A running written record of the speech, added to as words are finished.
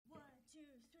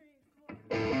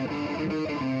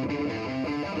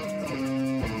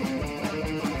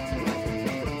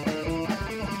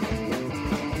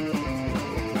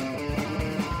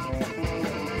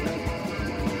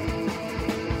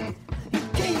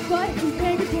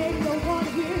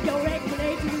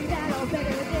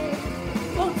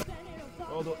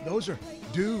Those are,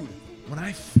 dude. When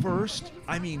my first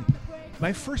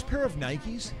pair of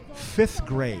Nikes, 5th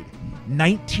grade,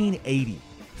 1980,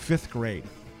 5th grade,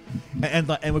 and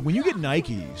when you get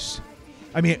Nikes,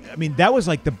 I mean that was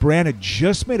like the brand had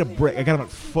just made a break. I got them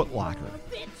at Foot Locker.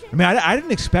 I mean, I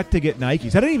didn't expect to get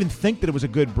Nikes. I didn't even think that it was a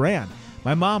good brand.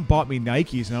 My mom bought me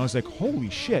Nikes, and I was like, holy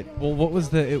shit. Well, what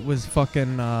was it was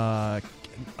fucking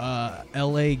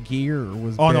LA Gear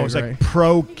was Oh, big, no, it was right? like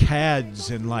Pro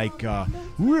Keds and like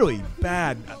really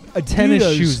bad Adidas.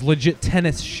 Tennis shoes, legit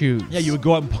tennis shoes. Yeah, you would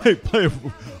go out and play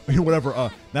whatever. I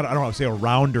don't know how to say a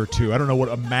round or two. I don't know what,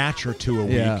 a match or two a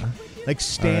week. Like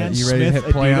Stan you Smith. ready to hit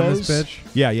play Adidas. on this bitch?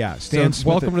 Yeah. Stan Smith.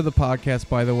 Welcome to the podcast,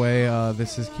 by the way.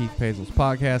 This is Keith Paisl's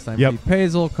podcast. I'm Yep. Keith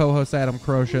Paisel, co-host Adam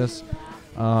Crocius.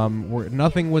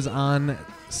 Nothing was on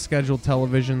scheduled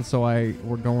television, so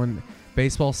we're going.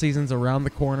 Baseball season's around the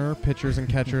corner. Pitchers and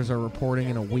catchers are reporting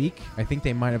in a week. I think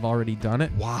they might have already done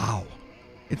it. Wow.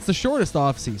 It's the shortest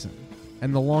off season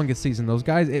and the longest season. Those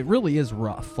guys, it really is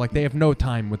rough. Like, they have no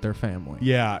time with their family.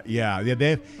 Yeah. They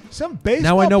have some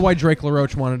baseball. Now I know why Drake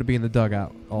LaRoche wanted to be in the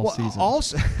dugout all season.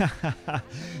 Also,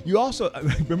 you also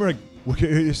remember.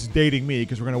 This is dating me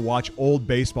because we're going to watch old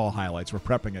baseball highlights. We're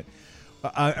prepping it.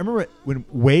 I remember when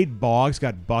Wade Boggs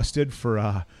got busted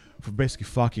for basically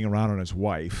fucking around on his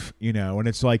wife, and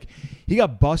it's like he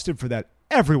got busted for that.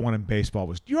 Everyone in baseball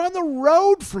was, you're on the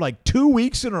road for like 2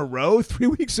 weeks in a row, 3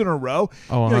 weeks in a row.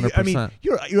 Oh, 100%. I mean,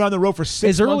 you're on the road for 6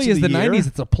 as months early as the year. 90s,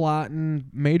 it's a plot in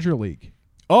Major League.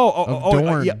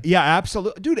 Oh, yeah,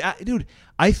 absolutely. Dude,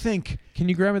 I think. Can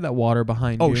you grab me that water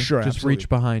behind you? Oh, sure, Just absolutely. reach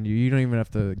behind you. You don't even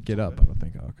have to get up, I don't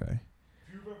think. Okay.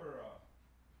 If you've ever,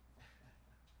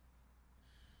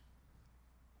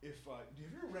 have you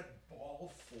ever read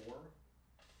Ball 4?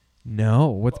 No,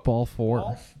 what's Ball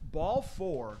 4? Ball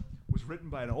 4 was written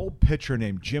by an old pitcher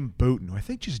named Jim Bouton, who I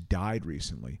think just died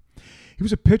recently. He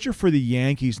was a pitcher for the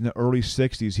Yankees in the early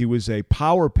 60s. He was a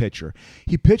power pitcher.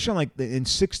 He pitched on in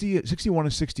 61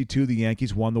 and 62, the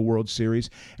Yankees won the World Series,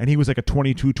 and he was like a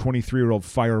 22, 23-year-old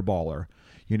fireballer,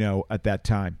 at that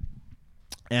time.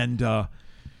 And,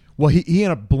 he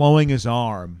ended up blowing his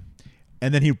arm,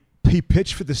 and then he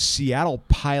pitched for the Seattle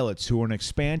Pilots, who were an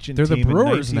expansion They're team. the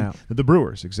Brewers now. The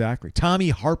Brewers, exactly.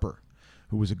 Tommy Harper,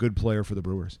 who was a good player for the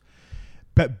Brewers.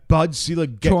 But Bud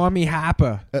Selig Tommy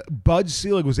Harper. Bud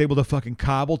Selig was able to fucking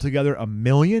cobble together $1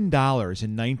 million in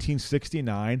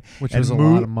 1969, Which was a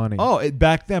lot of money.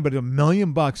 Back then, but $1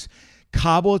 million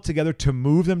cobble it together to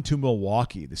move them to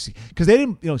Milwaukee. Because they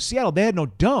didn't, Seattle, they had no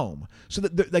dome. So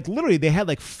literally they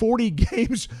had 40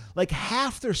 games,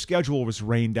 half their schedule was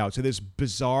rained out. So this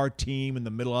bizarre team in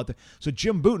the middle out there. So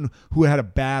Jim Bouton, who had a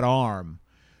bad arm,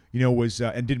 was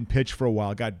and didn't pitch for a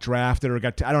while, got drafted or I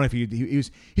don't know if he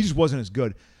just wasn't as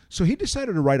good. So he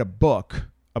decided to write a book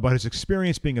about his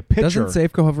experience being a pitcher. Doesn't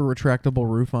Safeco have a retractable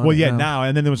roof on it? Well, yeah, now? now.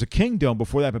 And then there was a King Dome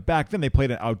before that, but back then they played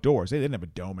it outdoors. They didn't have a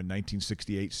dome in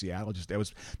 1968 Seattle.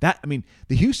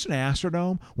 The Houston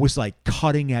Astrodome was like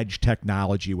cutting edge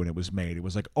technology when it was made. It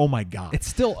was like, oh my God. It's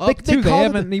still up too. They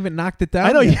haven't even knocked it down.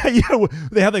 I know, yet. yeah.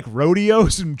 They have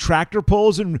rodeos and tractor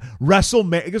pulls and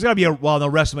WrestleMania. There's gotta be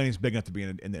WrestleMania is big enough to be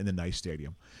in the nice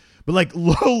stadium. But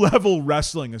low level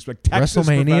wrestling is like Texas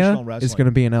professional WrestleMania wrestling. is going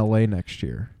to be in LA next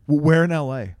year. Where in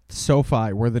LA?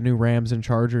 SoFi, where the new Rams and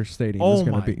Chargers stadium is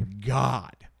going to be.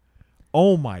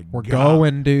 Oh my God. We're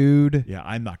going, dude. Yeah,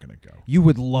 I'm not going to go. You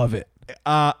would love it.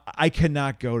 I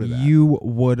cannot go to that. You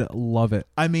would love it.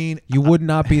 I mean, you would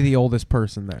not be the oldest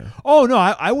person there. Oh no,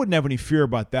 I wouldn't have any fear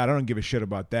about that. I don't give a shit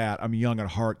about that. I'm young at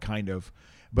heart, kind of,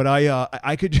 but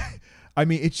I could. I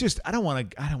mean, it's just I don't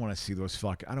want to see those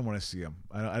I don't want to see them.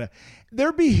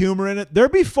 There'd be humor in it.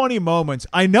 There'd be funny moments.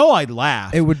 I know I'd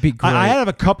laugh. It would be great. I have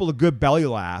a couple of good belly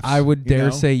laughs. I would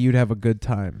dare say you'd have a good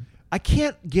time. I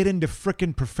can't get into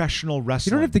frickin' professional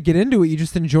wrestling. You don't have to get into it. You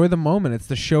just enjoy the moment. It's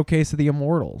the showcase of the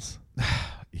immortals.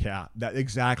 Yeah,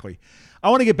 exactly. I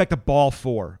want to get back to Ball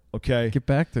 4, okay? Get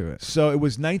back to it. So it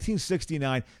was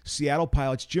 1969, Seattle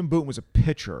Pilots. Jim Bouton was a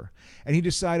pitcher, and he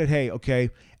decided, hey, okay,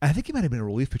 I think he might have been a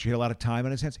relief pitcher. He had a lot of time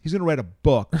on his hands. He's going to write a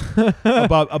book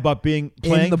about playing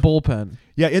in the bullpen.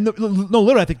 Yeah,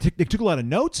 literally, I think they took a lot of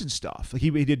notes and stuff. Like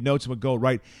he did notes and would go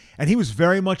right, and he was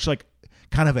very much like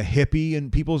kind of a hippie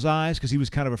in people's eyes because he was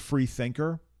kind of a free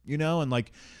thinker. And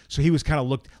so he was kind of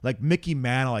looked like Mickey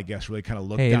Mantle, I guess, really kind of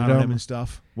looked down on him and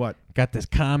stuff. What? Got this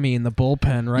commie in the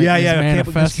bullpen, right? Yeah, in his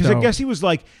manifesto. Because I guess he was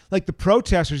like the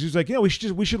protesters. He was like, we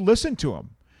should listen to him,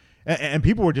 and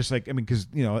people were just like, I mean, because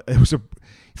it was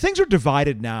things are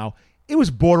divided now. It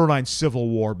was borderline civil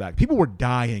war back. People were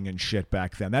dying and shit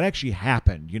back then. That actually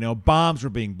happened. Bombs were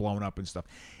being blown up and stuff.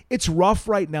 it's rough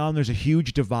right now, and there's a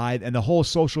huge divide, and the whole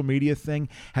social media thing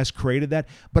has created that.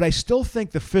 But I still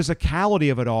think the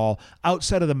physicality of it all,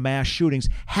 outside of the mass shootings,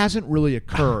 hasn't really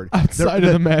occurred. Outside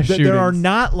of the mass shootings, there are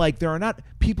not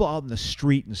people out in the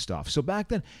street and stuff. So back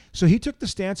then, so he took the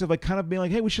stance of like kind of being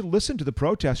like, hey, we should listen to the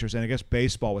protesters, and I guess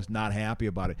baseball was not happy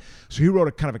about it. So he wrote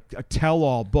a kind of a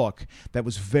tell-all book that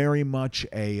was very much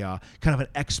a kind of an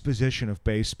exposition of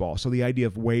baseball. So the idea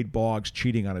of Wade Boggs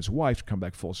cheating on his wife, to come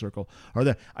back full circle, or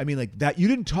that, I mean, like that, you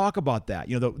didn't talk about that.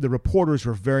 You know, the reporters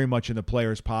were very much in the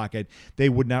player's pocket. They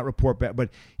would not report back, but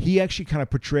he actually kind of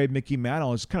portrayed Mickey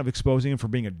Mantle as kind of exposing him for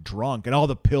being a drunk and all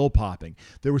the pill popping.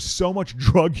 There was so much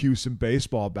drug use in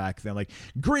baseball back then, like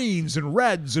greens and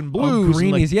reds and blues.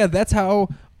 Greenies, yeah, that's how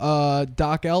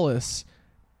Doc Ellis,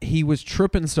 he was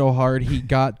tripping so hard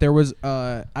there was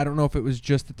I don't know if it was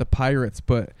just at the Pirates,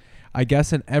 but I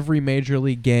guess in every major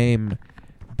league game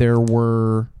there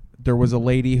was a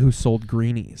lady who sold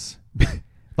greenies.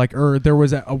 There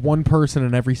was a one person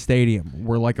in every stadium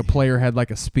where like a player had like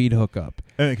a speed hookup,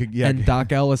 and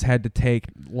Doc Ellis had to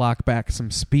lock back some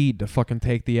speed to fucking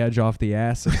take the edge off the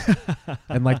acid,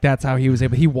 and like that's how he was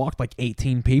able. He walked like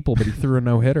 18 people, but he threw a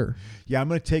no-hitter. Yeah, I'm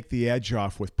gonna take the edge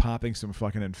off with popping some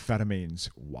fucking amphetamines.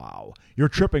 Wow, you're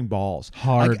tripping balls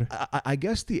hard. I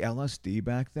guess the LSD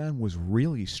back then was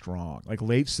really strong. Like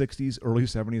late 60s, early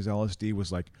 70s LSD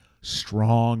was like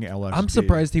strong LSD. I'm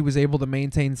surprised he was able to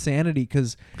maintain sanity,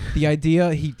 because the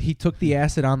idea he took the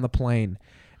acid on the plane,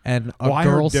 and a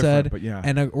girl said,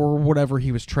 or whatever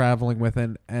he was traveling with,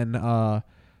 and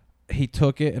he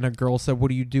took it, and a girl said,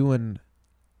 "What are you doing?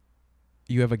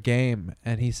 You have a game?"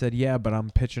 And he said, "Yeah, but I'm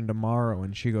pitching tomorrow."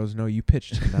 And she goes, "No, you pitch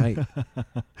tonight."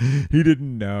 He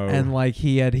didn't know. And like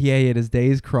he had his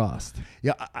days crossed.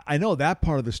 Yeah, I know that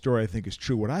part of the story I think is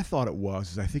true. What I thought it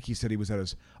was is I think he said he was at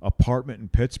his apartment in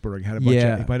Pittsburgh, had he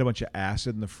had a bunch of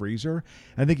acid in the freezer.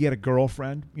 I think he had a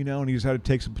girlfriend, and he just had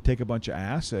to take a bunch of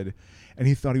acid, and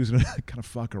he thought he was going to kind of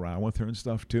fuck around with her and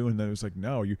stuff too. And then it was like,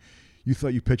 no, you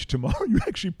thought you pitched tomorrow, you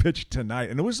actually pitched tonight.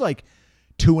 And it was like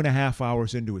 2.5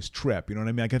 hours into his trip, you know what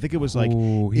I mean? Like I think it was like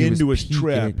into his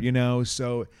trip,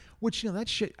 so which that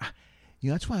shit,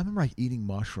 that's why I remember like eating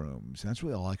mushrooms. That's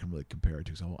really all I can really compare it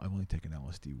to. So I've only taken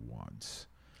LSD once.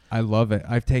 I love it.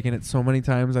 I've taken it so many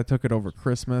times. I took it over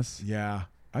Christmas. Yeah,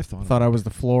 I thought I was the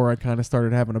floor. I kind of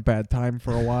started having a bad time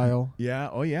for a while. Yeah.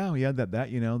 Oh yeah.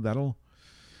 That'll.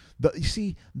 You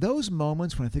see, those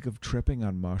moments when I think of tripping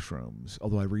on mushrooms,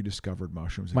 although I rediscovered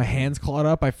mushrooms. My hands clawed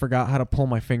up. I forgot how to pull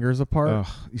my fingers apart.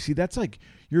 You see, that's like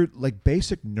your like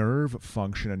basic nerve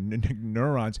function and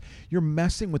neurons. You're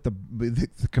messing with the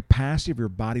capacity of your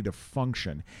body to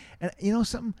function. And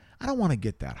something, I don't want to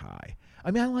get that high. I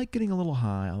mean, I like getting a little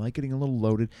high. I like getting a little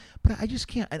loaded, but I just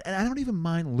can't. And I don't even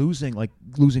mind losing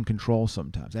control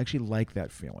sometimes. I actually like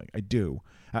that feeling. I do.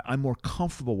 I'm more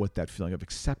comfortable with that feeling of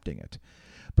accepting it.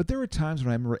 But there were times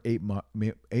when I remember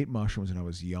ate mushrooms when I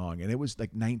was young, and it was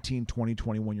like 19, 20,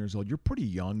 21 years old. You're pretty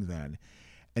young then.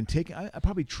 And I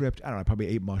probably tripped, I don't know, I probably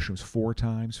ate mushrooms 4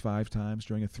 times, 5 times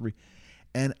during a 3.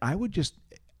 And I would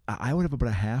have about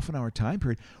a half an hour time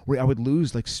period where I would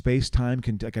lose like space-time,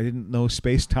 like I didn't know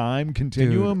space-time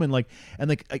continuum. Dude. and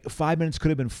like 5 minutes could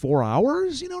have been 4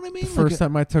 hours, you know what I mean? The first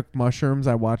time I took mushrooms,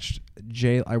 I watched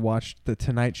The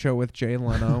Tonight Show with Jay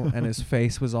Leno, and his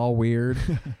face was all weird,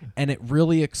 and it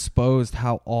really exposed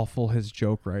how awful his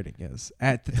joke writing is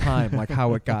at the time, like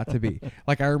how it got to be.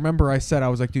 Like I remember I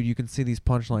was like, dude, you can see these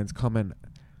punchlines coming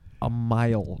a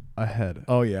mile ahead.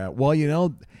 Oh yeah.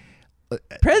 Well,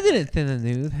 President in the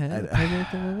news, huh?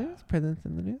 President in the news? President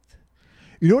in the news?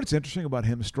 You know what's interesting about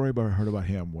him? A story I heard about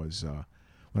him was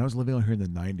when I was living out here in the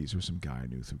 90s, there was some guy I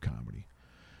knew through comedy.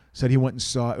 Said he went and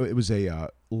saw, it was a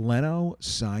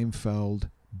Leno-Seinfeld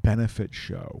benefit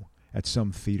show at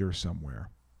some theater somewhere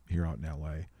here out in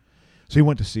L.A. So he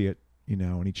went to see it,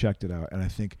 and he checked it out. And I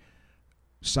think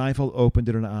Seinfeld opened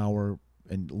at an hour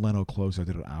and Leno closed it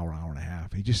at an hour and a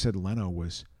half. He just said Leno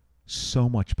was so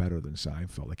much better than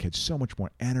Seinfeld. Like, had so much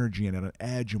more energy and an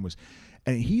edge,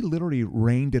 and he literally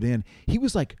reined it in. He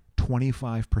was like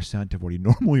 25% of what he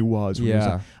normally was.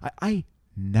 Yeah. I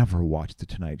never watched The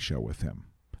Tonight Show with him.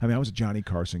 I mean, I was a Johnny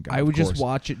Carson guy. I would just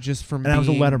watch it just from I was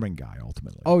a Letterman guy,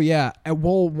 ultimately. Oh, yeah.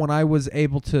 Well, when I was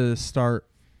able to start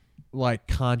like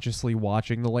consciously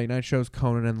watching the late night shows,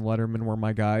 Conan and Letterman were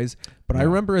my guys. But I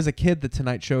remember as a kid, The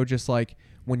Tonight Show, just like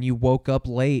when you woke up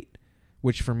late,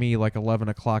 which for me, like 11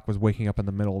 o'clock was waking up in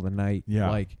the middle of the night.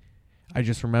 Yeah. Like, I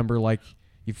just remember like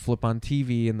you flip on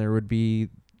TV and there would be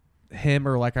him,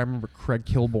 or like I remember Craig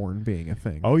Kilborn being a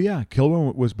thing. Oh yeah,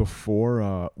 Kilborn was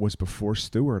before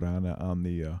Stewart on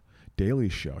the Daily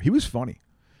Show. He was funny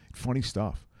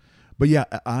stuff. But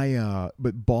yeah,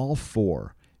 but ball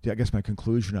four. I guess my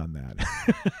conclusion on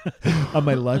that, on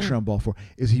my lecture on ball four,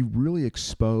 is he really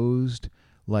exposed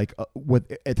like what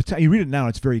at the time you read it now,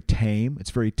 it's very tame. It's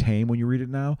very tame when you read it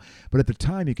now. But at the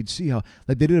time, you could see how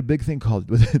like they did a big thing called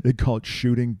they called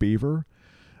shooting beaver.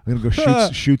 I'm gonna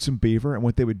go shoot some beaver, and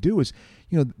what they would do is,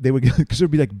 they would because there'd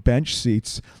be like bench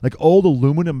seats, like old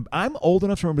aluminum. I'm old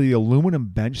enough to remember the aluminum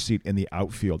bench seat in the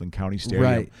outfield in County Stadium.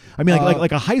 Right. I mean,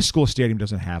 like a high school stadium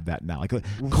doesn't have that now. Like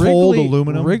cold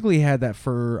aluminum. Wrigley had that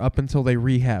for up until they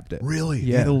rehabbed it. Really?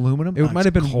 Yeah. They had aluminum. It might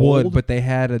have been cold. wood, but they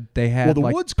had Well, the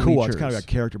like wood's cool. It's bleachers. kind of got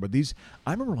character. But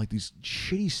I remember like these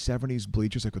shitty '70s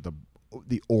bleachers, like with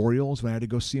the Orioles, when I had to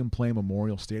go see them play in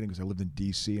Memorial Stadium because I lived in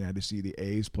D.C. and I had to see the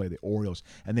A's play the Orioles,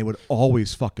 and they would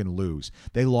always fucking lose.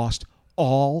 They lost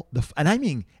all and I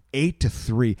mean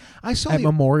 8-3. I saw At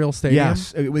Memorial Stadium.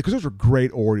 Yes, because those were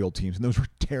great Oriole teams and those were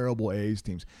terrible A's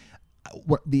teams.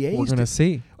 The A's We're gonna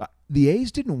see. The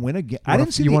A's didn't win a game. I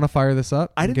didn't see. You want to fire this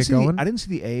up? I and didn't get going. I didn't see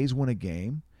the A's win a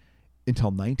game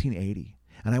until 1980,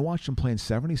 and I watched them play in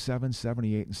 77,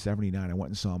 78, and 79. I went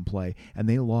and saw them play, and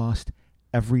they lost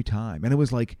every time. And it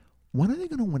was like, when are they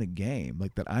going to win a game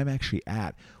like that I'm actually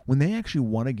at? When they actually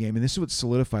won a game, and this is what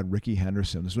solidified Rickey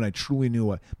Henderson. This is when I truly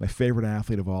knew my favorite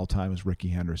athlete of all time is Rickey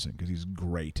Henderson because he's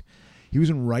great. He was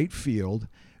in right field.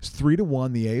 It's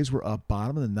 3-1. The A's were up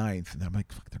bottom of the ninth, and I'm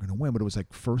like, fuck, they're going to win. But it was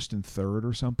like first and third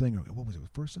or something. What was it?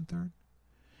 First and third?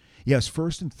 Yes,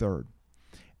 first and third.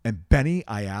 And Benny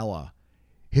Ayala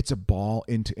hits a ball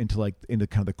into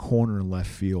kind of the corner in left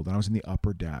field, and I was in the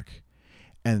upper deck.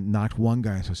 And knocked one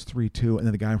guy, so it's 3-2. And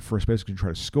then the guy on first base was going to try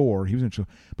to score. He was going to,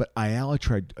 but Ayala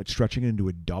tried stretching it into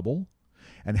a double,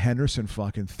 and Henderson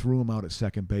fucking threw him out at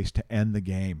second base to end the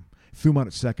game. Threw him out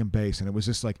at second base, and it was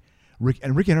just like Rickey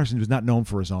Henderson was not known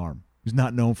for his arm. He was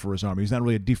not known for his arm. He was not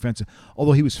really a defensive.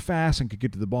 Although he was fast and could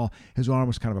get to the ball, his arm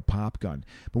was kind of a pop gun.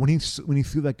 But when he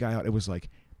threw that guy out, it was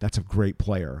like, that's a great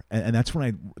player, and that's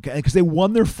when because they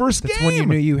won their first game. That's when you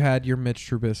knew you had your Mitch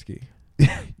Trubisky.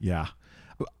 Yeah.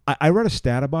 I read a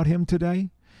stat about him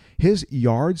today. His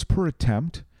yards per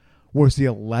attempt was the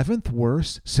 11th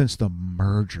worst since the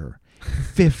merger.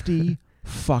 50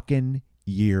 fucking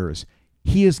years.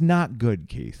 He is not good,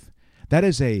 Keith. That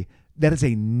is a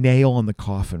nail in the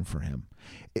coffin for him.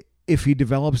 If he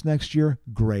develops next year,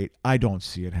 great. I don't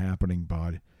see it happening,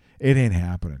 bud. It ain't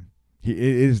happening. It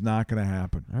is not going to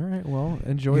happen. All right. Well,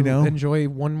 enjoy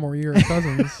one more year at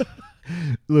Cousins.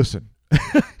 Listen.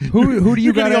 Who do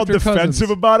you got after defensive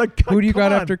Cousins? About it? Who do you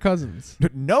got after Cousins?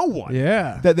 No one.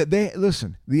 Yeah. They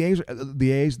listen. The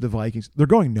A's, the Vikings, they're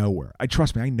going nowhere.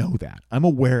 Trust me. I know that. I'm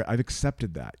aware. I've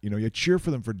accepted that. You cheer for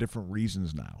them for different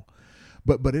reasons now,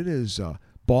 but it is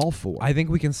ball four. I think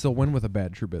we can still win with a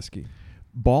bad Trubisky.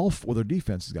 Ball four. Their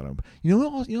defense has got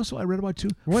them. So I read about too.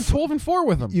 We went 12-4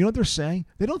 with him. You know what they're saying?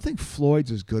 They don't think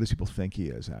Floyd's as good as people think he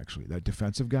is. Actually, that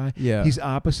defensive guy. Yeah. He's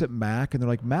opposite Mack, and they're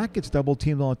like, Mack gets double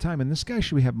teamed all the time, and this guy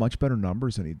should have much better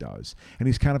numbers than he does. And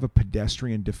he's kind of a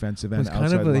pedestrian defensive end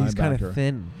outside linebacker. He's kind of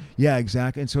thin. Yeah,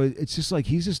 exactly. And so it's just like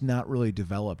he's just not really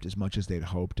developed as much as they'd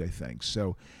hoped. I think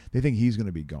so. They think he's going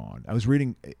to be gone. I was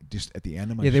reading just at the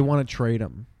end of my. Yeah, they want to trade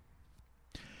him.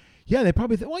 Yeah, they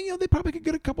probably they probably could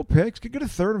get a couple picks, could get a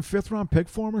 3rd and 5th round pick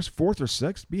for him, or 4th or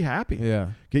 6th. Be happy.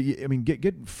 Yeah.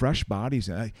 Get fresh bodies.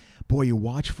 Boy, you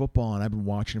watch football, and I've been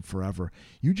watching it forever.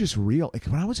 You just like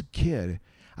when I was a kid,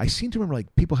 I seem to remember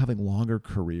like people having longer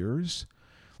careers.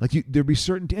 Like there'd be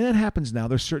certain, and it happens now.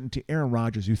 There's certain Aaron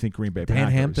Rodgers. You think Green Bay Packers.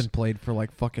 Dan Hampton played for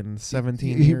like fucking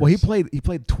 17 years. Well, he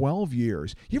played 12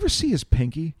 years. You ever see his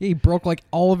pinky? Yeah, he broke like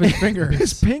all of his fingers.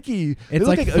 His pinky. It's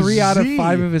like 3 out of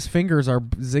 5 of his fingers are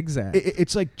zigzag.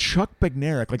 It's like Chuck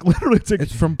Bednarik. Like literally,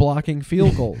 it's from blocking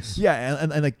field goals. Yeah,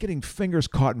 and like getting fingers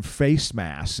caught in face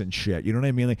masks and shit. You know what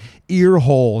I mean? Like ear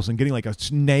holes and getting like a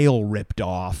nail ripped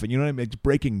off, and you know what I mean? It's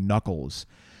breaking knuckles.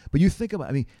 But you think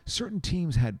about, certain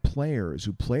teams had players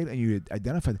who played, and you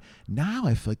identified. Now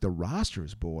I feel like the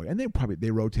rosters, boy, and they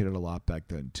rotated a lot back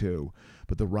then too.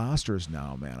 But the rosters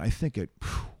now, man, I think I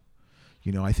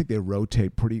think they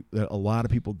rotate a lot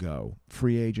of people go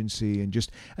free agency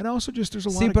and also there's a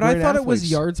lot. See, of but great I thought athletes. It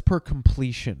was yards per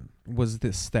completion was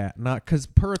this stat, not because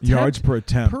per attempt. Yards per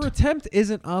attempt. Per attempt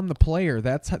isn't on the player.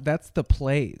 That's the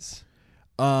plays.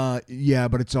 Yeah,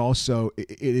 but it's also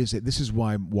this is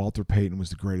why Walter Payton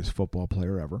was the greatest football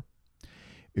player ever.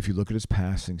 If you look at his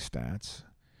passing stats,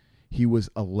 he was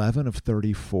 11 of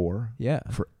 34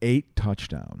 for 8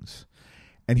 touchdowns.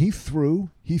 And he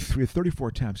threw 34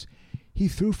 attempts. He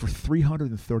threw for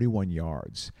 331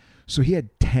 yards. So he had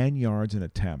 10 yards an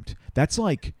attempt. That's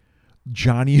like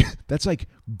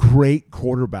great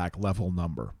quarterback level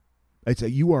number. It's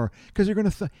you are because you're going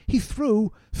to. He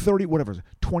threw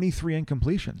 23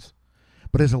 incompletions,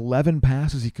 but his 11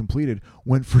 passes he completed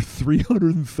went for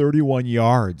 331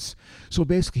 yards. So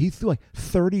basically, he threw like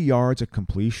 30 yards of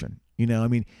completion. You know, I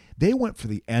mean, they went for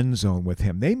the end zone with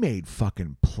him. They made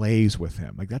fucking plays with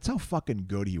him. Like, that's how fucking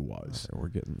good he was. We're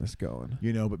getting this going.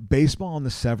 You know, but baseball in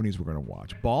the 70s we're going to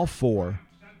watch. Ball 4.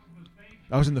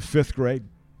 I was in the 5th grade.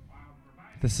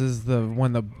 This is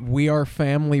when the We Are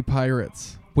Family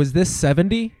Pirates. Was this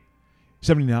 70?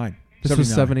 79. This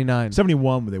was 79.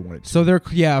 71 when they won it. So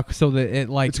so that it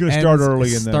like it's going to start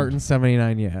early and then. Start in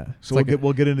 79, yeah. So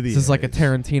we'll get into the This is like a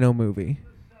Tarantino movie.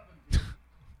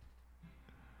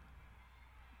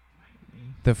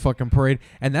 The fucking parade.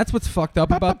 And that's what's fucked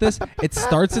up about this. It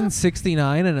starts in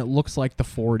 69 and it looks like the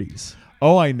 40s.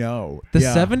 Oh, I know. The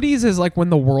 70s is like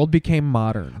when the world became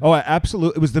modern. Oh,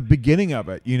 absolutely. It was the beginning of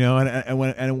it, you know,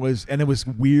 and it was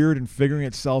weird and figuring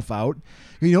itself out.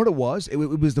 You know what it was? It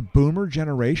was the boomer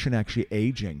generation actually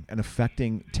aging and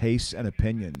affecting tastes and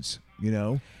opinions, you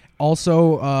know?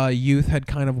 Also, youth had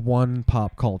kind of won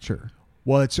pop culture.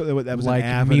 Well, that was like an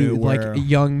avenue where like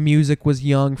young music was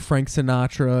young. Frank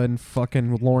Sinatra and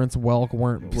fucking Lawrence Welk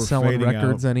weren't selling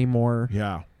records anymore.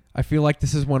 Yeah. I feel like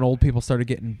this is when old people started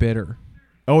getting bitter.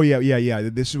 Oh yeah.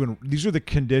 These are the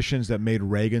conditions that made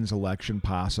Reagan's election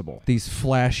possible. These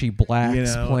flashy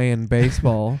blacks playing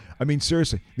baseball. I mean,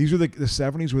 seriously, these were the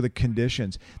 70s were the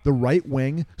conditions. The right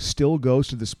wing still goes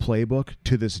to this playbook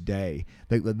to this day.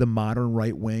 The modern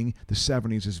right wing, the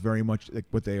 70s is very much like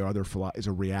what they are. Is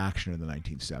a reaction to the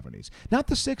 1970s, not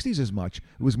the 60s as much.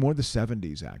 It was more the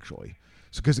 70s actually.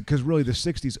 So because really the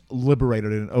 60s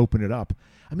liberated it and opened it up.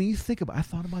 I mean, I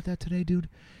thought about that today, dude.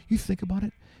 You think about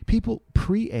it. People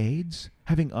pre-AIDS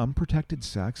having unprotected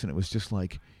sex, and it was just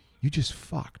like, you just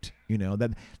fucked. You know,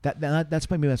 that's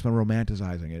maybe that's my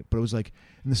romanticizing it. But it was like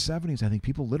in the 70s, I think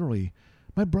people literally.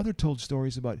 My brother told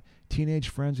stories about teenage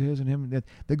friends of his and him. That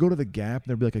they go to the Gap and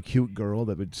there'd be like a cute girl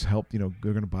that would help. You know,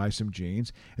 they're gonna buy some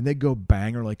jeans, and they'd go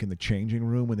bang her like in the changing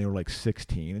room when they were like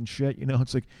 16 and shit. You know,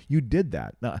 it's like you did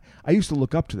that. Now, I used to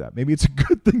look up to that. Maybe it's a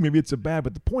good thing, maybe it's a bad.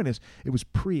 But the point is, it was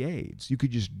pre-AIDS. You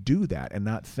could just do that and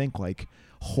not think like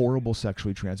horrible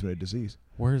sexually transmitted disease.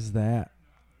 Where's that?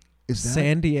 Is that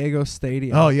San Diego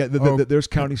Stadium? Oh yeah, there's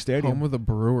County Stadium. Home of the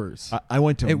Brewers. I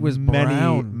went to it was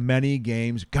brown. many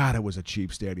games. God, it was a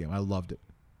cheap stadium. I loved it.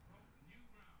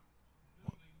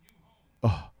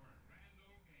 Oh,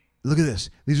 look at this.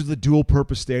 These are the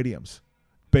dual-purpose stadiums.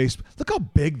 Look how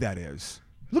big that is.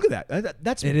 Look at that.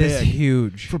 That's it big. Is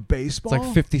huge for baseball. It's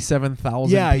like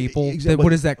 57,000 people. Exactly.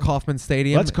 What is that, Kauffman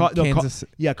Stadium? Kansas.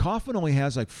 Kauffman only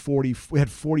has like 40. We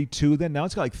had 42 then. Now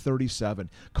it's got like 37.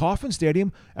 Kauffman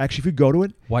Stadium, actually, if you go to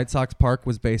it. White Sox Park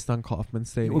was based on Kauffman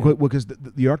Stadium. Because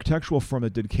the architectural firm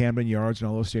that did Camden Yards and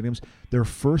all those stadiums, their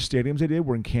first stadiums they did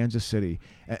were in Kansas City.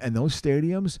 And those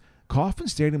stadiums, Kauffman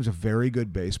Stadium is a very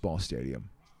good baseball stadium.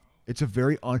 It's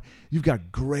a you've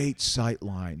got great sight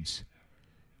lines.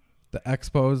 The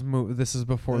Expos move. This is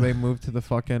before they moved to the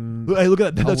fucking. Hey, look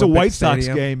at that! That's Olympic a White Sox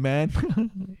Stadium. game,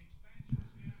 man.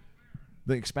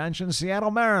 The expansion,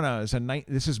 Seattle Mariners, and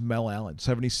this is Mel Allen,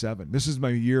 77. This is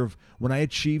my year of when I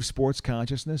achieved sports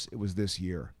consciousness. It was this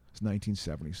year. It's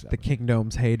 1977. The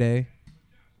Kingdom's heyday.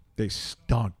 They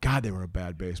stunk. God, they were a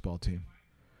bad baseball team.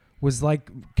 Was like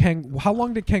how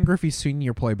long did Ken Griffey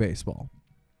Sr. play baseball?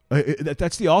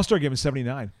 That's the All-Star game in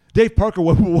 79. Dave Parker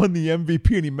won the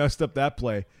MVP and he messed up that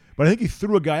play. But I think he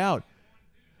threw a guy out.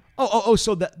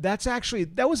 So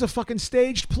that was a fucking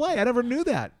staged play. I never knew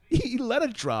that. He let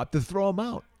it drop to throw him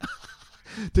out.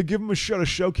 To give him a show to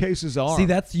showcase his arm. See,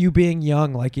 that's you being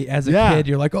young. Like as a kid,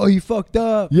 you're like, "Oh, you fucked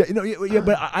up." Yeah,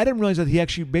 but I didn't realize that he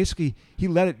actually he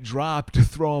let it drop to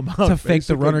throw him out to fake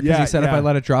the runner because he said if I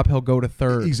let it drop, he'll go to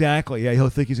third. Exactly. Yeah, he'll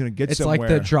think he's going to get somewhere. It's like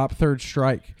the drop third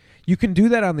strike. You can do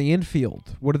that on the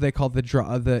infield. What do they call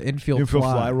the infield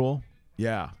fly rule?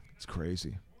 Yeah, it's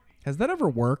crazy. Has that ever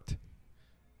worked?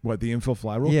 What, the infield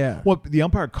fly rule? Yeah. Well, the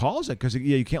umpire calls it because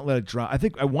you can't let it drop. I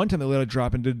think at one time they let it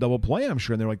drop and did double play. I'm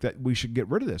sure, and they're like, "That we should get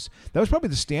rid of this." That was probably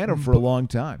the standard for a long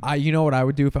time. You know what I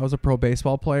would do if I was a pro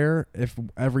baseball player? If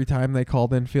every time they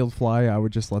called infield fly, I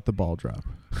would just let the ball drop.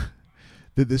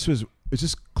 It's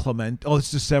just Clement. Oh,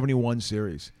 it's the 71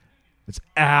 series. It's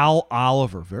Al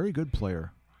Oliver, very good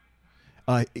player.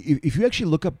 If you actually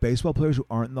look up baseball players who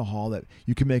aren't in the Hall, that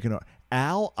you can make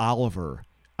Al Oliver.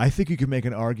 I think you could make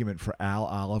an argument for Al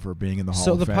Oliver being in the Hall of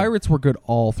Fame. So the Pirates were good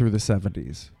all through the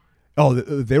 70s. Oh,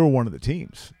 they were one of the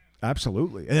teams.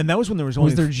 Absolutely. And then that was when there was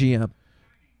only... Who's their GM?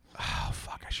 Oh,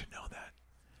 fuck, I should know that.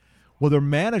 Well, their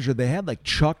manager, they had like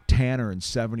Chuck Tanner in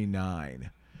 79.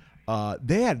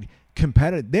 They had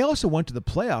competitive. They also went to the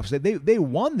playoffs. They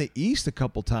won the East a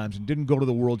couple times and didn't go to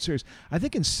the World Series. I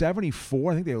think in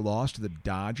 '74, I think they lost to the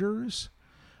Dodgers,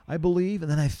 I believe, and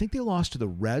then I think they lost to the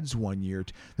Reds one year.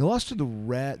 They lost to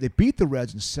the They beat the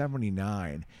Reds in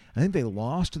 '79. I think they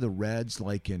lost to the Reds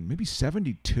like in maybe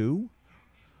 '72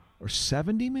 or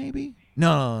 '70, maybe.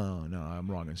 No, I'm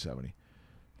wrong in '70.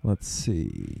 Let's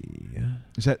see.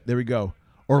 There we go.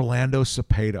 Orlando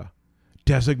Cepeda,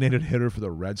 designated hitter for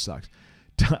the Red Sox.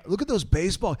 Look at those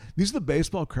baseball. These are the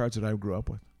baseball cards that I grew up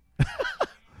with.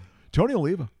 Tony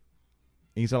Oliva.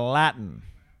 He's a Latin.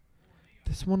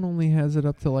 This one only has it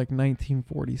up to like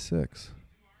 1946.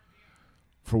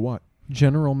 For what?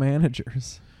 General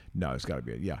managers. No, it's got to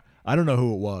be it. Yeah. I don't know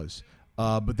who it was.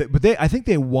 But I think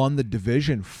they won the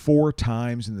division 4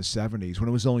 times in the 70s when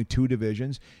it was only 2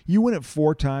 divisions. You win it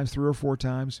 4 times, 3 or 4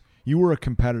 times. You were a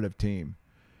competitive team.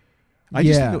 I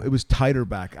just think it was tighter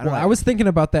back. I was thinking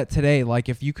about that today. Like,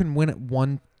 if you can win at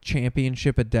 1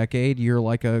 championship a decade, you're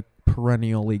like a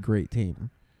perennially great team.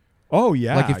 Oh,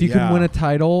 yeah. Like, if you can win a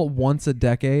title once a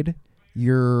decade,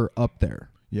 you're up there.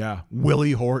 Yeah.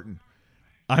 Willie Horton.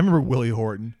 I remember Willie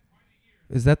Horton.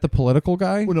 Is that the political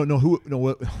guy? Well,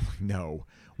 no.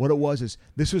 What it was is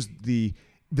this was the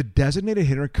designated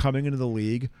hitter coming into the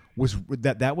league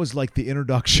that was like the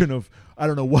introduction of, I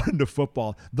don't know what, into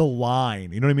football, the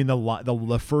line. You know what I mean?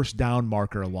 The first down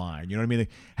marker line. You know what I mean?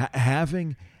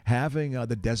 Having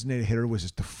the designated hitter was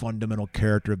just the fundamental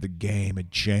character of the game.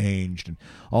 It changed, and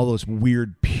all those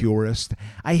weird purists.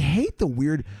 I hate the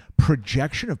weird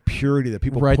projection of purity that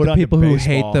people put on people who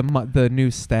baseball. hate the new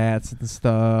stats and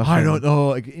stuff. I don't know.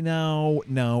 Like, no.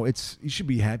 You should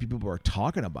be happy people are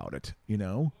talking about it. You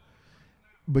know,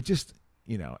 but just.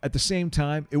 At the same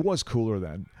time, it was cooler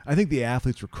then. I think the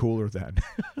athletes were cooler then.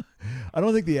 I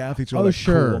don't think the athletes are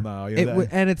cool now.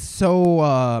 And it's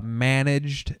so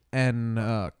managed and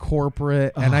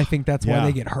corporate, and I think that's why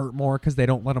they get hurt more because they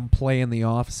don't let them play in the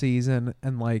off season.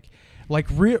 And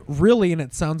really, and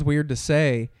it sounds weird to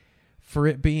say, for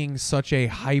it being such a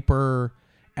hyper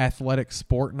athletic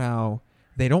sport now,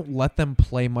 they don't let them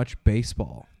play much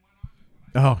baseball.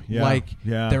 Oh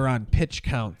yeah, they're on pitch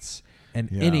counts and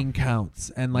inning counts,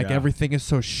 and everything is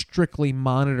so strictly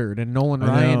monitored. And Nolan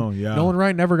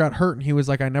Ryan never got hurt, and he was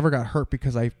like, I never got hurt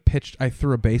because I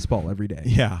threw a baseball every day.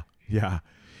 Yeah.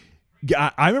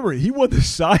 I remember he won the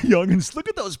Cy Young, and look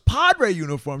at those Padre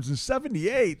uniforms in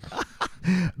 '78.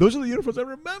 Those are the uniforms I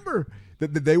remember.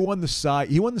 They won the Cy.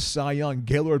 He won the Cy Young.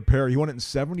 Gaylord Perry. He won it in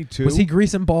 '72. Was he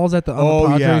greasing balls on the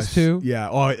Padres too? Yeah.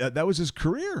 Oh, that was his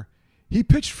career. He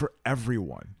pitched for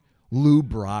everyone. Lou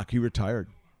Brock. He retired.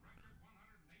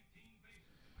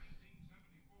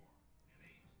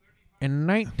 In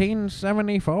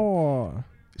 1974.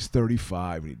 He's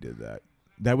 35 when he did that.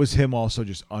 That was him also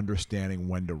just understanding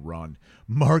when to run.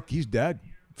 Mark, he's dead.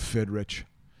 Fidrich.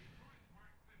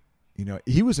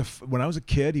 He was when I was a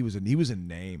kid, he was a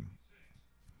name.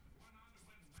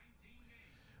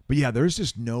 But yeah, there's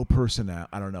just no personality.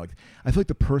 I don't know. I feel like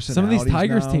the personality. Some of these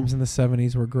Tigers teams in the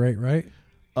 70s were great, right?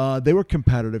 They were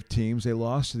competitive teams. They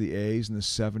lost to the A's in the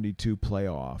 '72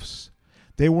 playoffs.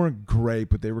 They weren't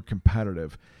great, but they were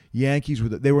competitive. Yankees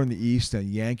they were in the East, and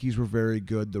Yankees were very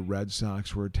good. The Red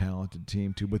Sox were a talented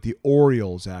team too, but the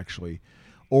Orioles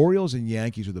and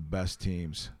Yankees are the best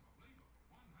teams.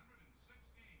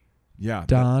 Yeah.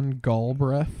 Don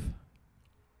Galbraith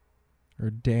or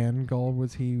Dan Gall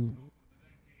was he?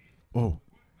 Oh,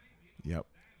 yep.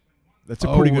 That's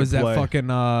a pretty good was play. That fucking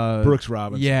Brooks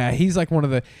Robinson? Yeah, he's like one of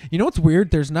the. You know what's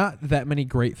weird? There's not that many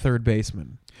great third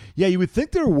basemen. Yeah, you would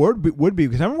think there would be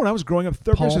because I remember when I was growing up,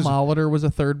 third Paul Molitor was a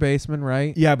third baseman,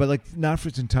 right? Yeah, but not for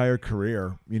his entire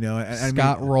career.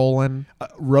 Scott Rowland.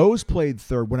 Rose played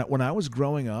third when I was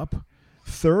growing up.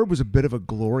 Third was a bit of a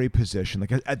glory position.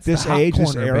 Like at this age,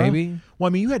 this era. Baby. Well,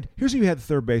 I mean, here's who you had at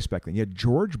third base back then. You had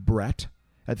George Brett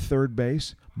at third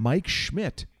base, Mike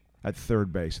Schmidt at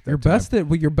third base. At your best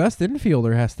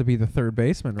infielder has to be the third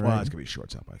baseman, right? Well, it's gonna be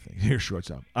shortstop, I think. Here's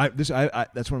shortstop. That's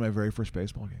one of my very first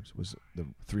baseball games. Was the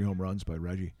 3 home runs by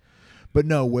Reggie. But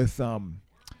no, with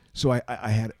so I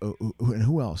had and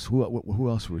who else? Who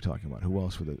else were we talking about? Who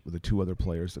else were the 2 other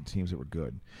players, the teams that were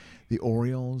good? The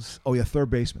Orioles. Oh yeah,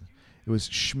 third baseman. It was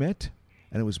Schmidt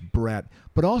and it was Brett.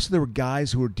 But also there were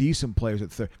guys who were decent players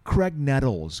at third. Craig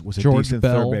Nettles was a decent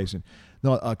third baseman.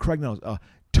 No, Craig Nettles.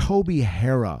 Toby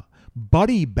Harrah.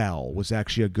 Buddy Bell was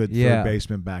actually a good third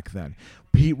baseman back then.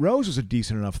 Pete Rose was a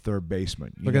decent enough third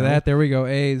baseman. Look at that. There we go.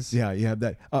 A's. Yeah, you have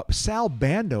that. Sal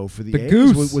Bando for the A's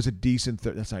Goose was a decent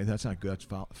third. That's not good. That's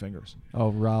fingers.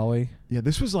 Oh, Raleigh. Yeah,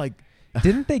 this was like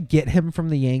Didn't they get him from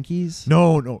the Yankees?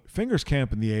 No. Fingers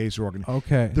Camp and the A's are organized.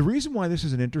 Okay. The reason why this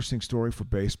is an interesting story for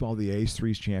baseball, the A's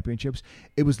 3 championships,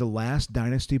 it was the last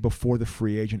dynasty before the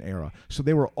free agent era. So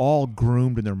they were all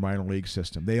groomed in their minor league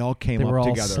system. They all came They up were all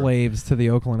together. slaves to the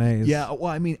Oakland A's. Yeah,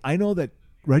 well, I mean, I know that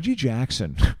Reggie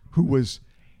Jackson, who was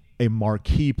a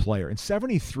marquee player in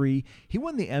 '73, he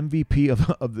won the MVP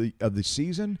of the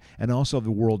season and also of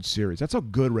the World Series. That's how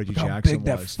good Reggie Look how Jackson big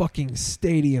that was. fucking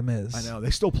stadium is. I know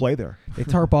they still play there. They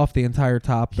tarp off the entire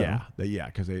top, though. Yeah,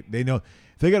 because they know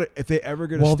if they ever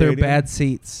get a Well, they're stadium, bad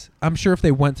seats. I'm sure if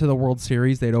they went to the World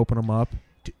Series, they'd open them up.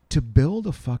 to build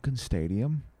a fucking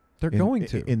stadium. They're going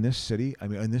to. in this city. I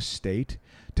mean, in this state,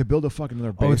 to build a fucking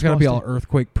another baseball. Oh, it's gonna be all stadium.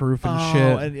 earthquake proof and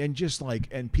shit. And just like,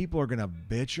 and people are gonna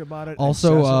bitch about it.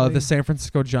 Also, incessantly. the San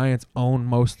Francisco Giants own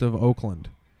most of Oakland.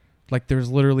 Like, there's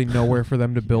literally nowhere for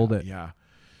them to build it. Yeah.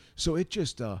 So it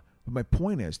just. But my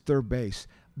point is, third base.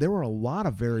 There were a lot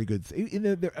of very good.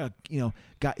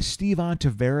 Guy Steve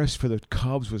Ontiveros for the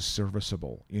Cubs was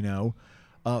serviceable.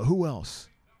 Who else?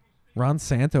 Ron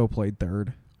Santo played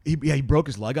third. He broke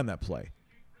his leg on that play.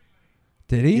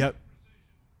 Did he? Yep.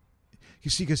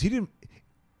 You see, because he didn't.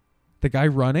 The guy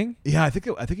running? Yeah, I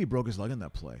think he broke his leg on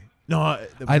that play. No,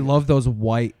 I love those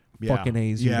white yeah, fucking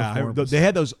A's yeah, uniforms. they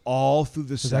had those all through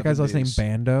the 70s. Is that guy's last name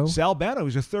Bando? Sal Bando. He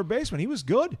was a third baseman. He was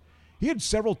good. He had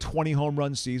several 20 home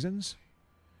run seasons.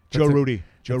 That's Joe a- Rudy.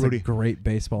 That's a great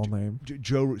baseball name.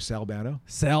 Sal Bando.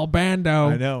 Sal Bando.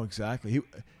 I know exactly. Here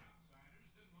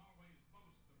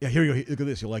you go. Look at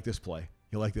this. You'll like this play.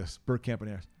 You'll like this. Burt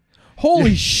Campaneris.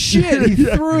 Holy shit! He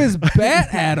threw his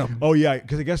bat at him. Oh yeah,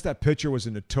 because I guess that pitcher was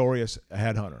a notorious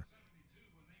headhunter.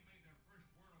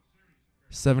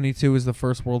 72 is the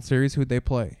first World Series. Who'd they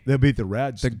play? They beat the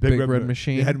Reds. The Big Red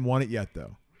Machine. They hadn't won it yet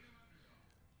though.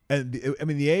 And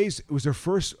the A's, it was their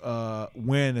first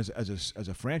win as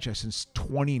a franchise since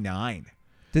 '29.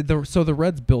 So the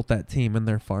Reds built that team in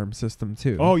their farm system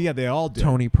too. Oh yeah, they all did.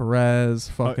 Tony Perez,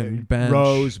 fucking Bench.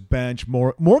 Rose, Bench,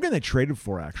 Morgan. They traded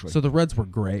for actually. So the Reds were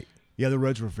great. Yeah, the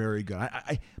Reds were very good.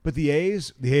 But the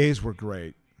A's were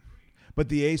great. But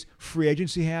the A's free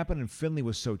agency happened, and Finley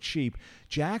was so cheap.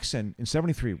 Jackson in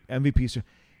 '73 MVP. So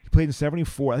he played in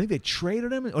 '74. I think they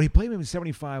traded him. He played him in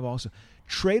 '75 also.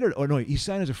 He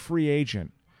signed as a free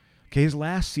agent. Okay, his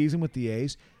last season with the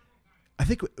A's. I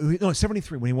think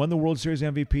 '73 when he won the World Series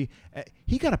MVP,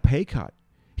 he got a pay cut.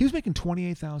 He was making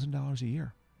 $28,000 a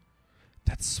year.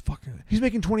 That's fucking. He's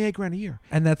making $28,000 a year,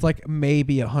 and that's like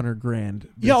maybe $100,000.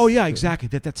 Yeah. Oh yeah. Exactly.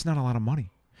 That's not a lot of money.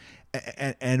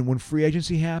 And when free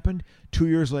agency happened, 2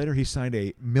 years later, he signed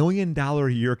a $1 million a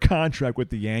year contract with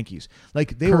the Yankees.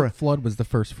 Like Kurt Flood was the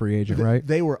first free agent, right?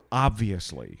 They were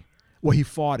obviously. Well, he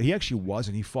fought. He actually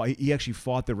wasn't. He actually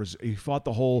fought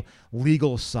the whole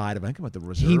legal side of it. I think about the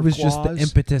reserve He was clause. just the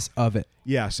impetus of it.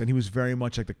 Yes, and he was very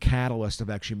much like the catalyst of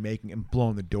actually making and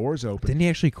blowing the doors open. Didn't he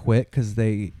actually quit because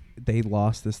they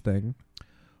lost this thing?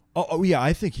 Oh yeah,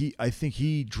 I think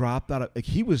he dropped out of. Like,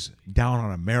 he was down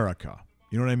on America.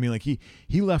 You know what I mean? Like he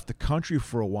left the country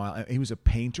for a while. He was a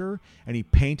painter, and he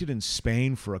painted in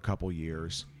Spain for a couple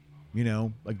years.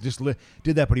 Like just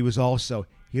did that. But he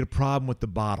had a problem with the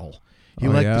bottle. He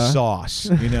liked the sauce.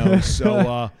 So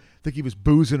I think he was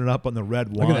boozing it up on the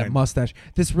red wine. Look at that mustache.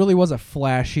 This really was a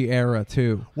flashy era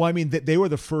too. Well, I mean, they were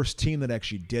the first team that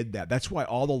actually did that. That's why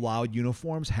all the loud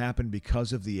uniforms happened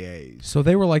because of the A's. So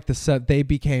they were like they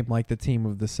became like the team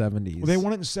of the 70s. Well, they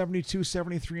won it in 72,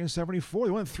 73, and 74.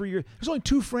 They won it in 3 years. There's only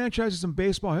 2 franchises in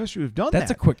baseball history who've done that.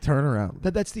 That's a quick turnaround.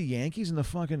 That's the Yankees and the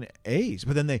fucking A's.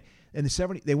 But then they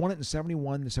won it in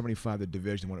 71 and 75, the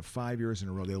division. They won it 5 years in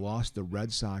a row. They lost the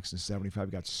Red Sox in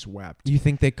 75, got swept. You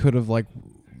think they could have like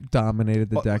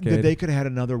dominated the decade? They could have had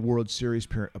another World Series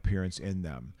appearance in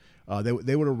them. They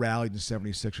would have rallied in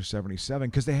 76 or 77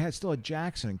 because they had still had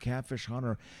Jackson and Catfish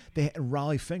Hunter. They had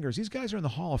Raleigh Fingers. These guys are in the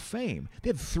Hall of Fame. They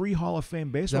had 3 Hall of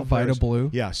Fame baseball players. Vida Blue?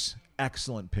 Yes.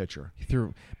 Excellent pitcher.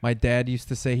 My dad used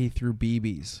to say he threw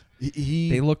BBs.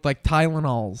 They looked like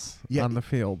Tylenols on the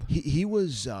field. He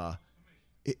was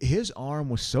his arm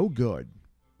was so good.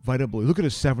 Vida Blue. Look at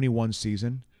his 71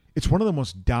 season. It's one of the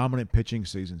most dominant pitching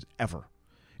seasons ever.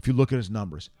 If you look at his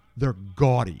numbers, they're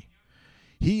gaudy.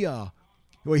 He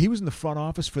was in the front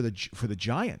office for the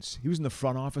Giants. He was in the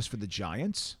front office for the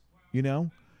Giants. Yeah.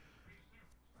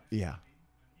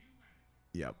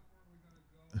 Yep.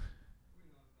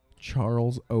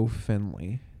 Charles O.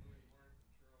 Finley.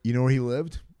 You know where he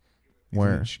lived?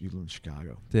 Where? He lived in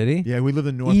Chicago. Did he? Yeah, we lived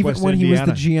in Northwest Even when Indiana.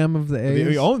 he was the GM of the A's?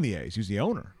 He owned the A's. He was the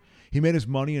owner. He made his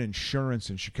money in insurance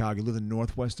in Chicago. He lived in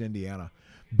Northwest Indiana.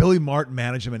 Billy Martin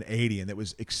managed him in '80, and it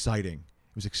was exciting.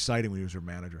 It was exciting when he was their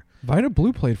manager. Vida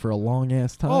Blue played for a long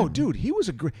ass time. Oh, dude, he was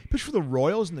a great pitched for the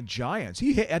Royals and the Giants.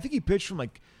 I think he pitched from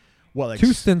like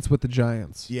 2 stints with the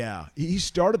Giants. Yeah, he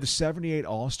started the '78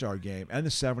 All-Star game and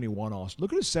the '71 All-Star.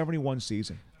 Look at his '71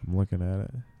 season. I'm looking at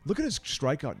it. Look at his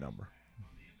strikeout number.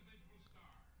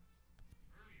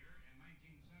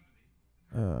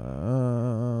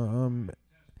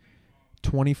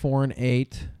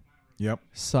 24-8. Yep.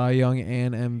 Cy Young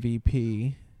and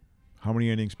MVP. How many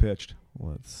innings pitched?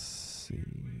 Let's see.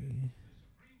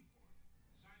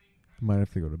 Might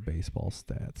have to go to baseball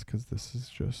stats because this is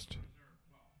just.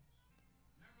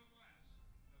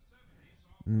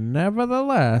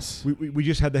 Nevertheless. We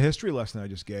just had the history lesson I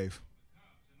just gave.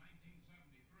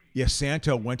 Yeah,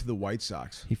 Santo went to the White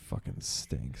Sox. He fucking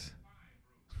stinks.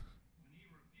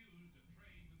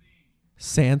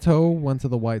 Santo went to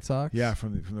the White Sox? Yeah,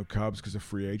 from the Cubs because of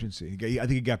free agency. I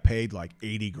think he got paid like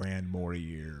 $80,000 more a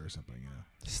year or something. You know.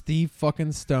 Steve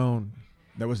fucking Stone.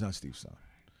 That was not Steve Stone.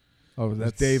 Oh,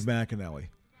 That's Dave McAnally.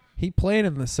 He played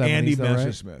in the 70s, Andy though, right?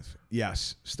 Messersmith.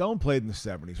 Yes, Stone played in the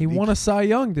 70s. He won a Cy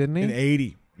Young, didn't he? In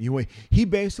 80. He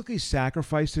basically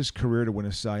sacrificed his career to win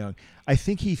a Cy Young. I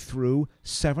think he threw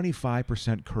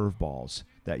 75% curveballs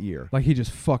that year. Like he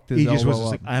just fucked his He just elbow was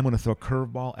just up. like, I'm going to throw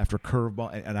curveball after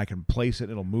curveball, and I can place it.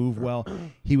 It'll move well.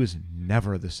 He was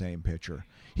never the same pitcher.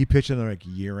 He pitched in like a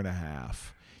year and a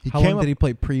half. How long did he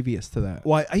play previous to that?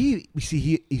 Well, he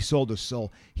sold his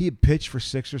soul. He had pitched for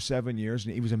 6 or 7 years,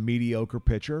 and he was a mediocre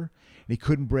pitcher, and he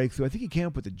couldn't break through. I think he came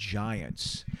up with the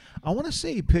Giants. I want to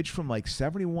say he pitched from like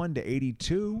 71 to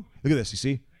 82. Look at this. You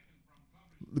see?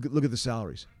 Look at the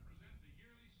salaries.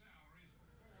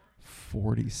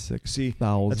 46. See, that's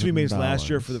what he made his last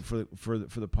year for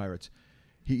the Pirates.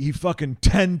 He fucking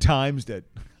 10 times it.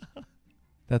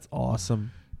 That's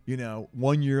awesome.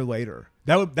 1 year later,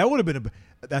 that would have been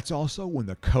that's also when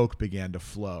the Coke began to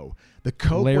flow. The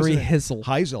Coke. Larry Heisel.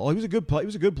 Oh, he was a good player. He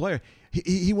was a good player.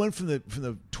 He went from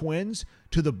the Twins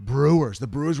to the Brewers. The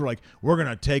Brewers were like, we're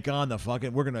gonna take on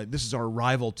this is our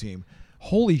rival team.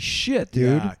 Holy shit,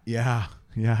 dude. Yeah.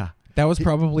 That was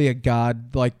probably a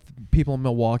god. Like people in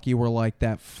Milwaukee were like,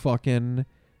 that fucking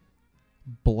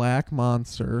black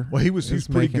monster. Well, he was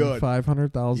pretty good.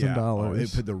 $500,000. Oh, they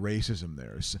put the racism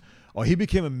there. He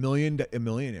became a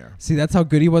millionaire. See, that's how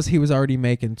good he was. He was already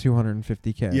making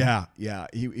 $250K. Yeah.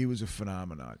 He was a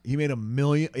phenomenon. He made $1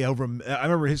 million. I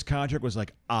remember his contract was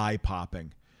like eye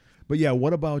popping. But yeah,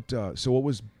 what about? What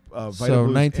was? So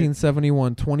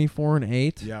 1971,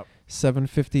 24-8. Yep.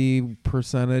 750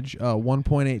 percentage,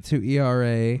 1.82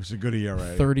 ERA. It's a good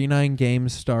ERA. 39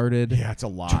 games started. Yeah, it's a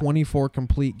lot. 24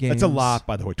 complete games. That's a lot,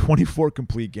 by the way. 24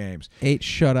 complete games. 8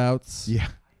 shutouts. Yeah.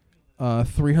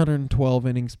 312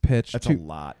 innings pitched. That's a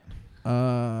lot.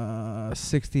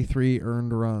 63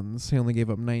 earned runs. He only gave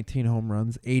up 19 home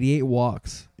runs. 88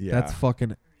 walks. Yeah. That's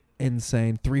fucking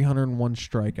insane. 301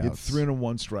 strikeouts. He had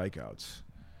 301 strikeouts.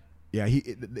 Yeah,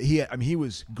 he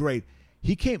was great.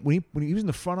 He came when he was in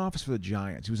the front office for the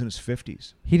Giants. He was in his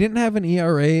 50s. He didn't have an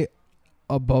ERA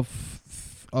above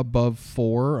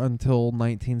 4 until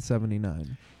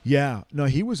 1979. Yeah, no,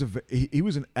 he was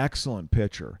an excellent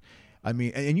pitcher. I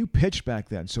mean, and you pitched back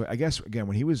then. So I guess again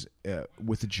when he was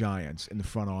with the Giants in the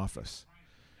front office,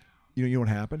 you know what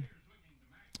happened?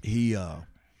 He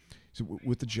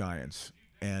with the Giants,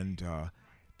 and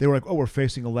they were like, "Oh, we're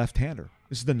facing a left-hander."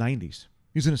 This is the 90s.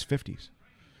 He was in his 50s.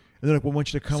 And they're like, "We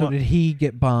want you to come up." So did he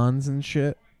get bonds and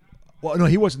shit? Well, no,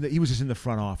 he wasn't. He was just in the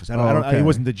front office. I don't. Okay. He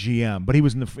wasn't the GM, but he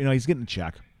was in the. He's getting a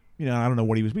check. I don't know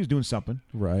what he was. But he was doing something.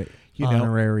 Right.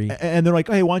 Honorary. And they're like,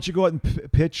 "Hey, why don't you go out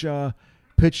and pitch?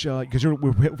 Because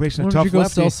we're facing a tough lefty." Why don't you go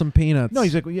sell some peanuts? No,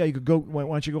 he's like, "Well, yeah, you could go. Why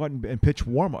don't you go out and pitch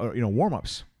warm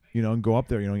ups? And go up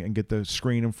there, and get the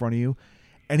screen in front of you."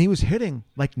 And he was hitting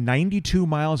like 92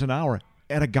 miles an hour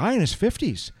at a guy in his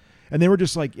 50s, and they were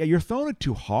just like, "Yeah, you're throwing it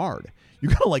too hard. You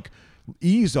gotta like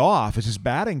ease off." It's his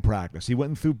batting practice. He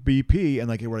went through BP,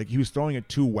 and he was throwing it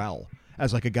too well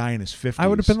as like a guy in his 50s. I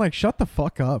would have been like, "Shut the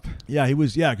fuck up." Yeah, he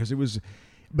was. Yeah, because it was.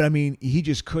 But I mean, he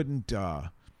just couldn't.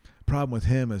 Problem with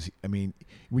him is, I mean,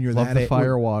 when you're Love that the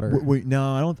fire water.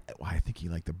 No, I don't. I think he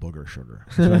liked the booger sugar.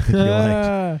 That's what I think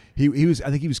he liked. He was. I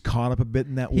think he was caught up a bit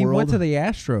in that world. He went to the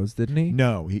Astros, didn't he?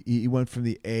 No, he went from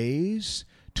the A's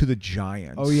to the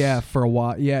Giants. Oh yeah, for a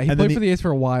while. Yeah, he played for the A's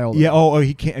for a while. Yeah. Oh,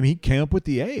 he came. I mean, he came up with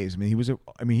the A's. I mean,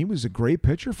 he was a great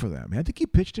pitcher for them. I think he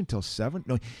pitched until 7.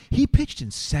 No, he pitched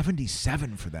in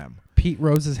 77 for them. Pete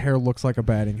Rose's hair looks like a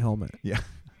batting helmet. Yeah.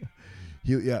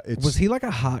 Was he like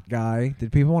a hot guy?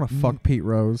 Did people want to fuck Pete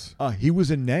Rose? He was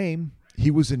a name.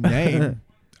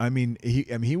 I mean,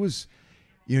 he was.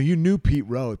 You knew Pete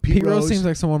Rose. Pete Rose seems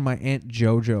like someone my Aunt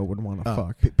JoJo would want to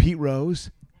fuck. Pete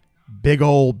Rose, big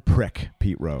old prick,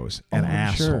 Pete Rose, an Oh, I'm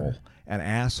asshole. sure. An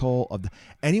asshole of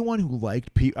anyone who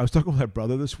liked Pete. I was talking with my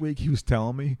brother this week. He was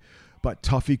telling me about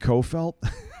Tuffy Kofelt,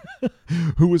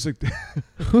 who was a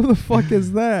Who the fuck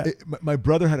is that? my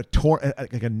brother had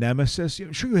like a nemesis.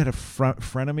 I'm sure you had a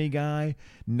frenemy guy,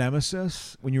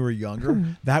 nemesis, when you were younger.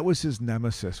 That was his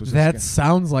nemesis. Was this That guy.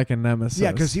 sounds like a nemesis.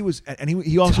 Yeah, because he was, and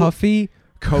he also Tuffy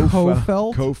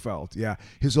Kofelt? Kofelt, yeah.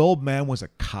 His old man was a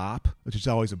cop, which is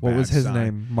always a bad What was his sign.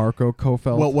 name? Marco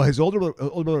Kofelt? Well, his older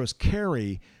brother was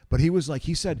Kerry, but he was like,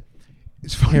 he said,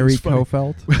 it's funny. Harry it's funny.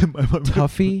 Kofelt?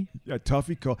 Tuffy? Yeah,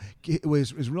 Tuffy. It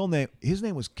was his real name. His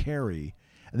name was Kerry,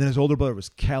 and then his older brother was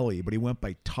Kelly, but he went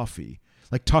by Tuffy,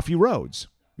 like Tuffy Rhodes.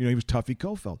 You know, he was Tuffy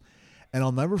Kofelt. And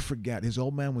I'll never forget, his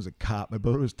old man was a cop. My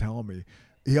brother was telling me.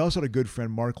 He also had a good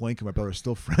friend, Mark Lincoln, my brother is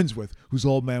still friends with, whose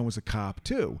old man was a cop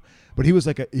too. But he was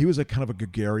like kind of a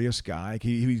gregarious guy.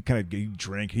 He kind of he'd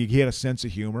drink. He had a sense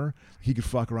of humor. He could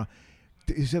fuck around.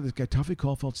 He said this guy, Tuffy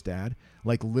Kofelt's dad,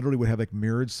 like literally would have like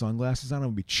mirrored sunglasses on and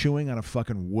would be chewing on a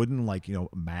fucking wooden, like, you know,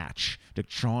 match, like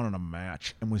chawing on a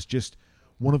match, and was just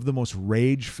one of the most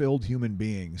rage-filled human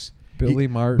beings. Billy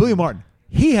Martin. Billy Martin.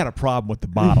 He had a problem with the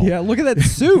bottle. Yeah, look at that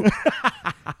suit.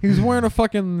 He was wearing a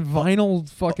fucking vinyl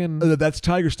fucking... That's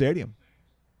Tiger Stadium.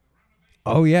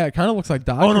 Oh, yeah, it kind of looks like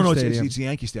Dodger Oh, no, Stadium. it's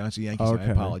Yankee Stadium. It's the Yankee Stadium. Okay.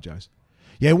 I apologize.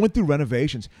 Yeah, it went through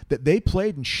renovations. That they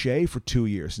played in Shea for 2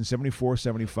 years, in 74,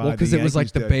 75. Well, because the it was like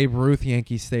Yankees the did. Babe Ruth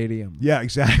Yankee Stadium. Yeah,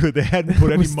 exactly. They hadn't put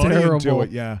It any was money into terrible.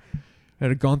 it. Yeah. It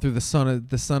had gone through the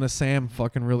son of Sam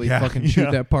fucking really Yeah, fucking chewed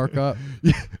yeah. that park up.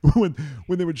 Yeah, when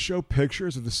they would show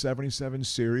pictures of the 77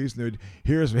 series, and they would,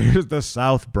 here's the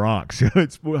South Bronx.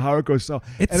 It's how it goes south.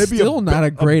 It's And it'd be still not a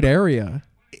great area.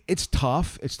 It's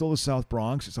tough. It's still the South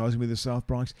Bronx. It's always gonna be the South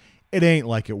Bronx. It ain't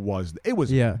like it was. It was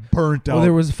Yeah. burnt out. Well,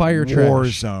 there was fire war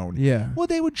trash. zone. Yeah. Well,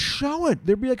 they would show it.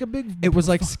 There'd be like a big. It was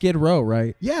like Skid Row,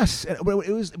 right? Yes, but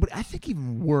it was. But I think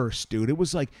even worse, dude. It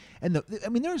was like, and I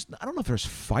mean, there's. I don't know if there's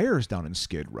fires down in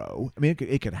Skid Row. I mean,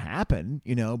 it could happen,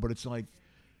 you know. But it's like,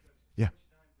 yeah.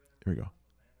 Here we go.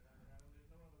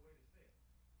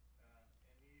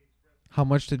 How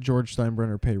much did George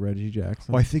Steinbrenner pay Reggie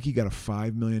Jackson? Well, I think he got a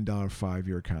 $5 million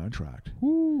 5-year contract.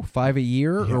 Ooh, 5 a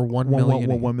year Yeah, or 1 million?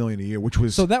 $1 million a year, which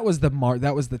was So that was the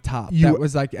that was the top. You- that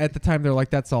was like at the time they're like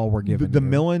that's all we're giving. the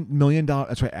you. million dollar.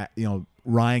 That's right. You know,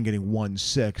 Ryan getting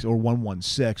 1.6 or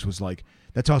 1.16 was like.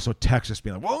 That's also Texas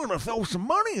being like, well, we're going to throw some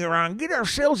money around, get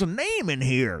ourselves a name in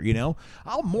here, you know.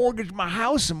 I'll mortgage my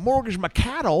house and mortgage my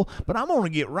cattle, but I'm going to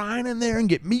get Ryan in there and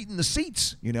get meat in the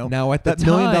seats, you know. Now, at the that $1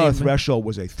 million time- threshold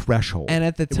was a threshold. And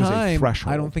at the It was a time,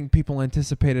 threshold. I don't think people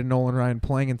anticipated Nolan Ryan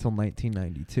playing until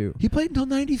 1992. He played until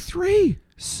 93.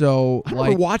 So I remember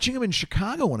like watching him in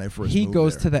Chicago when I first he moved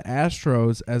goes there. to the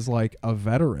Astros as like a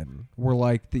veteran. We're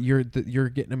like you're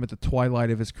getting him at the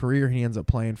twilight of his career. He ends up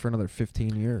playing for another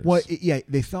 15 years. Well, yeah,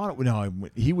 they thought no,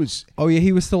 he was Oh yeah,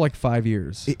 he was still like 5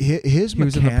 years. his He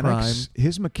was in the mechanics.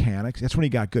 His mechanics. That's when he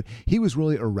got good. He was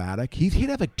really erratic. He'd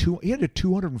have like he had a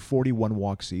 241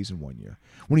 walk season one year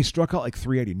when he struck out like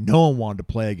 380. No one wanted to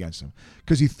play against him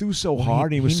because he threw so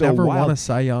hard and he was so never wild. won a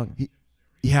Cy Young.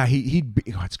 He'd be,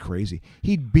 it's crazy.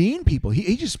 He'd bean people.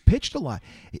 He just pitched a lot.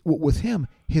 With him,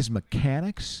 his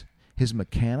mechanics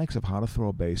of how to throw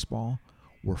a baseball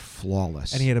were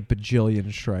flawless. And he had a bajillion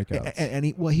strikeouts. And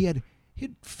he had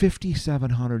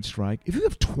 5,700 strike. If you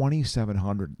have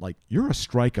 2,700, like you're a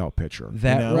strikeout pitcher.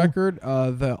 That you know? record,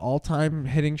 the all-time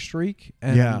hitting streak,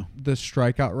 and Yeah. the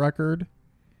strikeout record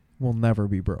will never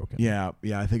be broken. Yeah,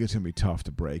 I think it's gonna be tough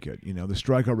to break it. You know, the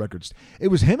strikeout records. It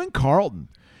was him and Carlton.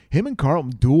 Him and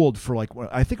Carlton dueled for like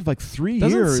I think of like 3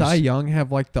 Doesn't years. Cy Young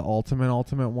have like the ultimate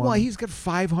one? Well, he's got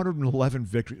 511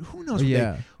 victories. Who knows?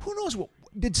 Yeah. Who knows what?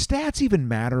 Did stats even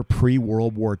matter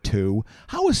pre-World War II?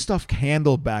 How was stuff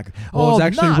handled back? Well, I was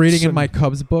actually nuts. reading in And- my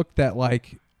Cubs book that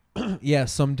like, yeah,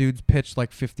 some dudes pitched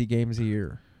like 50 games a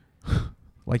year.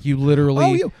 Like you literally,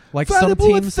 Oh, you like Father some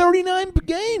Blue had teams. 39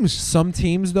 games. Some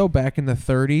teams though, back in the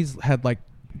 30s, had like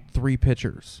 3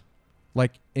 pitchers,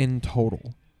 like in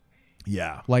total.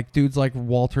 Yeah. Like dudes like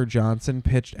Walter Johnson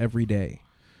pitched every day.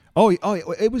 Oh,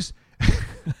 it was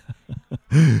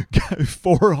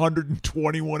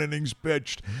 421 innings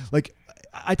pitched. Like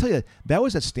I tell you, that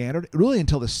was a standard really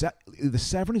until the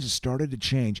 70s. It started to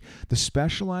change. The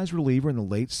specialized reliever in the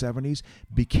late 70s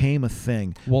became a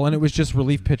thing. Well, and it was just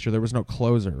relief pitcher. There was no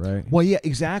closer, right? Well, yeah,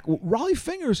 exactly. Raleigh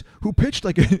Fingers, who pitched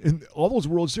like in all those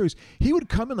World Series, he would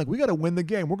come in like, we got to win the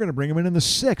game. We're going to bring him in the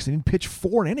 6th, and he'd pitch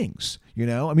 4 innings. You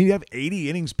know, I mean, he'd have 80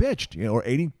 innings pitched, you know, or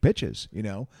 80 pitches. You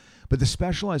know, But the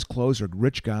specialized closer,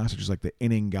 Rich Gossage, is like the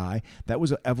inning guy. That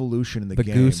was an evolution in the The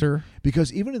game. gooser.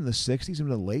 Because even in the 60s, even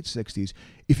the late 60s,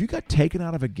 if you got taken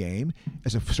out of a game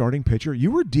as a starting pitcher,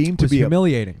 you were deemed to was be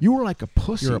humiliating. You were like a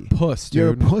pussy. You're a puss, dude.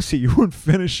 You're a pussy. You weren't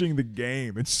finishing the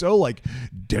game. It's so like,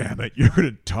 damn it, you're going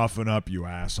to toughen up, you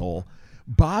asshole.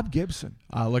 Bob Gibson.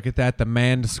 Look at that, the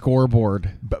manned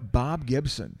scoreboard. Bob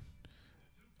Gibson.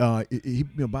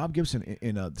 Bob Gibson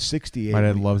in '68. My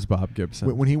dad loves Bob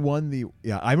Gibson. When he won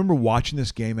I remember watching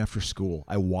this game after school.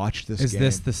 I watched this. Is game.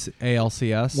 this the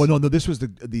ALCS? Well, no. This was the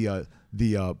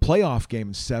playoff game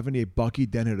in '78. Bucky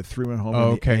Dent hit a 3-run home run.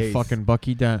 Okay, fucking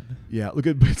Bucky Dent. Yeah, look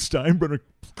at Steinbrenner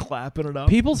clapping it up.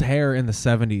 People's hair in the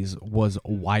 70s was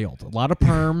wild. A lot of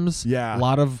perms. Yeah. A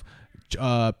lot of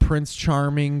Prince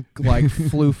Charming, like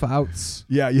floof outs.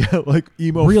 Yeah, like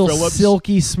emo real Phillips.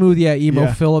 Silky smooth, emo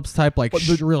Yeah. Phillips type, like But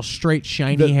real straight,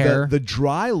 shiny hair. The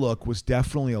dry look was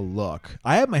definitely a look.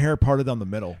 I had my hair parted down the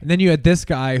middle. And then you had this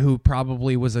guy who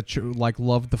probably was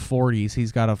loved the 40s.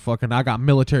 He's got I got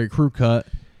military crew cut.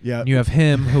 Yeah. And you have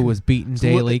him who was beaten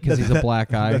daily because he's a black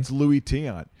guy. That's Louis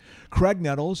Tiant. Craig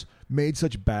Nettles made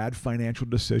such bad financial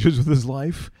decisions with his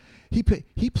life. He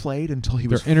played until he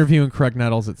was. They're interviewing Craig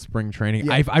Nettles at spring training.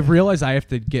 Yeah. I've realized I have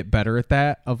to get better at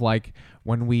that. Of like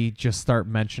when we just start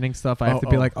mentioning stuff, I have to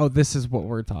be like, "Oh, this is what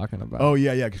we're talking about." Oh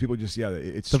yeah, because people just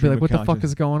it's. They'll be like, "What the fuck conscious.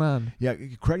 is going on?" Yeah,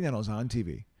 Craig Nettles on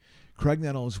TV. Craig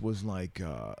Nettles was like,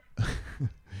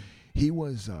 he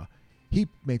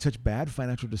made such bad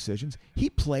financial decisions. He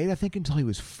played, I think, until he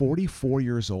was 44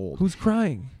 years old. Who's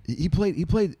crying? He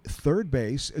played third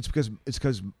base. It's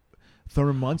because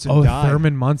Thurman Munson Oh, died.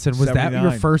 Thurman Munson. Was that your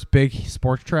 79. first big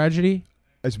sports tragedy?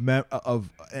 Of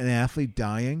an athlete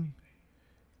dying.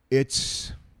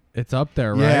 It's up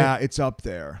there, right? Yeah, it's up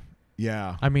there.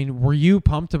 Yeah. I mean, were you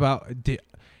pumped about?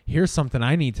 Here's something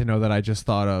I need to know that I just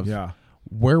thought of. Yeah.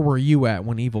 Where were you at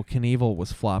when Evel Knievel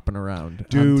was flopping around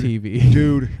Dude, on TV?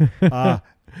 Dude,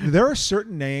 there are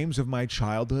certain names of my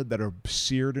childhood that are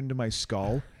seared into my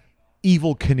skull.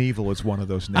 Evel Knievel is one of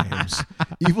those names.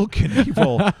 Evel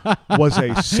Knievel was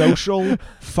a social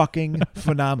fucking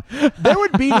phenomenon. There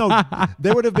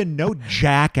would have been no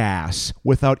Jackass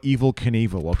without Evel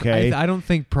Knievel, okay? I don't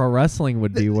think pro wrestling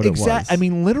would be what it was. I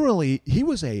mean, literally, he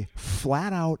was a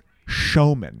flat-out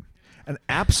showman, an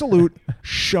absolute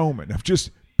showman of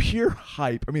just pure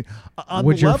hype. I mean, on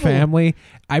would the your level, family?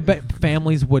 I bet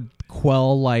families would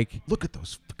quell like. look at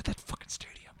that fucking stadium.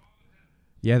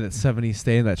 Yeah, that 70s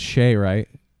stadium, that's Shea, right?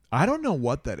 I don't know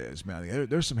what that is, man.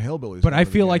 There's some hillbillies. But going I to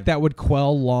the feel like game. that would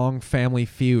quell long family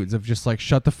feuds of just like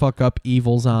shut the fuck up,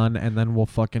 Evil's on, and then we'll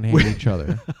fucking hate each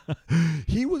other.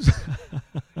 He was,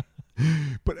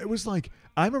 but it was like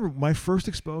I remember my first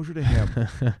exposure to him.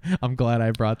 I'm glad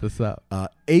I brought this up.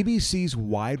 ABC's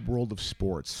Wide World of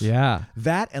Sports. Yeah.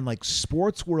 That and like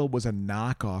Sports World was a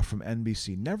knockoff from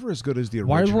NBC. Never as good as the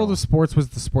original. Wide World of Sports was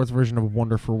the sports version of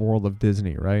Wonderful World of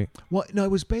Disney, right? Well, no,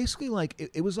 it was basically like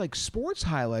it was like sports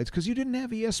highlights because you didn't have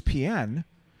ESPN.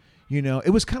 You know, it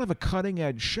was kind of a cutting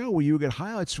edge show where you would get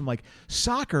highlights from like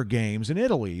soccer games in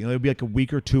Italy. You know, it'd be like a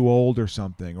week or two old or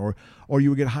something, or you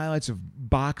would get highlights of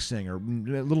boxing or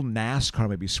a little NASCAR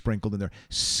maybe sprinkled in there,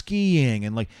 skiing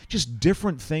and like just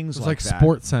different things. It was like like that.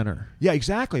 Sports Center. Yeah,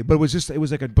 exactly. But it was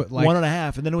like a But like,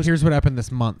 1.5, and then it was here's what happened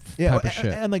this month type of and,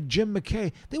 shit. and like Jim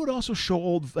McKay, they would also show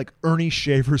old like Ernie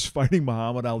Shavers fighting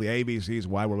Muhammad Ali. ABC's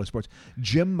Wide World of Sports.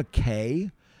 Jim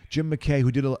McKay,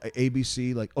 who did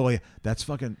ABC, like, oh yeah, that's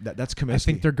fucking that's Comiskey. I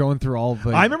think they're going through all of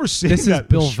the. I remember seeing this that. is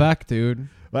Bill Veeck, dude.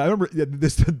 I remember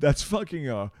that's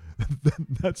fucking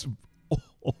that's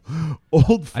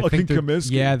old I fucking think they're-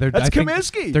 Comiskey. Yeah, that's I think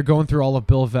Comiskey. They're going through all of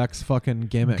Bill Veeck's fucking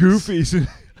gimmicks. Goofies.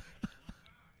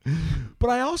 But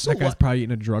I also That guy's probably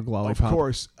eating a drug of lollipop.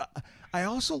 course. I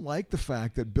also like the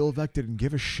fact that Bill Veeck didn't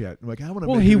give a shit. I'm like, I want to.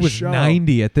 Well, make he it a was show.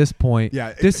 90 at this point.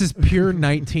 Yeah, this is pure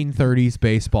 1930s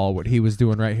baseball. What he was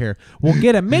doing right here. We'll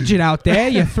get a midget out there.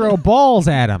 You throw balls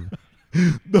at him.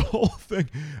 The whole thing.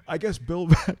 I guess Bill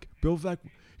Veeck.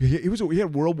 He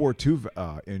had World War II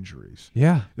injuries.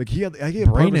 Yeah. Like he had Brain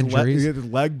part of his injuries. he had his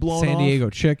leg blown San off. Diego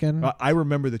chicken. I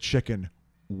remember the chicken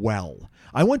well.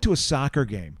 I went to a soccer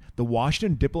game, the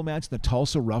Washington Diplomats and the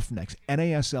Tulsa Roughnecks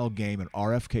NASL game at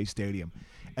RFK Stadium,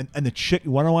 and the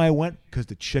chicken. Want to know why I went? Because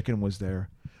the chicken was there.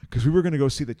 Because we were going to go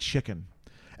see the chicken,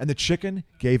 and the chicken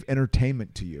gave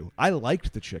entertainment to you. I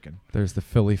liked the chicken. There's the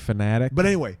Philly Fanatic. But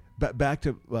anyway, back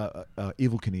to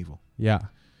Evel Knievel. Yeah.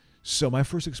 So my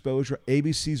first exposure,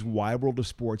 ABC's Wide World of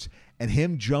Sports, and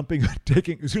him jumping,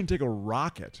 he was going to take a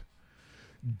rocket,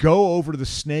 go over to the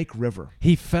Snake River.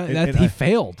 He he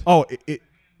failed. Oh,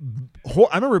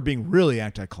 I remember it being really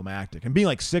anticlimactic and being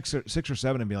like six or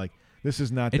seven and being like, This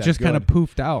is not. It that just good. kind of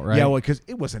poofed out, right? Yeah, well, because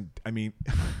it wasn't. I mean,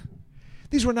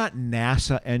 these were not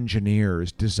NASA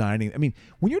engineers designing. I mean,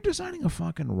 when you're designing a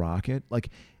fucking rocket, like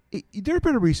there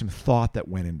better be some thought that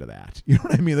went into that. You know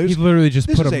what I mean? He literally just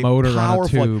this put is a motor on a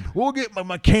powerful, tube. like, we'll get my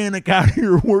mechanic out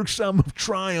here, work some of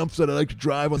Triumphs that I like to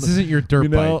drive on. This isn't your dirt you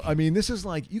know? bike. I mean, this is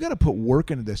like you got to put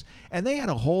work into this. And they had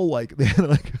a whole they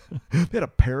had a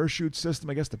parachute system.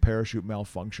 I guess the parachute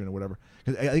malfunctioned or whatever.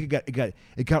 'Cause I think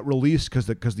it got released because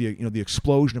the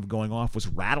explosion of going off was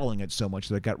rattling it so much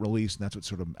that it got released, and that's what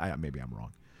sort of maybe I'm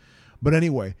wrong, but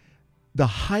anyway. The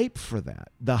hype for that,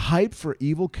 the hype for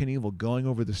Evel Knievel going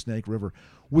over the Snake River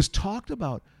was talked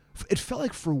about. It felt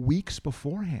like for weeks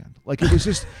beforehand. Like it was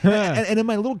just, and in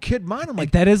my little kid mind, I'm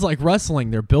like, that is like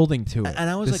wrestling. They're building to it. and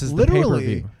I was this like, is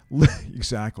literally, the pay-per-view.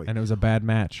 exactly. And it was a bad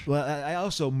match. Well, I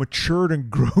also matured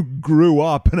and grew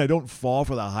up, and I don't fall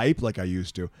for the hype like I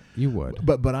used to. You would.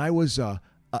 But I was.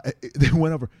 They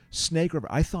went over Snake River.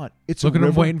 I thought it's Look a at them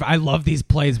river. waiting. I love these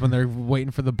plays when they're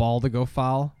waiting for the ball to go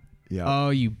foul. Yeah, Oh,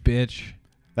 you bitch.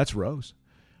 that's Rose.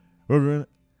 Listen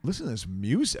to this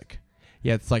music.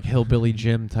 Yeah, it's like Hillbilly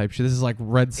Jim type shit. This is like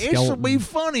Red It's Skeleton. be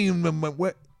funny.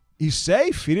 He's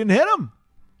safe. He didn't hit him.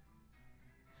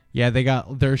 Yeah,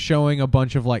 they're showing a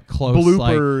bunch of like close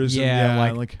Bloopers. Like,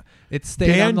 and like it stayed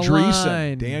Dan on the Dreesen.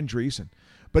 line. Dan Dreesen.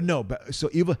 But no, so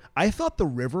Eva, I thought the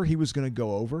river he was going to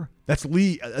go over. That's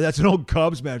Lee. That's an old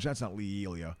Cubs manager. That's not Lee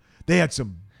Elia. They had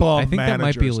some bum I think managers. that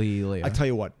might be Lee Elia. I tell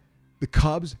you what, the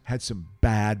Cubs had some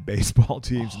bad baseball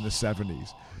teams in the 70s.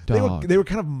 Dog. They were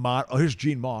kind of here's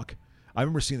Gene Mauch. I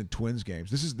remember seeing the Twins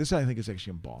games. This I think is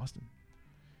actually in Boston.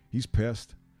 He's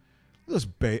pissed. Look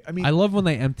at this I mean, I love when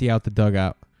they empty out the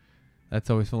dugout. That's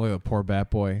always fun. Look at the poor bat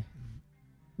boy.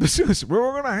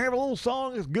 we're gonna have a little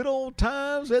song. It's good old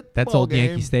times at That's ball old game.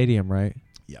 Yankee Stadium, right?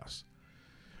 Yes.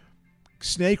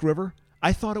 Snake River.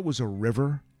 I thought it was a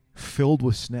river filled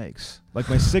with snakes. Like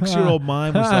my 6-year-old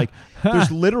mind was like,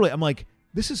 "There's literally." I'm like,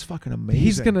 "This is fucking amazing."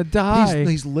 He's gonna die.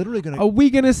 He's literally gonna. Are we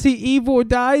gonna see Evo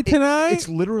die tonight? It's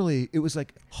literally. It was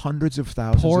like hundreds of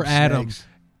thousands. Poor of Adam. snakes.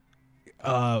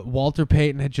 Walter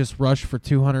Payton had just rushed for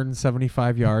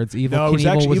 275 yards. Evel No, it was Knievel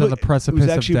actually was on the precipice It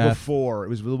was actually of death. before. It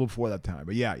was a little before that time.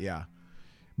 But yeah.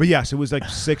 But yes, it was like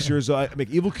 6 years old. I mean,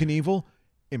 Evel Knievel,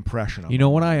 impressionable. You know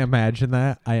when I imagine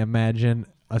that? I imagine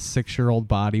a 6-year-old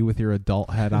body with your adult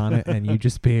head on it and you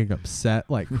just being upset,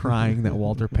 like crying that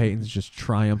Walter Payton's just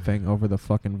triumphing over the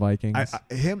fucking Vikings.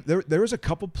 There was a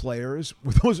couple players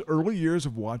with those early years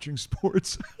of watching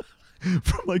sports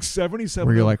from like 77.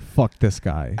 where you're like, fuck this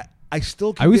guy. I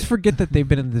still I always forget that they've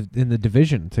been in the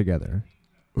division together.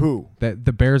 Who? That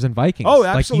the Bears and Vikings. Oh,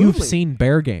 Like absolutely. you've seen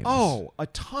Bear games. Oh, a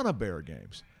ton of Bear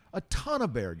games.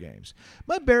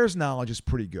 My Bears knowledge is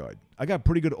pretty good. I got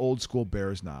pretty good old school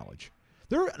Bears knowledge.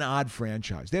 They're an odd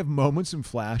franchise. They have moments and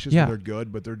flashes Yeah. where they're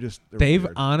good, but they're They've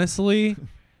weird. honestly,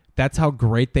 that's how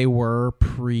great they were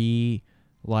pre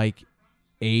like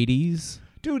 80s.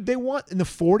 Dude, they won in the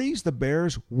 40s. The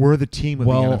Bears were the team of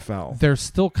the NFL. They're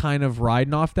still kind of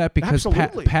riding off that because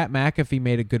Absolutely. Pat McAfee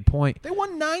made a good point. They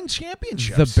won 9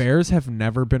 championships. The Bears have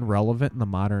never been relevant in the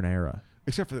modern era.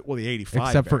 Except for the 85.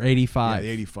 Except for Bears. 85. Yeah,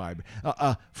 the 85.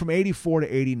 From 84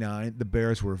 to 89, the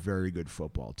Bears were a very good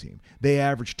football team. They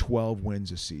averaged 12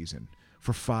 wins a season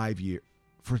for 5 years.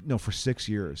 For 6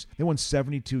 years. They won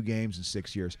 72 games in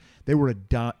 6 years. They were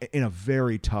in a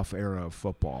very tough era of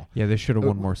football. Yeah, they should have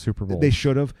won more Super Bowls. They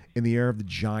should have in the era of the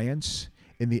Giants,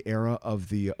 in the era of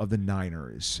the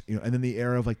Niners, and then the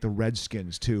era of like the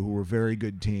Redskins too, who were very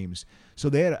good teams. So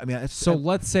they had. I mean,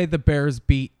 let's say the Bears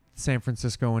beat San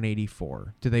Francisco in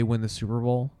 '84. Do they win the Super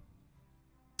Bowl?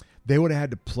 they would have had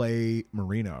to play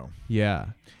Marino, Yeah,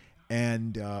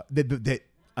 and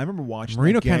I remember watching.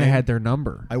 Marino that game. kind of had their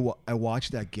number. I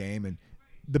watched that game, and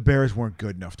the Bears weren't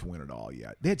good enough to win it all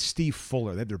yet. They had Steve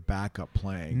Fuller. They had their backup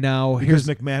playing. Now because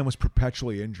McMahon was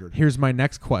perpetually injured. Here's my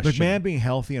next question. McMahon being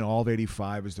healthy in all of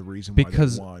 '85 is the reason why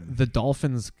because they won. the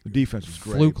Dolphins The defense was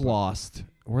great. fluke but lost.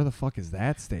 Where the fuck is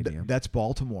that stadium? That's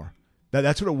Baltimore.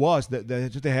 That's what it was.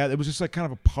 That's what they had. It was just like kind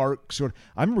of a park sort of.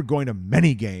 I remember going to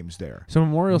many games there. So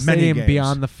Memorial Many Stadium games.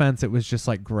 beyond the fence, it was just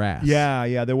like grass.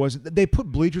 Yeah. There was. They put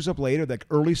bleachers up later. Like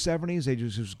early '70s, they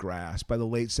just was grass. By the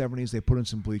late '70s, they put in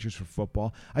some bleachers for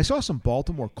football. I saw some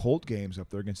Baltimore Colt games up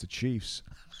there against the Chiefs.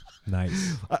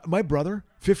 Nice. My brother,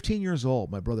 15 years old.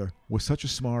 My brother was such a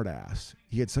smart ass.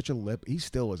 He had such a lip. He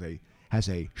still has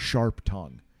a sharp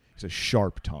tongue. He's a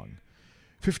sharp tongue.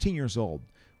 15 years old.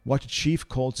 Watched a Chief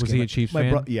Colts Was game. he a Chiefs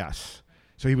fan? Yes.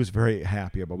 So he was very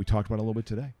happy about. We talked about it a little bit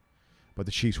today, about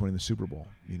the Chiefs winning the Super Bowl.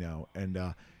 And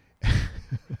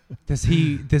Does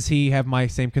he have my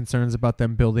same concerns about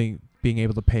them being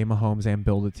able to pay Mahomes and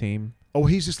build a team? Oh,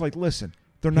 he's just like, listen,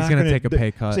 they're He's not gonna going take a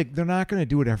pay cut. It's like, they're not going to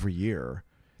do it every year.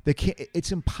 They can't.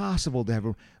 It's impossible to have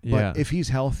him. But Yeah. if he's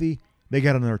healthy, they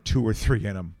got another 2 or 3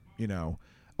 in him.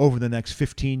 Over the next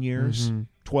 15 years,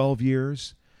 12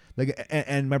 years. Like,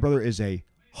 and my brother is a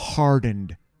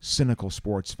hardened, cynical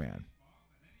sports fan.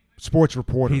 Sports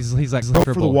reporter. He's like for the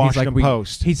comfortable. Washington he's like,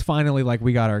 Post. He's finally like,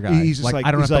 we got our guy. He's just like-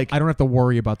 I don't he's have like- to, I don't have to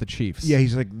worry about the Chiefs. Yeah,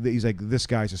 he's like this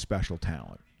guy's a special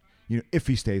talent. If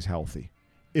he stays healthy,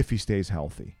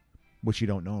 which you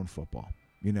don't know in football.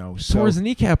 So Tore his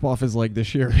kneecap off his leg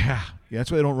this year. yeah, that's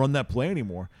why they don't run that play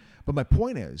anymore. But my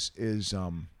point is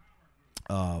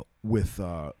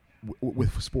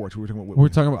with sports, we were talking about. We're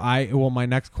talking about my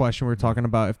next question, we were talking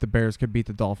about if the Bears could beat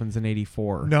the Dolphins in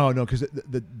 84. No, because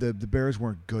the Bears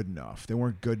weren't good enough. They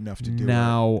weren't good enough to do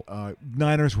Now, it.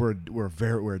 Niners were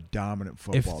a dominant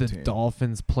football if the team.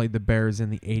 Dolphins played the Bears in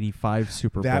the 85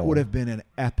 Super Bowl. That would have been an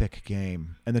epic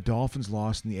game. And the Dolphins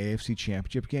lost in the AFC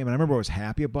Championship game. And I remember I was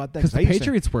happy about that. Because the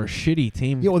Patriots were a shitty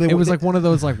team. Yeah, well, it was like one of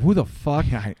those, like, who the fuck?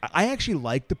 Yeah, I actually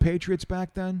liked the Patriots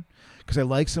back then because I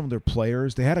liked some of their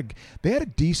players. They had a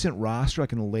decent roster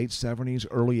like in the late 70s,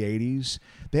 early 80s.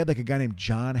 They had like a guy named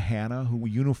John Hanna who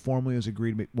uniformly was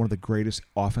agreed to be one of the greatest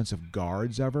offensive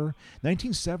guards ever.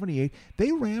 1978,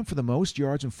 they ran for the most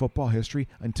yards in football history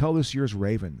until this year's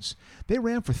Ravens. They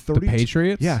ran for 30. The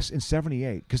Patriots? Yes, in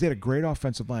 78 because they had a great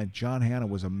offensive line. John Hanna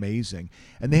was amazing.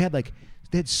 And they had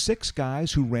 6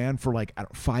 guys who ran for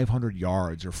 500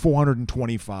 yards or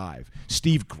 425.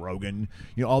 Steve Grogan,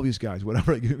 all these guys,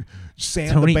 whatever.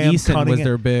 Sam Tony the Bam Eason Cunningham. was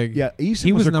their big. Yeah, Eason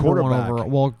he was their number one quarterback. overall.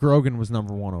 Well, Grogan was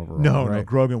number 1 overall. No, right?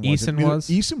 Grogan wasn't. Eason was.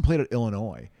 Eason played at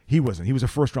Illinois. He wasn't. He was a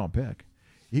first-round pick.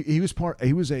 He was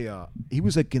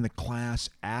like in the class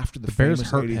after the Bears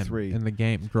famous hurt 83. him in the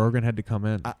game. Grogan had to come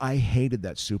in. I hated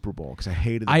that Super Bowl because I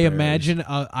hated the I Bears. imagine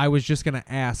I was just going to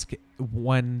ask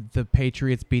when the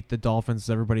Patriots beat the Dolphins,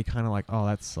 everybody kind of like, oh,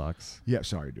 that sucks. Yeah,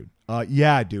 sorry, dude.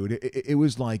 Yeah, dude. It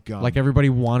was like everybody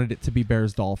wanted it to be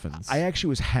Bears-Dolphins. I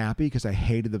actually was happy because I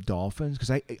hated the Dolphins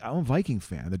because I'm a Viking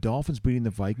fan. The Dolphins beating the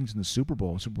Vikings in the Super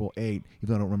Bowl 8, even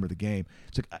though I don't remember the game.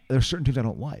 It's like there are certain teams I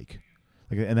don't like.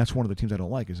 And that's one of the teams I don't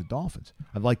like is the Dolphins.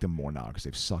 I like them more now because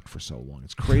they've sucked for so long.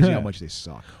 It's crazy how much they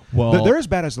suck. Well, they're as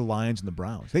bad as the Lions and the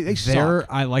Browns. They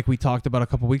suck. Like we talked about a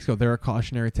couple weeks ago, they're a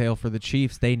cautionary tale for the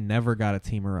Chiefs. They never got a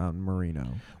team around Marino.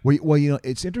 Well,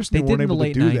 it's interesting They they weren't did in the able to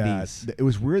late do 90s. that. It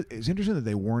was weird. It's interesting that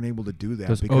they weren't able to do that.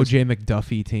 Those because O.J.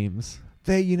 McDuffie teams.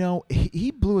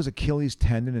 he blew his Achilles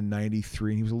tendon in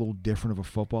 93, and he was a little different of a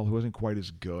football. He wasn't quite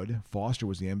as good. Foster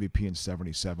was the MVP in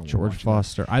 77. George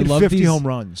Foster. I love 50 home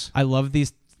runs. I love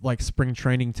these spring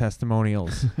training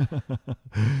testimonials.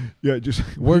 Yeah,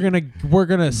 just we're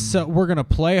gonna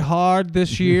play hard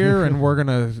this year, and we're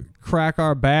gonna crack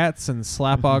our bats and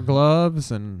slap our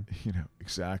gloves, and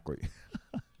exactly.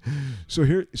 So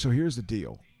here's the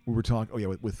deal. We were talking. Oh yeah,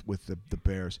 with the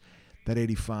Bears, that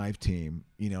 85 team.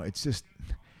 It's just.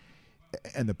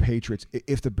 And the Patriots.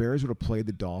 If the Bears would have played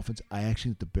the Dolphins, I actually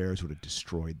think the Bears would have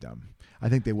destroyed them. I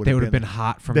think they would have been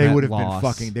hot from they that would have loss.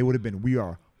 been fucking. They would have been. We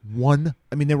are one.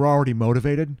 I mean, they were already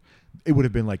motivated. It would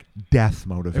have been like death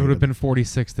motivated. It would have been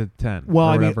 46-10. Well, or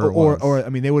I mean, whatever it was. or I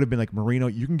mean, they would have been like Marino.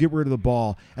 You can get rid of the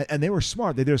ball, and they were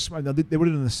smart. They did smart. They would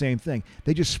have done the same thing.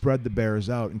 They just spread the Bears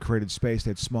out and created space. They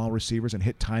had small receivers and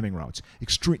hit timing routes.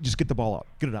 Just get the ball out,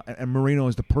 get it out. And Marino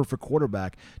is the perfect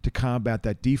quarterback to combat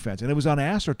that defense. And it was on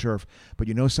AstroTurf. But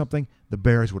you know something? The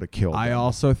Bears would have killed. I them.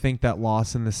 also think that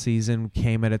loss in the season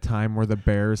came at a time where the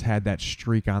Bears had that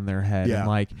streak on their head. Yeah.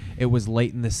 And it was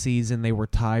late in the season. They were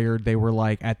tired. They were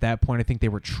at that point, I think they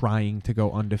were trying to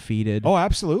go undefeated. Oh,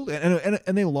 absolutely.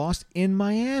 And they lost in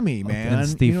Miami, man. And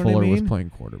Steve You know Fuller what I mean? was playing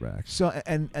quarterback. So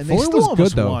and they Fuller still was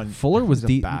almost good though. won. Fuller was He's a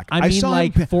deep. back. I mean, saw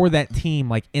him for that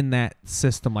team, in that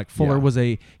system, Fuller Yeah. was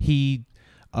he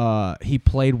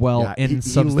played well Yeah, in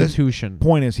substitution.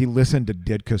 Point is, he listened to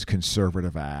Ditka's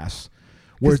conservative ass.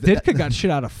 Because Whereas Ditka got shit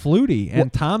out of Flutie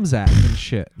and Tomzak and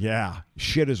shit. Yeah,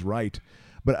 shit is right.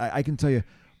 But I can tell you,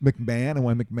 McMahon and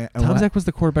when McMahon. Tomzak was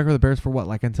the quarterback of the Bears for what,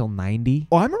 until 90?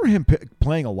 Oh, I remember him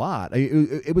playing a lot.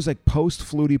 It was post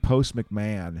Flutie, post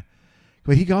McMahon.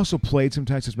 But he also played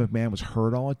sometimes because McMahon was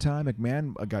hurt all the time.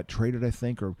 McMahon got traded, I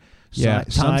think, or signed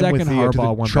Tomzak with and to Harbaugh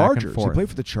the went Chargers. back and forth. He played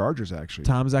for the Chargers, actually.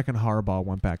 Tomzak and Harbaugh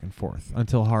went back and forth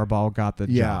until Harbaugh got the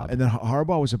job. And then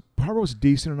Harbaugh was a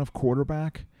decent enough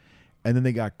quarterback. And then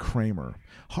they got Kramer.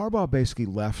 Harbaugh basically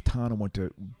left town and went to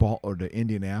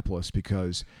Indianapolis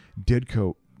because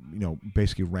Ditko,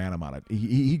 basically ran him out of.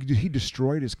 He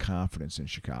destroyed his confidence in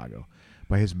Chicago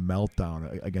by his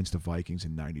meltdown against the Vikings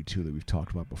in '92 that we've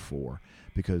talked about before.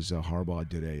 Because Harbaugh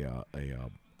did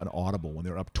an audible when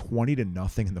they were up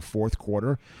 20-0 in the fourth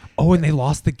quarter. Oh, and they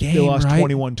lost the game. They lost right?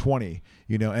 21-20.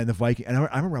 And the Vikings. And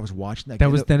I remember I was watching that. That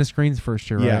game. was Dennis Green's first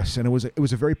year, right? Yes, and it was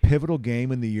a very pivotal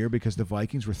game in the year because the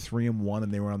Vikings were 3-1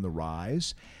 and they were on the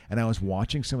rise. And I was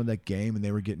watching some of that game and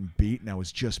they were getting beat, and I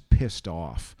was just pissed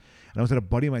off. And I was at a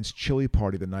buddy of mine's chili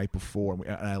party the night before,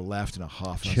 and I left in a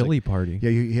huff. Chili party? Yeah,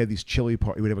 he had these chili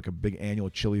party. He would have like a big annual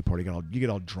chili party. You get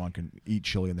all drunk and eat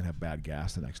chili, and then have bad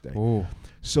gas the next day. Oh.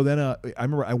 So then I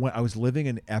remember I was living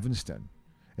in Evanston,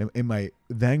 in my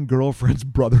then girlfriend's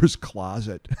brother's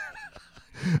closet.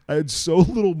 I had so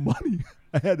little money.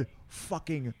 I had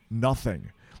fucking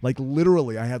nothing. Like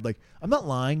literally, I had I'm not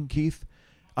lying, Keith.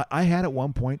 I had at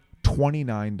one point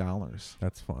 $29.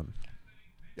 That's fun.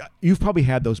 You've probably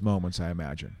had those moments, I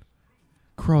imagine.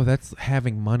 Crow, that's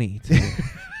having money too.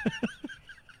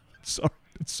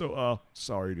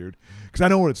 Sorry, dude, because I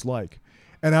know what it's like.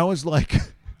 And I was like,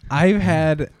 I've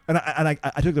had, and I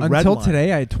took the red until line.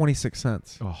 today, I had 26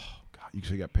 cents. Oh God, you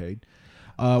actually got paid.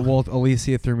 Well,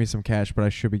 Alicia threw me some cash, but I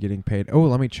should be getting paid. Oh,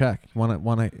 let me check. Want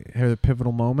to hear the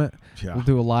pivotal moment? Yeah. We'll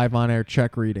do a live on-air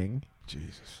check reading.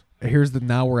 Jesus.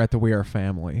 Now we're at the We Are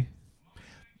Family.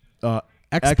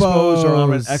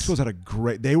 Expos had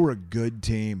they were a good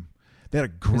team. They had a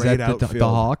great outfield. The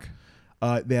Hawk?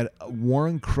 They had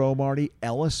Warren Cromartie,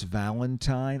 Ellis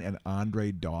Valentine, and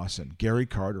Andre Dawson. Gary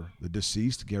Carter, the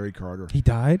deceased Gary Carter. He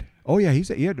died? Oh yeah,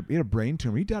 he had a brain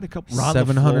tumor. He died a couple.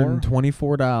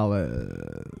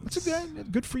 $724. That's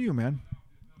good for you, man.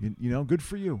 Good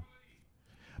for you.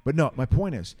 But no, my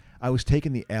point is, I was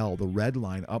taking the red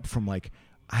line up from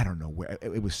I don't know where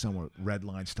it was, somewhere red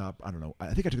line stop. I don't know.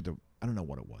 I think I took I don't know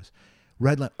what it was.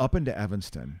 Red line up into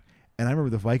Evanston. And I remember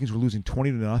the Vikings were losing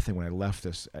 20-0 when I left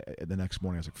this the next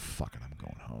morning. I was like, fuck it, I'm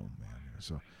going home, man.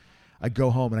 So I go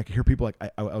home and I could hear people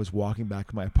I was walking back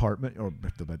to my apartment or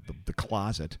the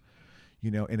closet,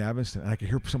 in Evanston, and I could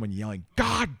hear someone yelling,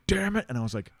 God damn it. And I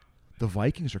was like, the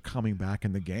Vikings are coming back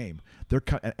in the game.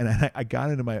 And I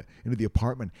got into the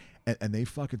apartment, and they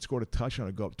fucking scored a touchdown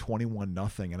to go up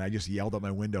 21-0. And I just yelled out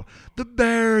my window, "The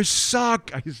Bears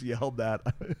suck!" I just yelled that.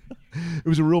 It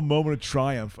was a real moment of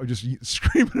triumph. I just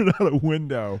screaming it out a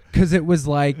window. Because it was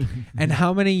and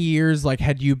how many years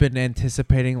had you been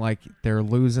anticipating they're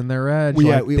losing their edge?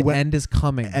 Well, the end is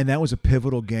coming. And that was a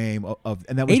pivotal game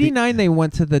and that was 89. They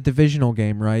went to the divisional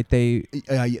game, right? They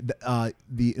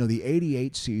the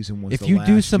 88 season was. If you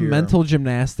do some mental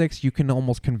gymnastics, you can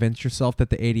almost convince yourself that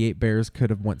the 88 Bears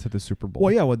could have went to the Super Bowl.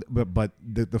 Well, yeah, but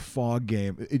the fog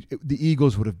game, the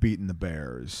Eagles would have beaten the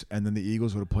Bears, and then the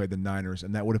Eagles would have played the Niners,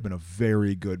 and that would have been a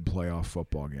very good playoff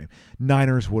football game.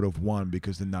 Niners would have won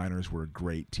because the Niners were a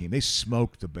great team. They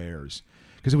smoked the Bears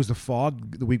because it was the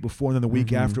fog the week before, and then the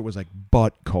week after it was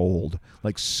butt cold,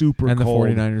 super cold.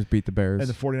 And the 49ers beat the Bears. And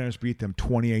the 49ers beat them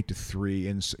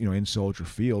 28-3 in Soldier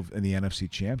Field in the NFC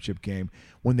Championship game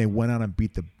when they went on and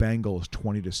beat the Bengals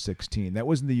 20-16. That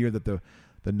wasn't the year that the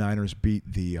Niners beat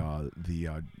the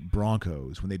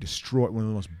Broncos when they destroyed one of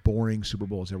the most boring Super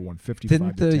Bowls ever won, 55-10.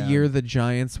 Didn't the year the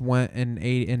Giants went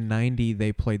in 90,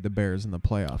 they played the Bears in the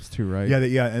playoffs too, right?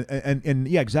 Yeah, and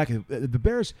yeah, exactly. The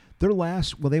Bears, their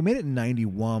last, well, they made it in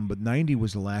 91, but 90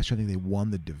 was the last year I think they won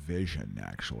the division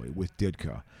actually with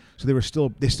Ditka. So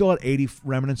they still had 80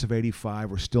 remnants of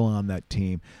 85 were still on that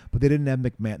team, but they didn't have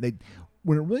McMahon.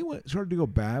 When it really started to go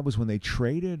bad was when they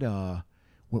traded.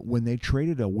 When they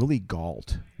traded Willie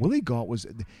Gault. Willie Gault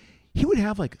he would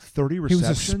have 30 receptions. He was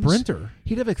a sprinter.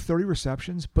 He'd have 30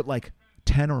 receptions, but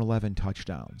 10 or 11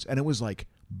 touchdowns. And it was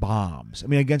bombs. I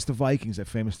mean, against the Vikings, that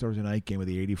famous Thursday night game of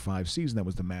the 85 season, that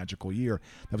was the magical year.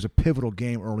 That was a pivotal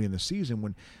game early in the season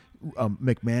when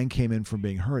McMahon came in from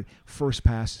being hurt. First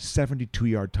pass,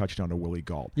 72-yard touchdown to Willie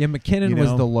Gault. Yeah, McKinnon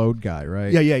was the load guy,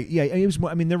 right? Yeah. He was,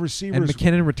 their receivers. And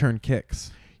McKinnon returned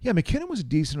kicks. Yeah, McKinnon was a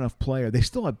decent enough player. They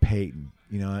still had Peyton,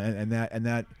 and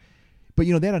that. But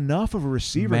they had enough of a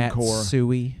receiving core. Matt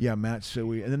Suey. Yeah, Matt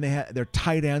Suey, and then they had their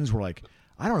tight ends were I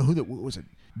don't know who was it,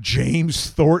 James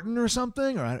Thornton or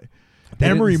something, or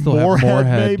Emery Moorhead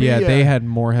maybe. Yeah, they had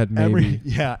Moorhead maybe.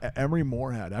 Emery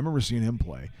Moorhead. I remember seeing him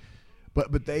play.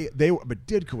 But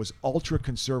Ditka was ultra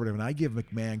conservative, and I give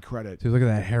McMahon credit. Dude, look at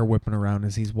that hair whipping around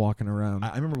as he's walking around.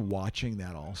 I remember watching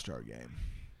that All-Star game.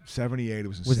 78, it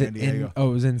was in San Diego. It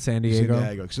was in San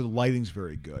Diego? So the lighting's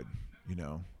very good,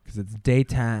 Because it's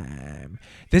daytime.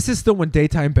 This is still when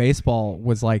daytime baseball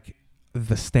was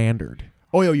the standard.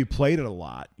 Oh, yeah, you played it a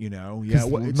lot, Yeah,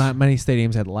 not many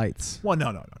stadiums had lights. Well,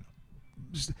 no.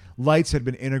 Just, lights had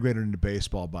been integrated into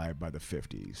baseball by the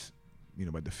 50s.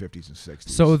 by the 50s and 60s.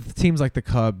 So teams like the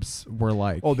Cubs were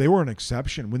like, oh, they were an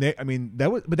exception when they. I mean,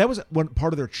 that was one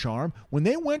part of their charm. When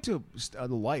they went to the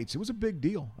lights, it was a big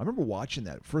deal. I remember watching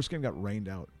that. First game got rained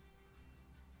out.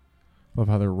 love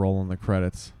how they're rolling the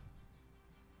credits.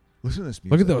 Listen to this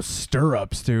music. Look at those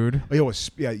stirrups, dude. Oh,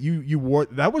 yeah, you wore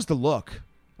that was the look.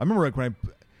 I remember like when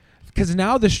Because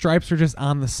now the stripes are just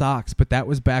on the socks, but that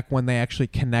was back when they actually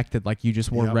connected. Like you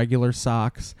just wore Yep. regular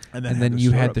socks, And and then then had the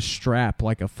you had the stirrups. strap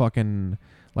like a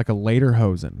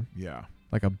lederhosen, yeah,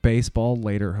 like a baseball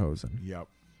lederhosen. yep.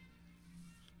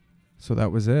 So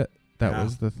that was it. That Yeah.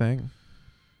 was the thing.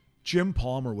 Jim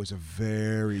Palmer was a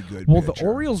very good. Well, pitcher. the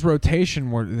Orioles rotation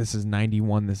were. This is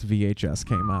 91. This VHS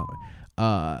came out.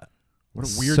 What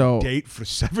a weird so- date for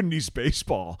 70s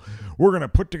baseball. We're going to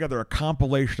put together a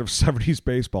compilation of 70s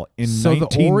baseball in So the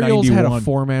 1991. Orioles had a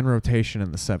 4-man rotation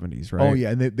in the 70s, right? Oh, yeah,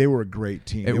 and they were a great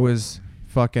team. It was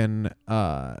fucking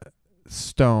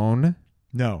Stone.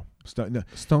 No.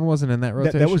 Stone wasn't in that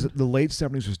rotation. That was the late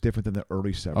 70s was different than the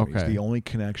early 70s. Okay. The only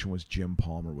connection was Jim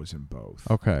Palmer was in both.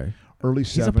 Okay. Early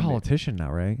He's 70s. a politician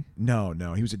now, right? No.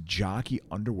 He was a jockey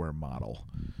underwear model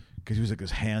because he was like this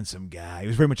handsome guy. He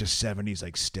was very much a 70s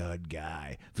like stud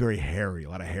guy. Very hairy, a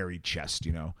lot of hairy chest,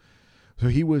 So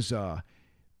he was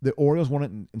the Orioles won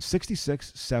it in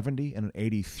 66, 70, and in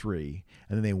 83.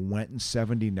 And then they went in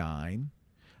 79.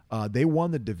 They won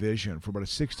the division for about a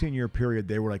 16-year period.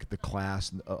 They were like the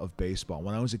class of baseball.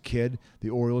 When I was a kid, the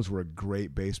Orioles were a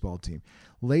great baseball team.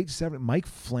 Late 70s, Mike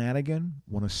Flanagan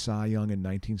won a Cy Young in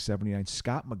 1979.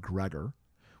 Scott McGregor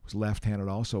was left-handed,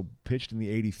 also pitched in the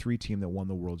 83 team that won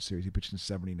the World Series. He pitched in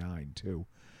 79, too.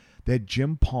 They had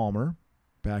Jim Palmer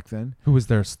back then. Who was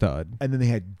their stud? And then they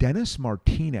had Dennis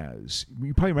Martinez.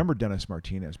 You probably remember Dennis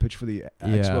Martinez. Pitched for the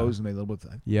Expos and made a little bit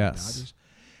of Yes. Dodgers.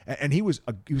 And he was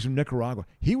from Nicaragua.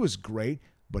 He was great,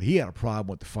 but he had a problem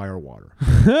with the firewater.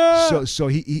 so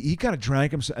he kind of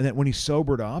drank himself, and then when he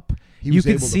sobered up, he You was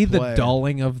could able see to the play.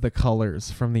 dulling of the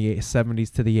colors from the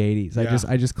 70s to the 80s. Yeah.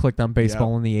 I just clicked on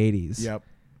baseball in the 80s. Yep.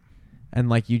 And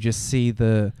like you just see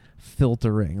the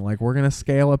filtering. Like we're gonna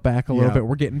scale it back a little Yeah. bit.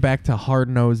 We're getting back to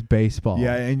hard-nosed baseball.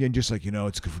 Yeah, and just like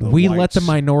it's good for the We let whites. the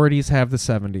minorities have the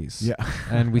 70s. Yeah.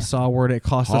 And we saw where it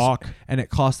cost Hawk. us, and it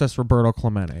cost us Roberto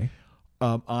Clemente.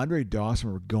 Andre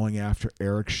Dawson were going after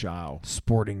Eric Shaw.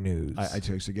 Sporting News. I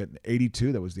tell you, so again,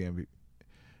 82, that was the MVP.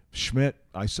 Schmidt,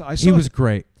 I saw. He was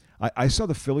great. I saw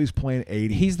the Phillies playing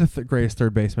 80. He's the greatest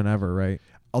third baseman ever, right?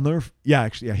 I'll never. Yeah,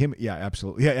 actually, yeah, him. Yeah,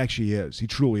 absolutely. Yeah, actually, he is. He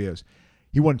truly is.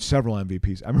 He won several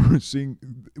MVPs. I remember seeing.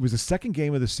 It was the second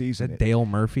game of the Is season. that Dale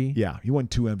Murphy? Yeah, he won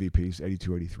 2 MVPs,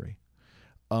 82, 83.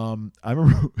 I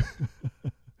remember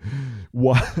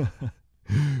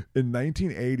in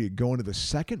 1980 going to the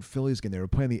second Phillies game. They were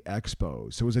playing the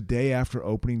Expos. So it was a day after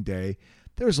opening day.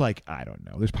 There was like, I don't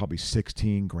know, there's probably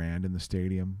 16 grand in the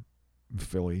stadium in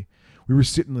Philly. We were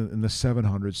sitting in the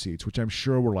 700 seats, which I'm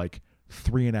sure were like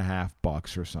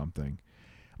 $3.50 or something.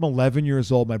 I'm 11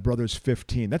 years old. My brother's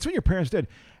 15. That's what your parents did.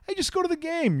 Hey, just go to the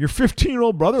game. Your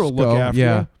 15-year-old brother will Just look go, after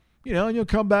yeah. you. And you'll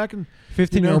come back and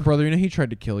 15-year-old brother, he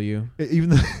tried to kill you. even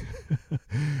though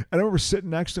I remember sitting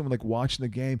next to him like watching the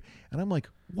game, and I'm like,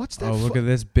 "What's that?" Oh, look at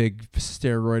this big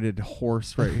steroided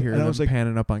horse right here. And I was like,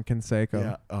 panning up on Canseco.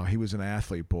 Yeah. Oh, he was an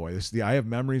athlete, boy. I have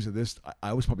memories of this.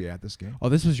 I was probably at this game. Oh,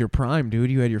 this was your prime, dude.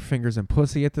 You had your fingers in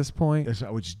pussy at this point. Yes, I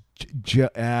was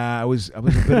I was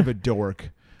a bit of a dork.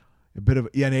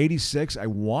 In 86 I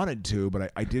wanted to,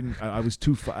 but I didn't. I was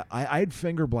too I had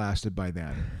finger blasted by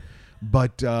then.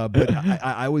 But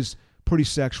I was pretty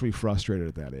sexually frustrated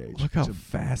at that age. Look how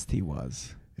fast he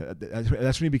was. That's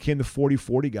when he became the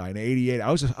 40-40 guy in 88.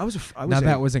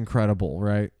 That was incredible,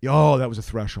 right? Oh, that was a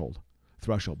threshold.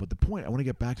 But the point, I want to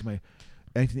get back to my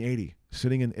 1980,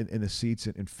 sitting in the seats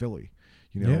in Philly.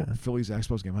 Philly's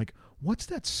Expos game. I'm like, what's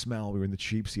that smell? We were in the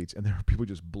cheap seats, and there were people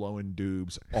just blowing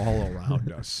doobs all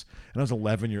around us. And I was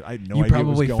 11 years. I had no You idea what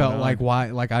was probably going felt on. like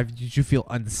why? Like, did you feel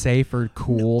unsafe or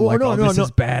cool? No, This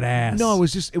is badass. No, it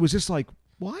was just like,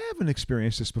 well, I haven't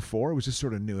experienced this before. It was just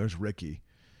sort of new. There's Ricky.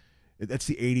 That's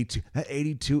the 82. That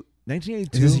 82,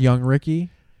 1982. Is this young Ricky?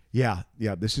 Yeah.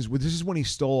 This is when he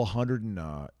stole 100 and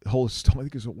I think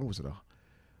it was, what was it?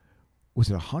 Was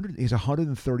it 100? He's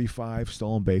 135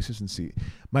 stolen bases. And see,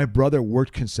 my brother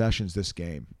worked concessions this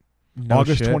game. No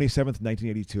August shit. 27th,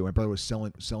 1982. My brother was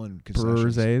selling concessions.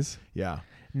 Brewers A's. Yeah.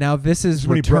 Now this is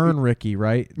when he return Ricky,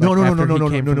 right? No. After he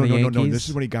came from the No. Yankees? This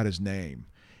is when he got his name.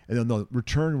 And then the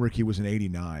return Ricky was in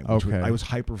 89. Okay. I was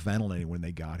hyperventilating when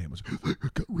they got him. I was like, I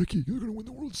got Ricky. They're going to win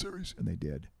the World Series. And they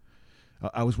did.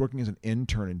 I was working as an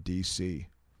intern in D.C.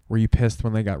 Were you pissed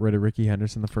when they got rid of Ricky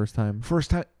Henderson the first time?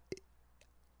 First time,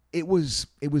 it was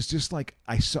just like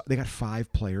I saw they got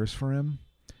 5 players for him.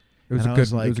 It was And a I good.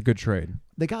 was like- It was a good trade.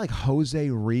 They got like Jose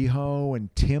Rijo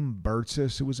and Tim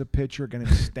Burtsis, who was a pitcher, and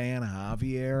Stan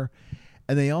Javier.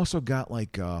 And they also got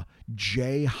like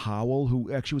Jay Howell,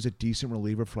 who actually was a decent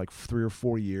reliever for like 3 or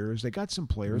 4 years. They got some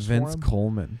players for Vince him.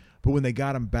 Coleman. But when they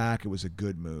got him back, it was a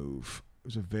good move. It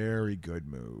was a very good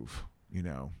move, you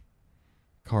know.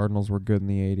 Cardinals were good in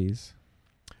the 80s.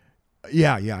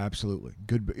 Yeah, absolutely.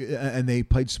 Good. And they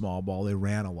played small ball. They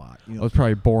ran a lot. You It know, was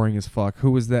probably boring as fuck. Who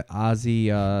was that? Ozzie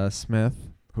Smith,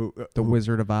 the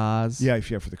Wizard of Oz. Yeah,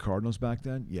 for the Cardinals back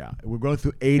then. Yeah, we're going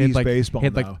through He had 80s like, baseball He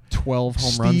had now. like 12 home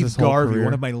runs Steve his whole Garvey, career.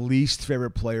 one of my least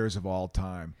favorite players of all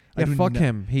time. I Yeah, do fuck not-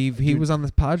 him. He Dude. was on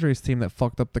the Padres team that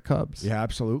fucked up the Cubs. Yeah,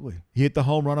 absolutely. He hit the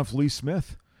home run off Lee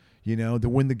Smith, you know, to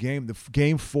win the game.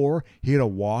 Game 4, he hit a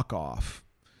walk-off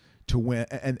to win,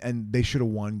 and they should have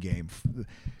won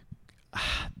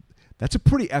That's a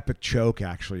pretty epic choke,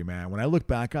 actually, man. When I look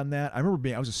back on that, I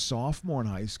remember I was a sophomore in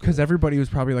high school. Because everybody was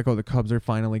probably like, "Oh, the Cubs are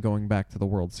finally going back to the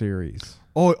World Series."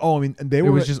 I mean, and It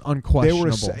was just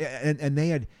unquestionable. And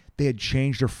they had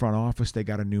changed their front office. They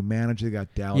got a new manager. They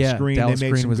got Dallas Yeah, Green. Dallas they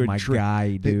made Green some was good my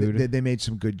guy, dude. They made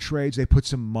some good trades. They put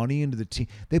some money into the team.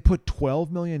 They put $12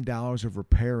 million of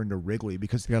repair into Wrigley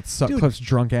because They got Sutcliffe's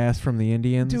drunk ass from the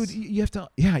Indians. dude, you have to.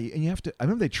 Yeah, and you have to. I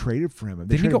remember they traded for him. They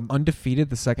Didn't he traded go undefeated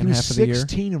the second He half was of the year?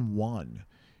 16-1.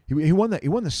 He won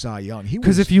the Cy Young.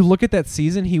 Because if you look at that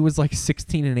season, he was like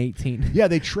 16-18. yeah,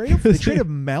 they traded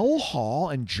Mel Hall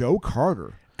and Joe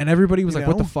Carter. And everybody was You like,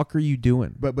 "What the know? fuck are you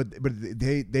doing?" But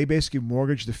they basically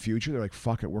mortgaged the future. They're like,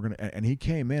 fuck it, we're gonna. And he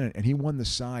came in and he won the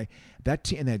Cy. That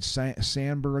team, and they had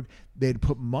Sandberg. They had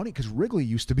put money because Wrigley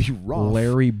used to be rough.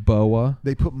 Larry Boa.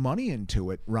 They put money into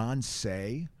it. Ron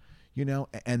Say, you know,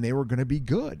 and they were going to be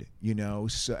good, you know.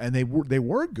 So and they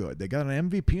were good. They got an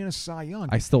MVP and a Cy Young.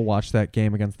 I still watch that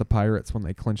game against the Pirates when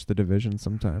they clinched the division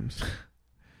sometimes.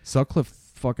 Sutcliffe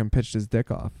fucking pitched his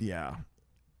dick off. Yeah.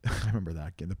 I remember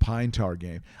that game, the Pine Tar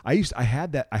game. I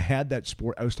had that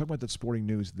sport. I was talking about that Sporting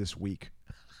News this week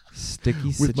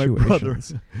Sticky with my brother.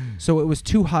 situations. So it was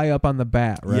too high up on the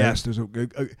bat, right? Yes, there's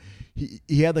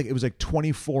he had it was like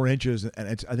 24 inches,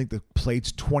 and I think the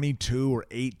plate's 22 or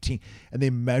 18, and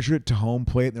they measure it to home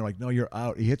plate, and they're like, "No, you're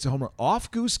out." He hits a home run off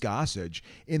Goose Gossage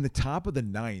in the top of the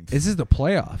 9th. This is the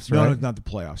playoffs, No, right? no, not the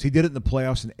playoffs. He did it in the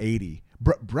playoffs in '80.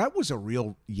 Brett was a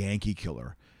real Yankee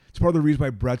killer. It's part of the reason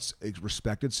why Brett's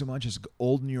respected so much is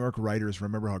old New York writers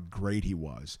remember how great he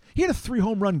was. He had a 3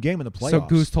 home run game in the playoffs. So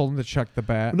Goose told him to check the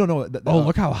bat. No.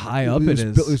 Look how high up it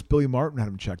is. It was Billy Martin had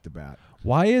him check the bat.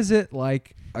 Why is it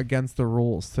like against the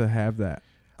rules to have that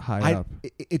high up?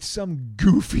 It's some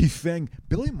goofy thing.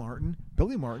 Billy Martin.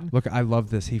 Look, I love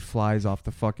this. He flies off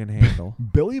the fucking handle.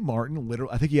 Billy Martin,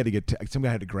 literally, I think he had to get some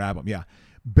guy had to grab him. Yeah,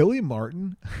 Billy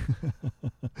Martin.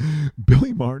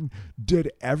 Billy Martin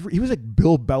did he was like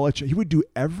Bill Belichick. He would do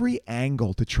every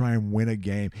angle to try and win a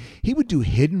game. He would do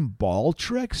hidden ball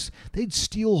tricks. They'd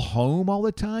steal home all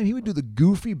the time. He would do the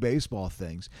goofy baseball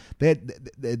things.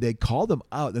 They called him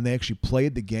out, and they actually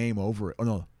played the game over it.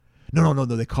 Oh no,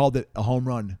 they called it a home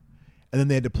run. And then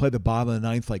they had to play the bottom of the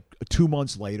 9th like 2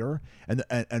 months later,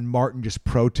 and Martin just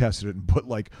protested it and put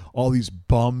like all these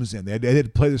bums in. They had to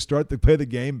play the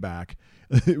game back.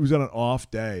 It was on an off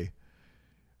day.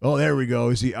 Oh, there we go.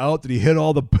 Is he out? Did he hit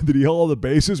all the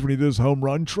bases when he did his home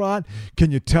run trot?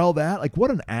 Can you tell that? Like, what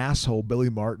an asshole Billy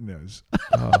Martin is.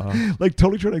 Like,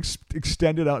 totally trying to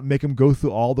extend it out and make him go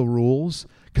through all the rules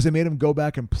because they made him go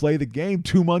back and play the game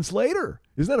 2 months later.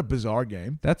 Isn't that a bizarre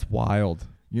game? That's wild.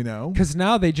 You know? Because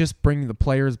now they just bring the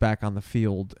players back on the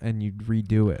field and you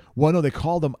redo it. Well, no, they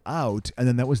called them out, and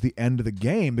then that was the end of the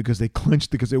game because they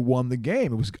clinched because they won the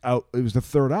game. It was out. It was the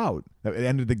third out. It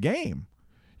ended the game.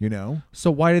 You know?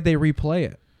 So why did they replay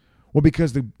it? Well,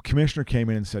 because the commissioner came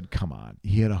in and said, "Come on,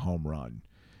 he hit a home run."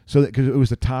 So because it was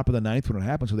the top of the 9th when it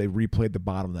happened, so they replayed the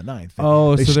bottom of the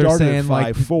 9th. They started they're at saying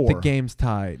like 5-4. the game's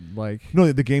tied. Like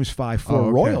No, the game's 5-4 Oh, okay.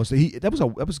 Royals. That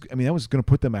was going to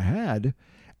put them ahead,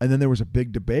 and then there was a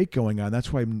big debate going on.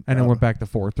 That's why and it went back to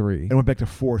 4-3. It went back to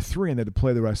 4-3, and they had to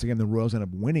play the rest of the game. The Royals ended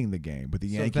up winning the game, but the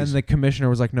So Yankees. then the commissioner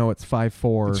was like, "No, it's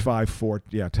 5-4." It's 5-4.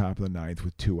 Yeah, top of the 9th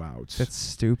with 2 outs. That's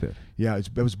stupid. Yeah, it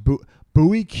was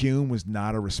Bowie Kuhn was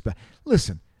not a respect.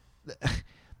 Listen,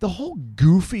 the whole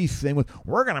goofy thing with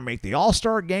we're going to make the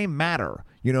All-Star game matter.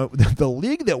 You know, the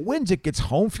league that wins it gets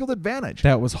home field advantage.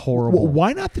 That was horrible.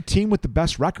 Why not the team with the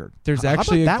best record? There's How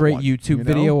actually about a that great one, YouTube you know?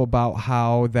 video about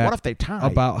how that What if they tie?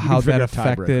 about You how can figure that out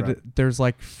tiebreaker, affected. right? There's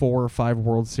like 4 or 5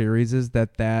 World Series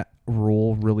that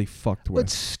rule really fucked with.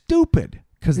 It's stupid.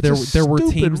 because It's there a were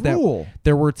stupid teams rule.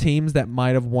 that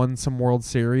might have won some World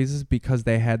Series because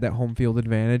they had that home field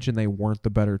advantage and they weren't the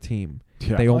better team.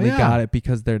 Yeah. They only Oh, yeah. got it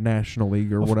because they're National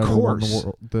League or Of whatever won course.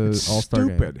 the It's All-Star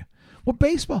stupid. game. Well,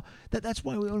 baseball. That's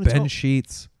why when Ben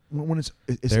Sheets. when it's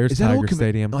is, There's is that Tiger old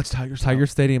Stadium. No, it's Tiger. Tiger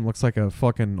Stadium looks like a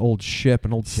fucking old ship,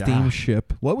 an old Yeah.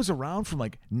 steamship. Well, it was around from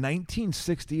like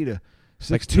 1960 to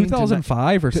Like 16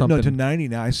 2005 or to, something. No, to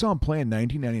 99. I saw him play in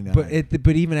 1999.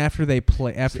 But even after they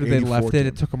left 84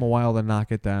 it took them a while to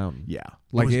knock it down. yeah,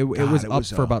 Like it was God, up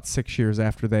for about 6 years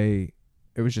after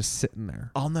it was just sitting there.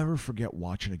 I'll never forget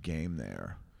watching a game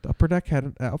there. The upper deck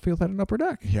outfield had an upper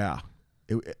deck. Yeah,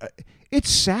 it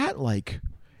sat like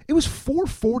it was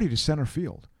 440 to center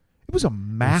field. It was a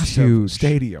massive huge.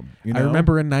 stadium. You know? I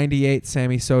remember in '98,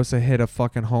 Sammy Sosa hit a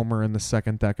fucking homer in the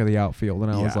second deck of the outfield,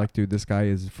 and I was Yeah. like, dude, this guy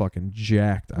is fucking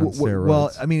jacked on steroids.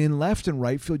 Well, I mean, in left and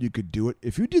right field, you could do it.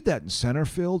 If you did that in center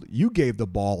field, you gave the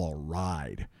ball a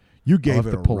ride. You gave have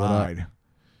it to a pull it up. ride.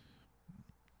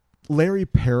 Larry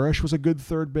Parrish was a good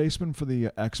third baseman for the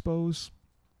Expos.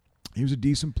 He was a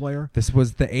decent player. This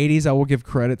was the '80s. I will give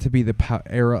credit to be the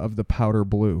era of the powder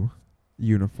blue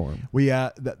uniform. Well, yeah,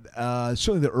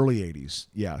 certainly the early '80s,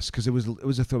 yes, because it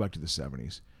was a throwback to the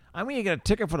 '70s. I mean, you got a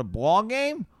ticket for the ball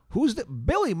game? Who's the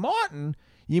Billy Martin?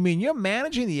 You mean you're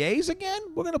managing the A's again?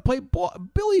 We're gonna play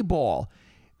Billy ball.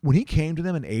 When he came to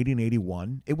them in '80 and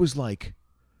 '81, it was like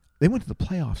they went to the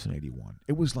playoffs in '81.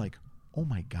 It was like, oh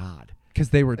my God,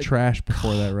 Because they were trash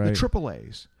before that, right? the Triple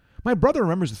A's. My brother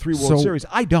remembers the 3 World Series.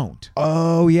 I don't.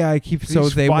 Oh yeah, I keep. So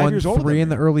He's they 5 won years older 3 than in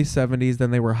the me. early '70s.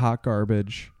 Then they were hot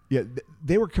garbage. Yeah,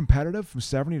 they were competitive from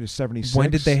 '70 to '76.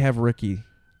 When did they have Ricky?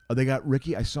 They got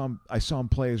Ricky. I saw him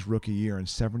play his rookie year in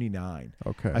 '79.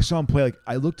 Okay. I saw him play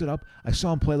I looked it up. I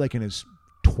saw him play like in his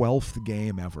 12th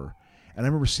game ever. And I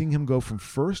remember seeing him go from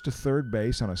first to third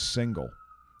base on a single.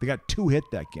 They got 2 hit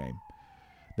that game.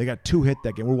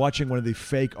 We're watching one of the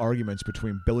fake arguments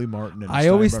between Billy Martin and I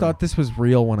always Steinbrenner. thought this was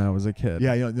real when I was a kid.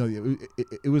 Yeah,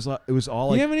 it was all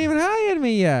like You haven't even hired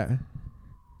me yet.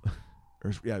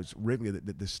 it was Wrigley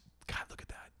this God, look at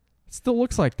that. It still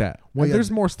looks like that. Well, yeah,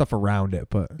 there's more stuff around it,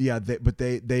 but Yeah,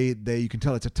 they you can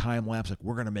tell it's a time lapse. Like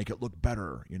we're gonna make it look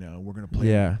better. We're gonna play.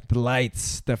 yeah, the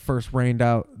lights that first rained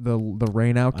out the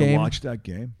rain out game. I watched that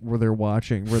game. where they're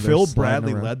watching. Where Phil they're sliding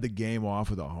Bradley around. led the game off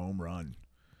with a home run.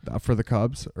 For the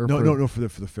Cubs. Or No, for the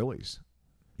Phillies.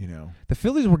 The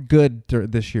Phillies were good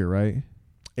this year, right?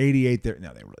 88.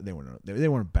 They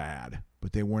weren't bad,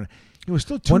 but they weren't. It was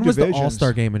still 2 When was divisions. the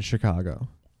All-Star game in Chicago?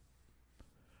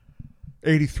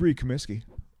 83 Comiskey.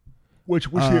 Which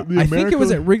was I think it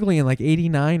was at Wrigley in like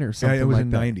 '89 or something. Yeah, it was like in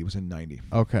that. 90. It was in 90.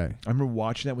 Okay. I remember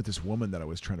watching that with this woman that I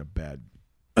was trying to bed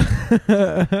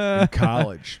in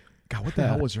college. God, what the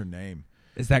hell was her name?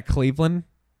 Is that Cleveland?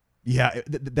 Yeah,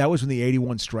 that was when the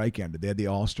 81 strike ended. They had the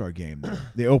All-Star game.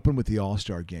 They opened with the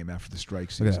All-Star game after the strike Look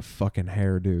at season. that fucking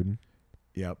hair, dude.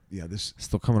 Yep. Yeah, this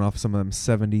Still coming off some of them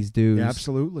 '70s dudes. yeah,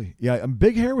 absolutely. Yeah, and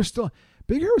big hair was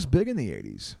big in the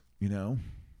 80s,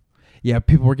 Yeah,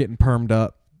 people were getting permed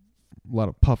up. A lot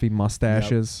of puffy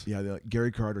mustaches. Yeah,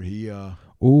 Gary Carter, he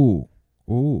Ooh.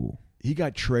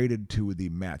 got traded to the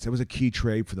Mets. That was a key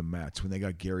trade for the Mets when they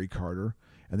got Gary Carter,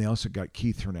 and they also got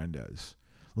Keith Hernandez.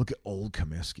 Look at old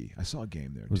Comiskey. I saw a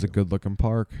game there. It was too. a good-looking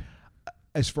park.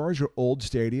 As far as your old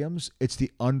stadiums, it's the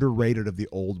underrated of the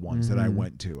old ones that I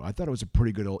went to. I thought it was a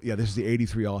pretty good old. Yeah, this is the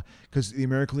 '83 all because the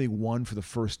American League won for the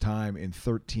first time in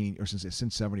 13 or since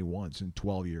 '71, so in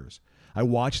 12 years. I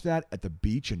watched that at the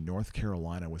beach in North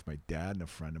Carolina with my dad and a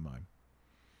friend of mine,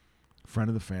 friend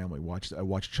of the family. I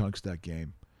watched chunks of that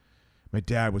game. My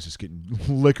dad was just getting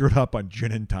liquored up on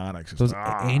gin and tonics. Those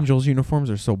Angels uniforms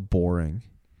are so boring.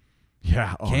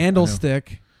 Yeah, I know.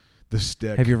 Candlestick. The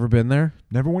Stick. Have you ever been there?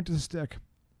 Never went to the Stick.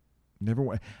 Never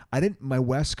went. I didn't. My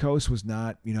West Coast was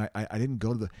not. I didn't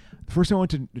go to the first time I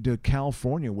went to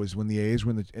California was when the A's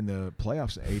were in the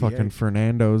playoffs in '88. Fucking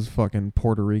Fernando's fucking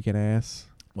Puerto Rican ass.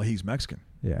 Well, he's Mexican.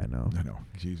 Yeah, I know. I know.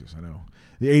 Jesus, I know.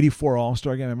 The '84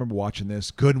 All-Star game. I remember watching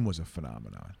this. Gooden was a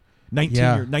phenomenon.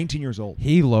 19 years old.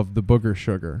 He loved the booger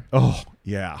sugar. Oh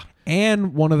yeah.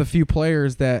 And one of the few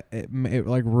players that it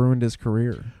like ruined his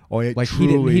career. Oh yeah. Like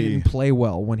truly, he didn't play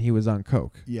well when he was on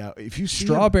coke. Yeah. If you see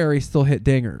Strawberry still hit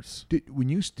dingers.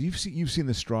 you've seen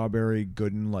the Strawberry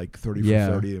Gooden like 30 Yeah.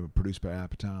 for 30 produced by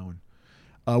Apatow.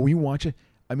 And when you watch it,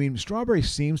 I mean, Strawberry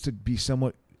seems to be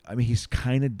somewhat. I mean, he's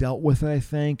kind of dealt with it, I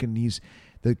think, and he's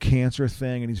the cancer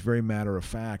thing, and he's very matter of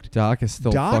fact. Doc is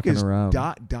still fucking around.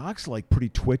 Doc's like pretty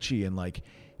twitchy, and like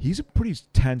he's a pretty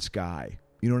tense guy.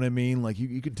 You know what I mean? Like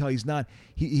you can tell he's not.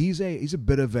 He's a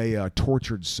bit of a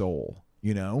tortured soul.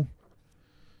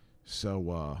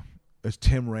 So It was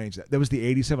Tim Raines. That was the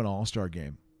 '87 All-Star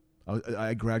game.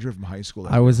 I graduated from high school.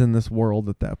 I was in this world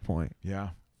at that point. Yeah.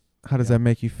 How does that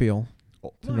make you feel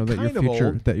to know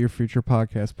that your future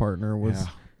podcast partner was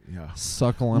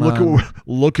suckling on?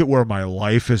 Look at where my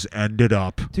life has ended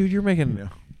up. Dude, you're making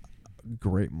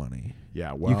great money.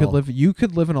 Yeah, well, you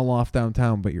could live in a loft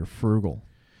downtown, but you're frugal.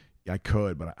 I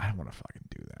could, but I don't want to fucking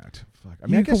do that. Fuck. I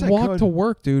mean, you could walk to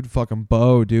work, dude. Fucking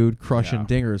Bo, dude, crushing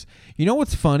dingers. You know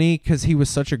what's funny? Because he was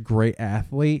such a great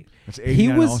athlete. That's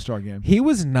 89 All-Star game. He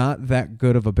was not that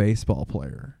good of a baseball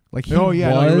player. Like he he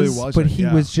really wasn't. But he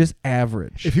was just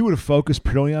average. If he would have focused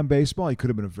purely on baseball, he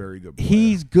could have been a very good player.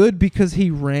 He's good because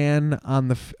he ran on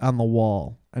the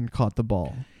wall and caught the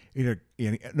ball. He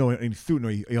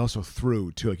also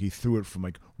threw too. Like he threw it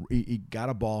from he got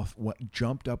a ball,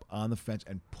 jumped up on the fence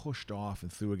and pushed off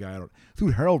and threw a guy out.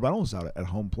 Threw Harold Reynolds out at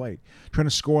home plate, trying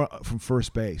to score from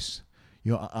first base.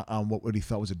 On what he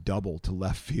thought was a double to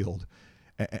left field,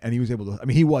 and he was able to. I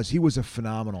mean, he was a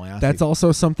phenomenal athlete. That's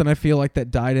also something I feel like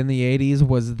that died in the '80s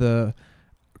was the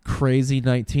crazy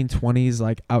 1920s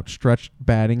like outstretched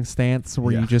batting stance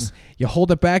where you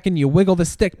hold it back and you wiggle the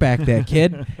stick back there,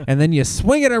 kid, and then you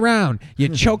swing it around, you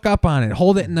choke up on it,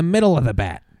 hold it in the middle of the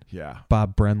bat. Yeah,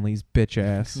 Bob Brenly's bitch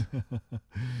ass.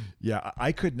 Yeah,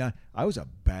 I could not. I was a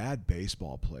bad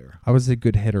baseball player. I was a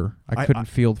good hitter. I couldn't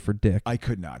field for dick. I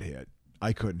could not hit.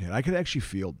 I couldn't hit. I could actually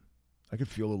field. I could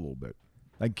field a little bit.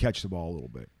 I could catch the ball a little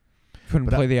bit. Couldn't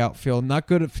play the outfield. Not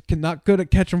good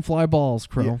at catching fly balls,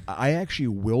 Crow. Yeah, I actually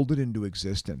willed it into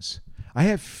existence. I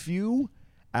have few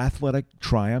athletic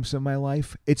triumphs in my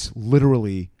life. It's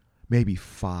literally maybe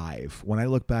 5. When I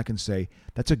look back and say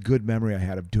that's a good memory I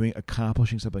had of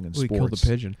accomplishing something in sports. We killed a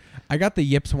pigeon. I got the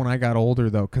yips when I got older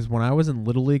though, because when I was in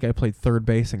Little League, I played third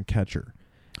base and catcher.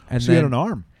 And so you had an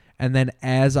arm. And then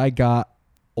as I got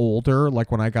older,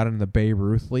 like when I got in the Babe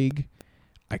Ruth League,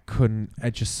 I couldn't.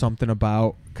 Just something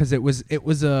about because it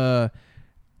was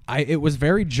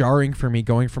very jarring for me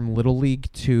going from Little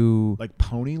League to like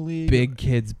Pony League, big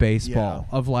kids baseball.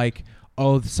 Of like,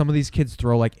 some of these kids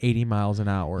throw like 80 miles an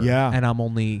hour. Yeah, and I'm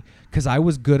only because I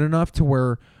was good enough to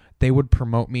where they would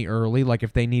promote me early. Like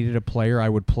if they needed a player, I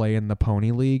would play in the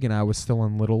Pony League, and I was still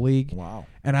in Little League. Wow.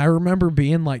 And I remember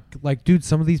being like, dude,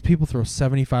 some of these people throw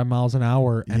 75 miles an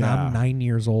hour, and I'm 9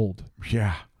 years old.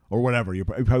 Yeah. Or whatever. You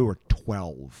probably were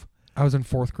 12. I was in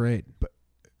 4th grade.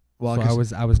 So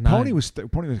I was 9. Pony was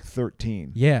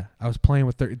 13. Yeah, I was playing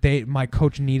with my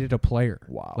coach needed a player.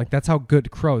 Wow. Like that's how good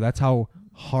Crow. That's how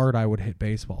hard I would hit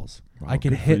baseballs. Wow, I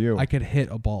could hit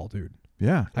a ball, dude.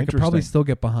 Yeah. I could probably still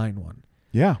get behind one.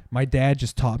 Yeah. My dad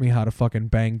just taught me how to fucking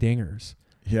bang dingers.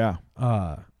 Yeah.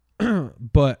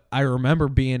 But I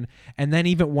remember and then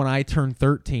even when I turned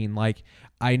 13, like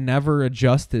I never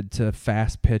adjusted to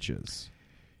fast pitches.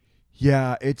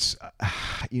 Yeah, it's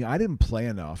I didn't play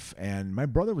enough, and my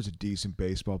brother was a decent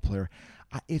baseball player.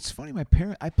 It's funny,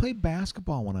 I played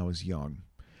basketball when I was young.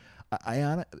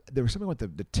 There was something with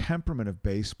the temperament of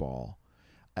baseball.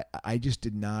 I just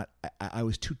did not. I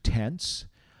was too tense,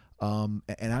 and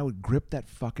I would grip that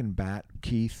fucking bat,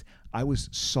 Keith. I was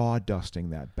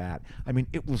sawdusting that bat. I mean,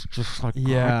 it was just like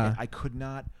I could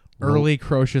not. Early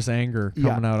crocious anger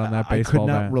coming out on that baseball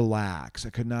bat. I could not relax. I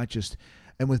could not just.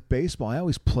 And with baseball, I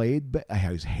always played, but I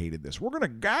always hated this. We're going to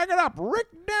gag it up. Rick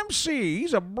Dempsey,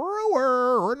 he's a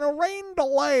brewer in a rain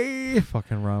delay.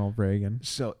 Fucking Ronald Reagan.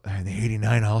 So, in the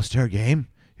 89 All-Star game,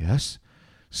 yes.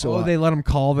 So they let him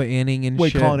call the inning and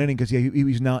shit. Call an inning because he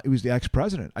was the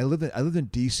ex-president. I lived in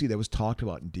D.C. That was talked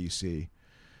about in D.C.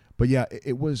 But yeah,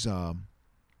 it was. No,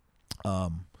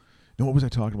 what was I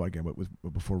talking about again?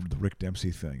 But before the Rick Dempsey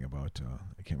thing about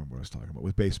I can't remember what I was talking about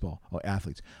with baseball.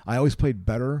 Athletes. I always played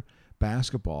better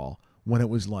basketball when it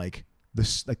was like the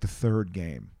third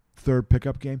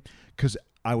pickup game, because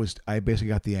I basically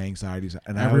got the anxieties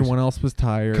and everyone else was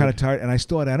tired, kind of tired, and I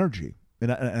still had energy,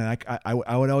 and I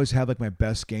would always have like my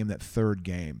best game that third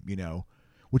game,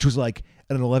 which was like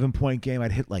at an 11-point game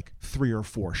I'd hit like 3 or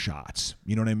 4 shots,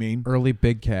 you know what I mean? Early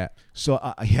big cat. So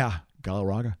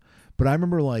Galarraga. But I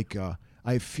remember like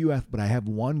I have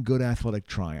one good athletic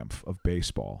triumph of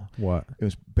baseball. What? It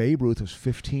was Babe Ruth was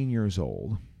 15 years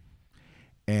old.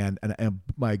 And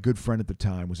my good friend at the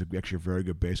time was actually a very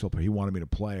good baseball player. He wanted me to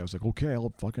play. I was like, okay,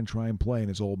 I'll fucking try and play. And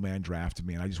his old man drafted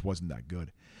me, and I just wasn't that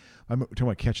good. I'm talking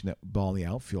about catching that ball in the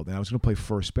outfield, and I was going to play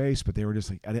first base, but they were just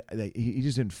like, he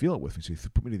just didn't feel it with me, so he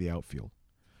put me to the outfield.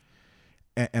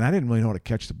 And I didn't really know how to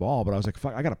catch the ball, but I was like,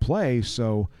 fuck, I got to play,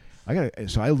 so I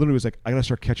literally was like, I got to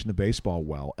start catching the baseball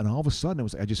well. And all of a sudden,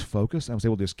 I just focused. I was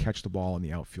able to just catch the ball in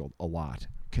the outfield a lot,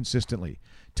 consistently,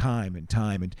 time and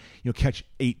catch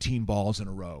 18 balls in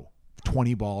a row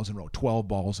 20 balls in a row, 12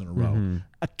 balls in a row. Mm-hmm.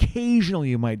 Occasionally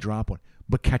you might drop one,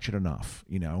 but catch it enough,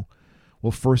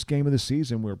 Well, first game of the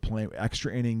season, we were playing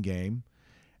extra inning game,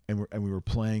 and we were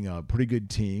playing a pretty good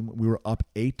team. We were up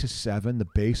 8-7. The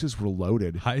bases were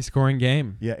loaded. High scoring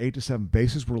game. Yeah, 8-7.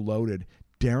 Bases were loaded.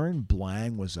 Darren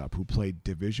Blang was up, who played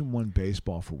Division I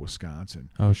baseball for Wisconsin.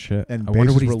 Oh shit! And I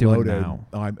wonder what he's were doing loaded.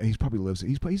 now. He's probably lives.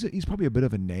 He's probably a bit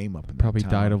of a name up in Probably that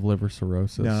town. died of liver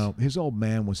cirrhosis. No, his old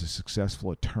man was a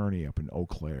successful attorney up in Eau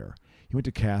Claire. He went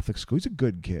to Catholic school. He's a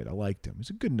good kid. I liked him.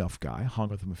 He's a good enough guy. I hung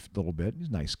with him a little bit. He's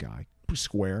a nice guy. Pretty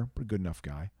square, but a good enough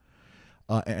guy.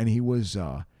 And he was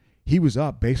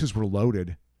up. Bases were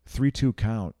loaded. 3-2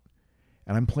 count.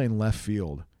 And I'm playing left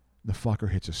field. The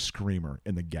fucker hits a screamer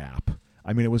in the gap.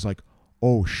 I mean, it was like,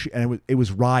 oh shit. And it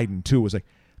was riding too. It was like,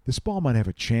 this ball might have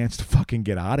a chance to fucking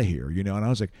get out of here, And I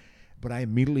was like, but I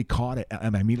immediately caught it,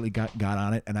 and I immediately got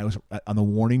on it, and I was on the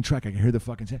warning track. I could hear the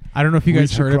fucking sound. I don't know if you guys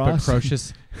Reached heard across. it, but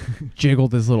Crocious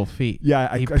jiggled his little feet.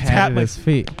 Yeah, he I tapped patted my his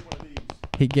feet.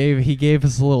 He gave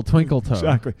us a little twinkle toe.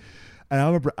 Exactly. And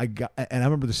I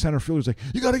remember the center fielder was like,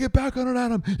 "You got to get back on it,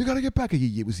 Adam. You got to get back."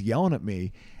 He was yelling at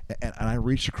me, and I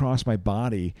reached across my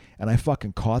body, and I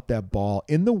fucking caught that ball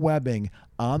in the webbing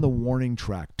on the warning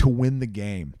track to win the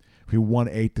game. We won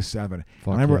 8-7. I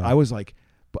remember yeah. I was like,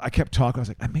 but I kept talking. I was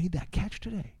like, I made that catch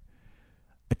today.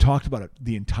 I talked about it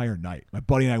the entire night. My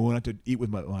buddy and I went out to eat with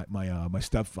my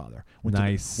stepfather.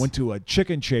 Went to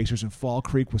Chicken Chasers in Fall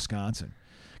Creek, Wisconsin.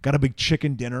 Got a big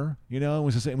chicken dinner,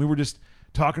 and we were just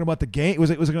talking about the game. It was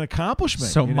like an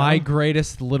accomplishment. So my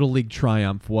greatest Little League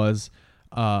triumph was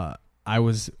I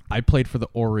played for the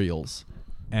Orioles,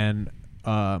 and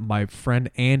my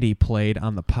friend Andy played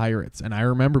on the Pirates. And I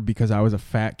remember, because I was a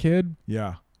fat kid,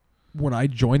 Yeah. when I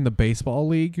joined the baseball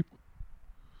league,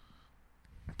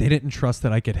 they didn't trust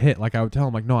that I could hit. Like, I would tell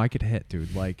them, like, no, I could hit,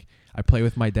 dude. Like, I play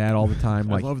with my dad all the time.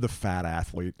 Like, I love the fat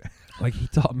athlete. Like, he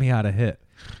taught me how to hit.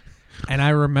 And I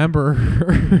remember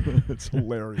it's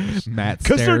hilarious. Matt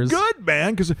Because they're Stairs. good,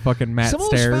 man. Because Fucking Matt some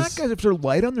Stairs. of those fat guys, if they're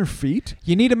light on their feet.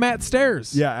 You need a Matt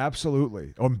Stairs. Yeah,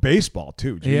 absolutely. Oh, and baseball,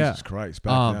 too. Jesus Christ.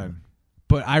 Back then.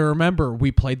 But I remember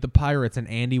we played the Pirates, and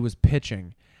Andy was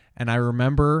pitching. And I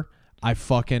remember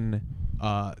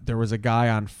there was a guy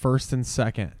on first and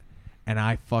second, and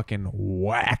I fucking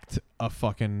whacked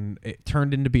it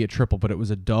turned into be a triple, but it was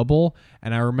a double.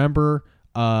 And I remember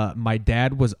my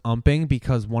dad was umping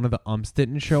because one of the umps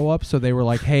didn't show up. So they were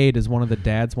like, hey, does one of the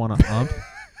dads want to ump?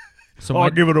 So I'll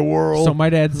give it a whirl. So my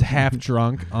dad's half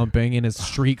drunk umping in his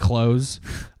street clothes.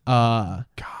 God.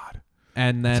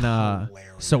 And then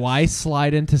so I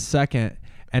slide into second,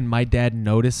 and my dad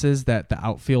notices that the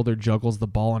outfielder juggles the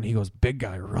ball, and he goes, big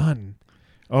guy, run.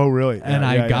 Oh, really? And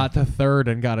I got to third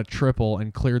and got a triple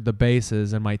and cleared the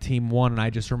bases, and my team won. And I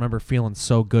just remember feeling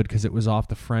so good because it was off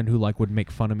the friend who would make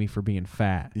fun of me for being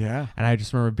fat. Yeah. And I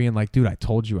just remember being like, dude, I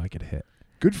told you I could hit.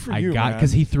 Good for you, man.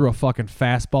 Because he threw a fucking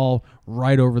fastball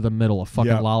right over the middle, a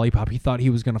fucking lollipop. He thought he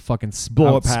was going to fucking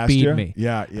blow it past speed you? me.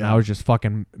 Yeah. And I was just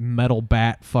fucking metal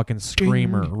bat fucking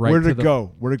screamer right Where'd it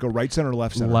go? Where'd it go? Right center or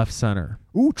left center? Left center.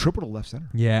 Ooh, triple to left center.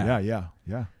 Yeah.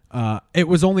 Yeah. It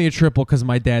was only a triple because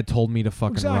my dad told me to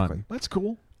fucking Exactly. run. That's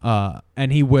cool.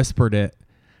 And he whispered it.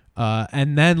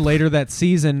 And then later that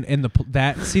season,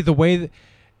 the way that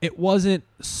it wasn't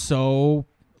so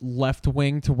left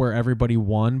wing to where everybody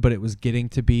won, but it was getting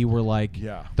to be where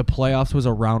the playoffs was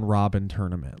a round robin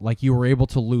tournament. Like, you were able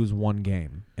to lose one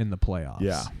game in the playoffs.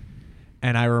 Yeah.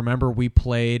 And I remember we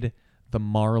played the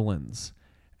Marlins,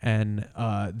 and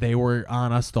they were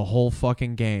on us the whole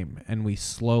fucking game, and we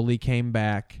slowly came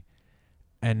back,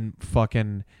 and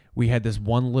fucking we had this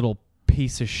one little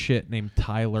piece of shit named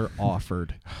Tyler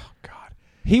Offord. Oh, God.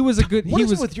 He was a good. What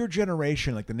is it with your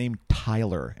generation, like the name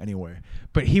Tyler, anyway?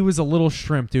 But he was a little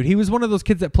shrimp, dude. He was one of those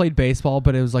kids that played baseball,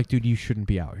 but it was like, dude, you shouldn't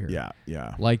be out here.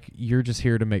 Yeah. Like, you're just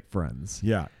here to make friends.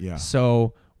 Yeah.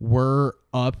 So we're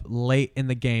up late in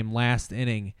the game, last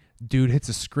inning. Dude hits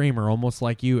a screamer almost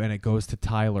like you, and it goes to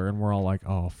Tyler, and we're all like,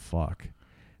 oh, fuck.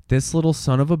 This little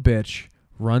son of a bitch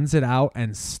runs it out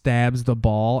and stabs the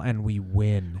ball, and we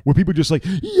win. Were people just like,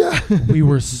 yeah? We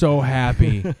were so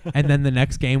happy. And then the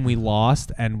next game we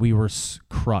lost, and we were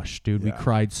crushed, dude. Yeah. We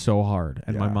cried so hard,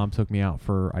 and my Yeah. mom took me out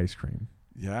for ice cream.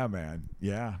 Yeah, man.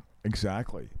 Yeah,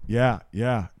 exactly. Yeah.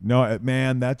 No,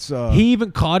 man, that's He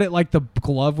even caught it like the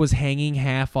glove was hanging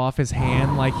half off his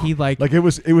hand. Like, he like it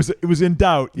was in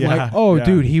doubt. Yeah. like, oh, yeah.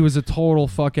 dude, he was a total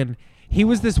fucking... He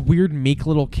was this weird, meek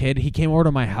little kid. He came over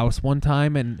to my house one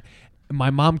time, and my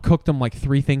mom cooked him like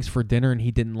 3 things for dinner, and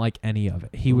he didn't like any of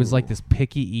it. He was like this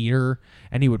picky eater,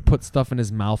 and he would put stuff in his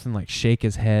mouth and like shake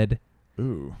his head.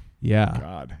 Ooh. Yeah.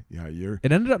 God, yeah, you're.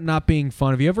 It ended up not being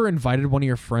fun. Have you ever invited one of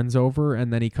your friends over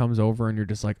and then he comes over and you're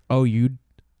just like, oh, you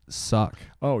suck.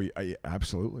 Oh, yeah,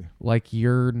 absolutely. Like,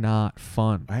 you're not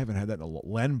fun. I haven't had that in a long.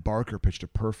 Len Barker pitched a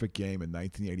perfect game in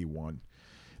 1981.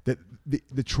 That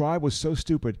the Tribe was so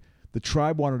stupid. The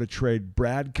Tribe wanted to trade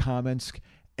Brad Kamensk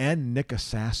and Nick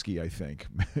Osaski, I think.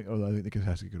 Although I think Nick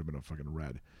Osaski could have been a fucking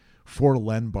Red. For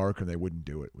Len Barker, they wouldn't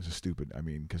do it. It was a stupid. I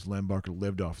mean, because Len Barker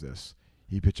lived off this.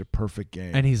 He pitched a perfect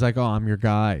game. And he's like, oh, I'm your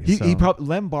guy.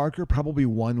 Len Barker probably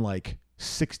won like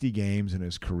 60 games in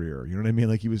his career. You know what I mean?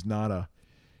 Like, he was not a.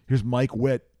 Here's Mike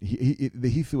Witt.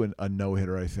 He threw a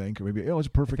no-hitter, I think. Or maybe it was a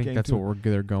perfect game. I think that's too. what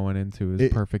they're going into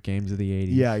is perfect games of the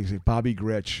 80s. Yeah, exactly. Bobby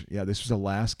Grich. Yeah, this was the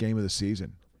last game of the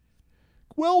season.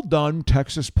 Well done,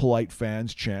 Texas polite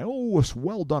fans chant. Oh, it's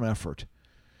well done effort.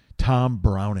 Tom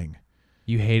Browning.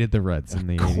 You hated the Reds in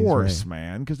the 80s, Of course, right?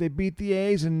 man, because they beat the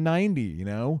A's in 90, you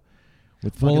know?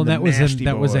 Well, and that was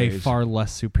a boys. far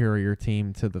less superior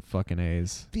team to the fucking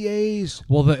A's. The A's.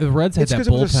 Well, the Reds had It's that 'cause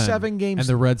bullpen. it was a 7-game and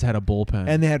the Reds had a bullpen.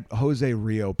 And they had Jose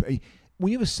Rio.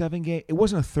 When you have a 7-game, it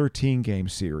wasn't a 13-game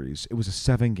series. It was a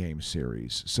 7-game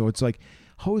series. So it's like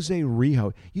Jose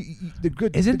Rio. The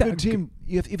good team.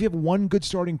 If you have one good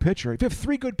starting pitcher, if you have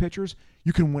 3 good pitchers,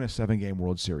 you can win a 7-game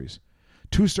World Series.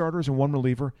 2 starters and 1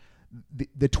 reliever.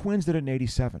 The Twins did it in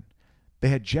 '87. They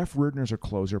had Jeff Reardon as their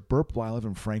closer, Burt Blyleven,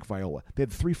 and Frank Viola. They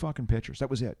had 3 fucking pitchers. That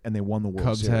was it, and they won the World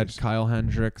Cubs Series. had Kyle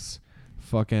Hendricks,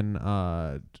 fucking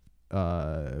beard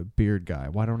guy.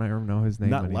 Why don't I know his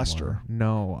name Not anymore? Lester.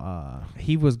 No,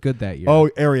 he was good that year. Oh,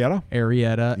 Arrieta?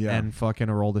 Arrieta Yeah. and fucking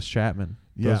Aroldis Chapman.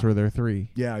 Yeah. Those were their 3.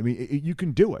 Yeah, I mean, you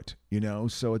can do it, you know?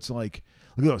 So it's like,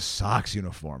 look at those Sox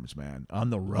uniforms, man,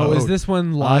 on the road. Oh, is this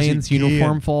when Lions' Ozzie Guillen.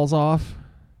 uniform falls off?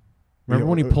 Remember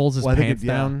when he pulls his Well, I think pants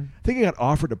down I think he got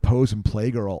offered to pose in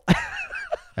Playgirl.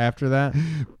 after that?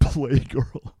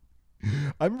 Playgirl.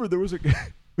 I remember there was a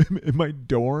in my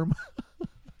dorm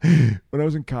when I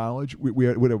was in college. We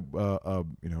had it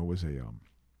was a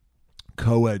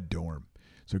co-ed dorm,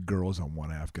 so girls on one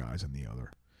half, guys on the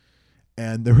other.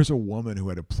 And there was a woman who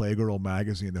had a Playgirl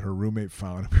magazine that her roommate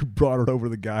found. We brought it over to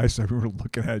the guys, so we were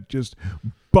looking at it, just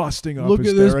busting up. Look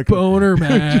at this boner,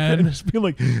 man. Just being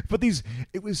like, but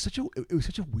it was such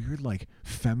a weird, like,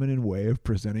 feminine way of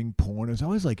presenting porn. It was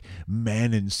always like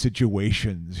men in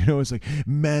situations, you know. It's like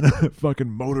men on a fucking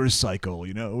motorcycle,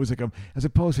 you know. It was like as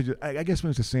opposed to just, I guess it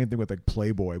was the same thing with like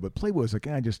Playboy, but Playboy was like,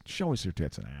 just show us your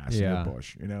tits and ass in the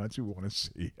bush, you know. That's what we want to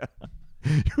see.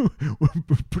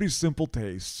 Pretty simple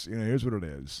tastes, you know. Here's what it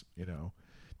is, you know.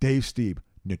 Dave Stieb,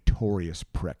 notorious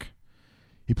prick.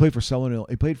 He played for Southern.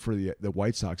 He played for the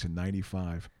White Sox in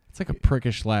 '95. It's like a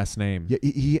prickish last name. Yeah,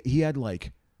 he had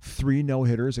like 3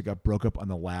 no-hitters that got broke up on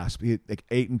the last. He had like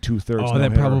 8 2/3. Oh,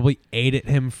 that probably ate at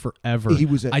him forever.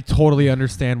 I totally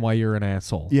understand why you're an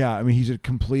asshole. Yeah, I mean, he's a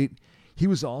complete. He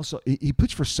was also he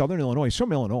pitched for Southern Illinois. He's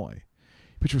from Illinois.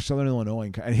 Pitched for Southern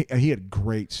Illinois, and he had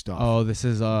great stuff. Oh, this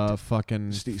is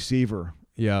fucking Steve Seaver.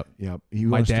 Yep.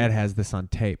 My dad has this on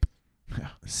tape.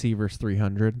 Seaver's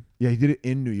 300. Yeah, he did it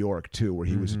in New York too, where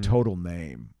he was a total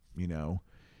name. You know.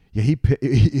 Yeah,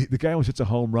 the guy almost hits a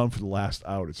home run for the last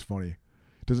out. It's funny.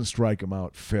 Doesn't strike him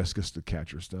out. Fisk is the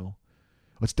catcher still.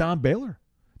 It's Don Baylor.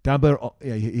 Don Baylor.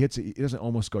 Yeah, he hits it. He doesn't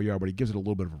almost go yard, but he gives it a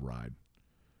little bit of a ride.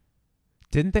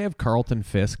 Didn't they have Carlton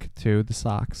Fisk too? The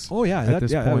Sox. Oh yeah, at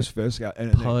this that point. was Fisk. Yeah,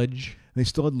 and Pudge. They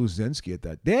still had Luzinski at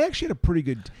that. They actually had a pretty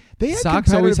good. They had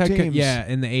Sox always had teams.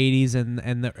 in the 80s and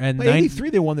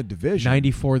 '83 they won the division.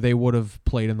 '94 they would have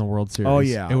played in the World Series. Oh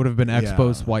yeah, it would have been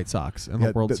Expos White Sox in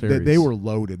the World Series. They were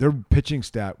loaded. Their pitching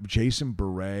staff: Jason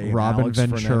Beret, Robin Alex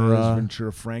Ventura,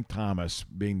 Ventura, Frank Thomas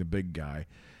being the big guy.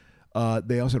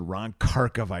 They also had Ron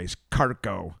Karkovice.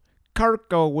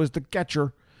 Karko was the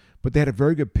catcher, but they had a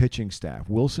very good pitching staff.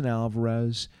 Wilson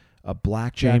Alvarez.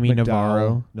 Blackjack Jamie McDowell.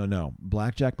 Navarro. No.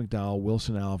 Blackjack McDowell,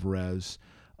 Wilson Alvarez,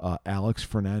 Alex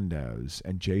Fernandez,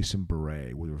 and Jason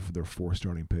Beret were their 4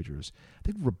 starting pitchers. I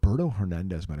think Roberto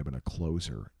Hernandez might have been a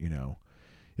closer, you know.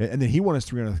 And then he won his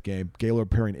 300th game. Gaylord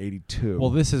Perry in '82.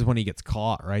 Well, this is when he gets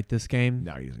caught, right? This game.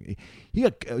 No, he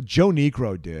got Joe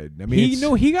Negro did. I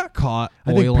mean, he got caught.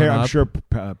 I think I'm up. sure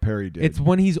Perry did. It's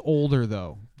when he's older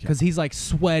though, because he's like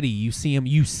sweaty. You see him.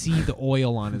 You see the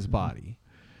oil on his body.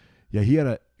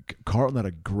 Yeah, Carlton had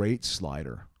a great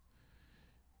slider.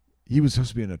 He was supposed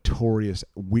to be a notorious,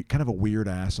 kind of a weird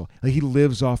asshole. Like, he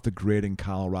lives off the grid in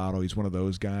Colorado. He's one of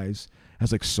those guys.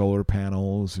 Has like solar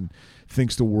panels and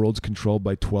thinks the world's controlled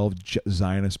by 12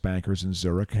 Zionist bankers in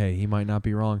Zurich. Hey, he might not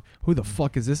be wrong. Who the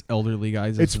fuck is this elderly guy?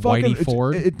 Is It's this fucking Whitey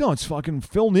Ford? It's fucking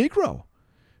Phil Negro.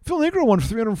 Phil Negro won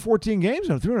 314 games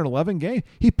and 311 games.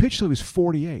 He pitched till he was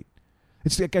 48.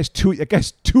 It's that guy's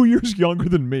 2 years younger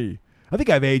than me. I think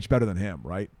I've aged better than him,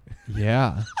 right?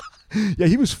 Yeah. Yeah,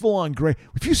 he was full on gray.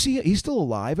 If you see it, he's still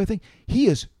alive. I think he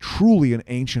is truly an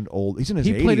ancient old. He's in his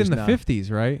 80s He played in the now.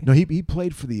 50s, right? No, he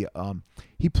played for the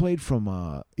he played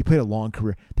a long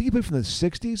career. I think he played from the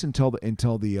 60s until the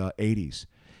 80s.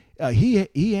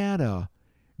 He had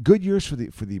good years for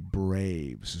the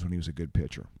Braves is when he was a good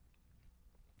pitcher.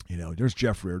 You know, there's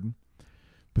Jeff Reardon,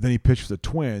 but then he pitched for the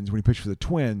Twins. When he pitched for the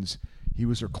Twins, he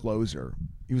was their closer.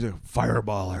 He was a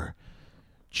fireballer.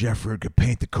 Jeff Reardon could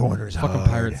paint the corners Fucking hard.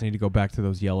 Pirates need to go back to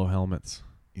those yellow helmets.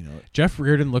 You know, Jeff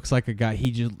Reardon looks like a guy.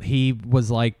 He looks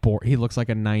like a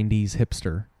 90s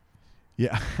hipster.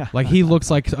 yeah. Like he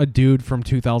looks like a dude from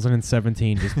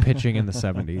 2017 just pitching in the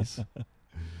 70s.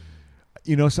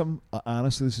 You know,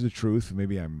 honestly, this is the truth.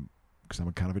 Maybe because I'm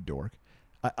a kind of a dork.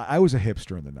 I was a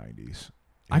hipster in the 90s.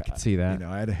 I could see that. You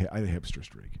know, I had a hipster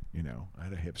streak. You know, I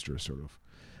had a hipster sort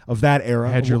of that era.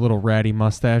 Had your little ratty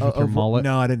mustache with your mullet?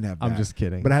 No, I didn't have that. I'm just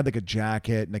kidding. But I had like a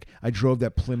jacket, and like I drove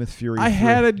that Plymouth Fury. I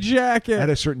had a jacket. I had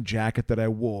a certain jacket that I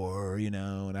wore, you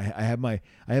know, and I had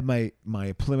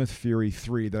my Plymouth Fury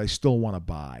 3 that I still want to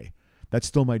buy. That's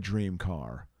still my dream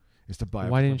car, is to buy.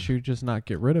 Why didn't you just not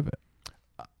get rid of it?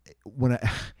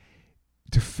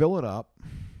 To fill it up.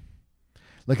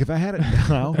 Like if I had it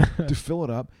now to fill it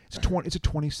up, it's a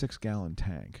 26-gallon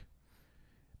tank.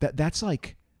 That's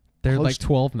like They're close like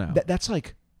 12 now. that's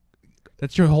like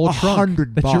That's your whole trunk.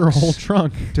 $100 That's your whole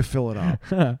trunk. to fill it up.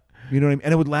 You know what I mean?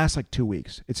 And it would last like 2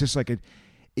 weeks. It's just like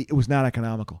it was not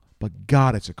economical. But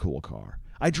God, it's a cool car.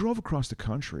 I drove across the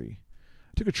country.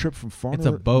 I took a trip from It's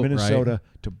a boat, Minnesota right?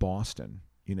 to Boston.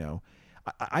 You know,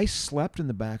 I slept in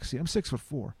the back seat. I'm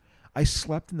 6'4". I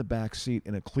slept in the back seat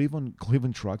in a Cleveland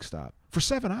truck stop for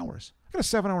 7 hours. I got a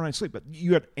 7-hour night sleep, but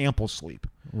you had ample sleep.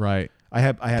 Right. I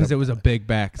had Because it was a big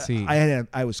back seat.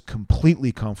 I was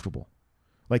completely comfortable.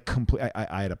 Like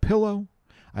I had a pillow,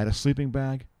 I had a sleeping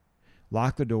bag,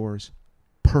 locked the doors,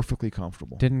 perfectly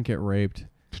comfortable. Didn't get raped.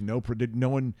 No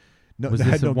one. No, Was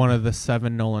this one of the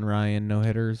 7 Nolan Ryan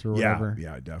no-hitters or whatever?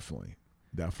 Yeah, definitely.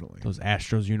 Those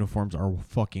Astros uniforms are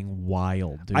fucking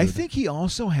wild, dude. I think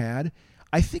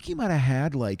he might have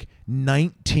had like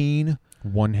 19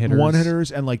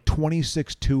 one-hitters and like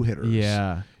 26 two-hitters.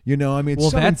 Yeah. You know, I mean, it's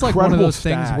Well, some that's like one of incredible those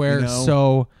things stat, where you know?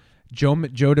 so Joe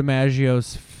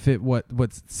DiMaggio's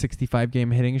what's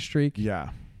 65-game hitting streak? Yeah.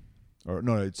 Or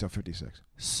no, it's a 56.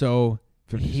 So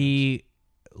 56. he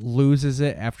loses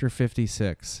it after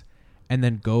 56 and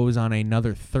then goes on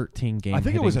another 13-game I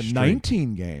think it was a streak.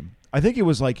 19 game. I think it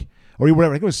was like, or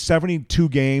whatever. I think it was 72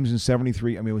 games and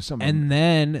 73. I mean, it was something. And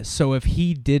then, so if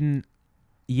he didn't,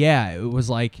 it was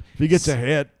like if he gets a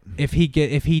hit, if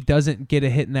he doesn't get a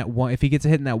hit in that one, if he gets a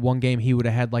hit in that one game, he would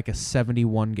have had like a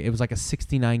 71. It was like a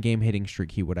 69-game hitting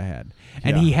streak he would have had,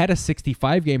 and Yeah. he had a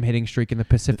 65-game hitting streak in the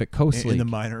Pacific Coast in League the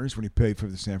minors when he played for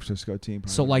the San Francisco team.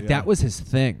 So like Yeah. that was his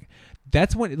thing.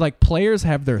 That's when like players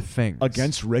have their things.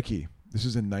 Against Ricky. This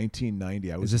is in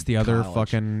 1990. I was Is this in the other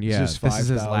college. fucking This This is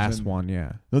his 5,000 last one.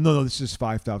 Yeah. No. This is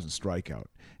 5,000 strikeout.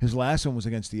 His last one was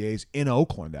against the A's in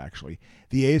Oakland. Actually,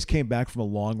 the A's came back from a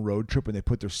long road trip and they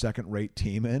put their second-rate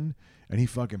team in, and he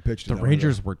fucking pitched. The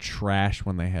Rangers were trash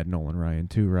when they had Nolan Ryan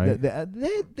too, right? They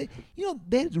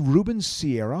had Ruben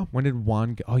Sierra. When did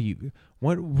Juan?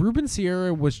 When Ruben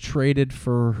Sierra was traded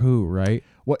for who? Right?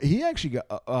 Well, he actually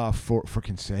got for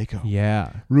Canseco.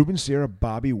 Yeah. Ruben Sierra,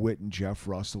 Bobby Witt, and Jeff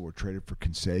Russell were traded for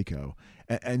Canseco,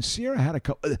 and Sierra had a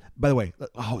couple. By the way,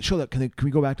 I'll show that. Can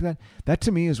we go back to that? That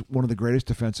to me is one of the greatest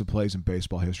defensive plays in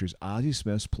baseball history. Is Ozzie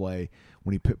Smith's play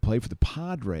when he played for the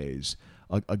Padres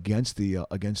against the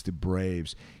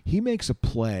Braves. He makes a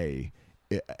play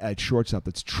at shortstop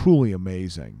that's truly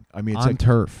amazing. I mean, it's On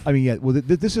turf. I mean, yeah. Well,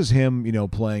 this is him,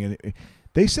 playing, and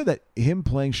they said that him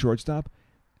playing shortstop.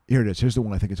 Here it is. Here's the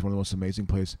one I think it's one of the most amazing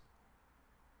plays.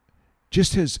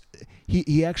 Just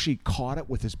he actually caught it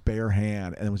with his bare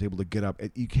hand and was able to get up.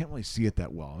 You can't really see it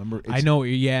that well. Remember, I know.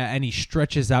 Yeah, and he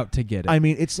stretches out to get it. I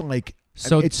mean, it's like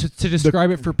so. It's to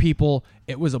describe it for people,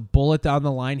 it was a bullet down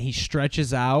the line. He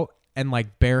stretches out and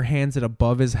like bare hands it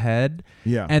above his head.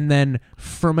 Yeah. And then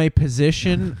from a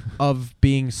position of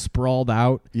being sprawled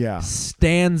out,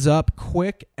 stands up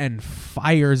quick and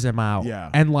fires him out. Yeah.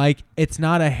 And like it's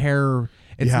not a hair.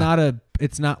 It's Yeah.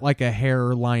 not like a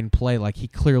hairline play. Like he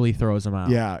clearly throws him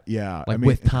out. Yeah. Like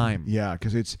with time. Yeah,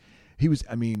 because he was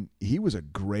a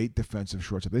great defensive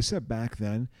shortstop. They said back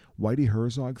then, Whitey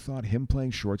Herzog thought him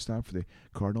playing shortstop for the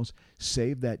Cardinals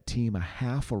saved that team a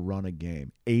half a run a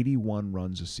game, 81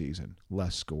 runs a season,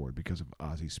 less scored because of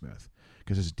Ozzie Smith.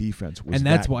 because his defense was. And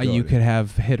that's that why good. you could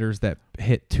have hitters that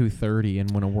hit 230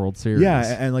 and win a World Series.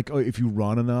 Yeah, and like if you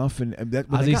run enough, and that.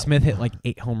 Ozzie Smith hit like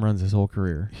 8 home runs his whole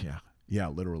career. Yeah,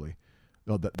 literally.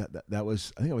 Oh, that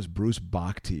was. I think it was Bruce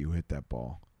Bochy who hit that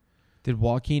ball. Did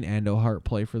Joaquin Andujar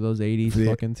play for those 80s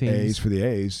fucking teams? For the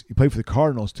A's. He played for the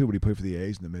Cardinals too, but he played for the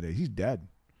A's in the mid-80s. He's dead.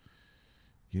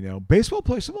 You know, baseball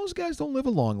players. Some of those guys don't live a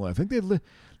long life. I think they Dude,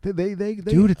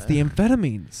 it's the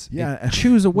amphetamines. Yeah. It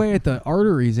chews away at the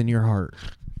arteries in your heart.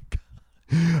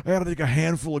 I got to take a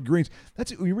handful of greens.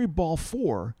 That's it. When you read Ball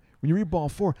 4. When you read Ball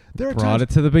 4, there are Brought times,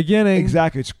 it to the beginning.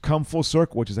 Exactly. It's come full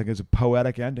circle, which is like it's a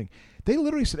poetic ending. They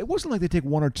literally said it wasn't like they take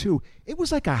 1 or 2. It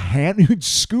was like a hand. You'd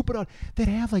scoop it out. They'd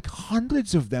have like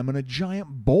hundreds of them in a giant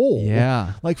bowl.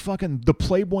 Yeah. Like fucking the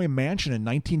Playboy Mansion in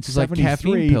It's like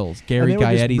 1973. caffeine pills. Gary And they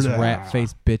were just Gaetti's blah.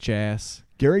 rat-faced bitch ass.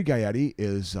 Gary Gaetti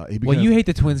is. Well, you hate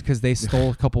the Twins because they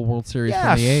stole a couple World Series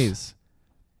from the A's.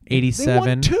 87. They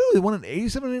won 2. They won in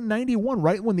 87 and 91,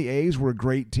 right when the A's were a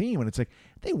great team. And it's like,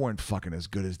 they weren't fucking as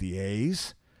good as the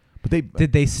A's. But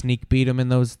Did they sneak beat them in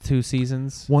those 2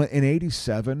 seasons? Well, in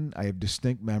 87, I have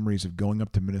distinct memories of going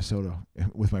up to Minnesota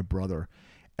with my brother.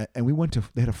 And we went to,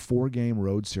 they had a 4-game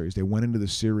road series. They went into the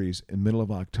series in middle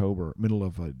of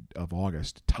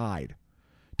August, tied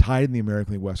in the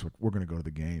American League West. We're going to go to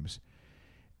the games.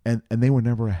 And they were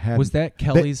never ahead. Was that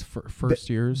Kelly's first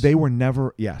years? They were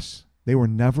never, yes. They were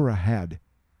never ahead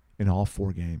in all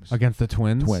 4 games. Against the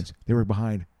Twins? They were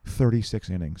behind 36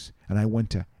 innings. And I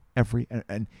went to every,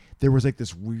 and there was like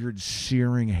this weird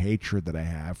searing hatred that I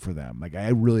have for them. Like I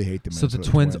really hate them. So the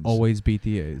Twins always beat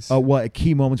the A's? Well, at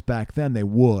key moments back then, they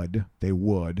would.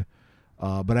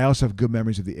 But I also have good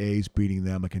memories of the A's beating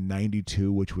them, like in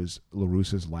 92, which was La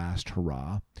Russa's last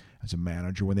hurrah as a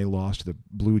manager when they lost to the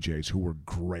Blue Jays, who were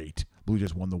great. Blue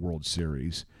Jays won the World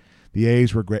Series. The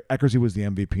A's were great. Eckersley was the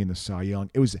MVP in the Cy Young.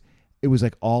 It was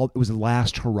the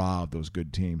last hurrah of those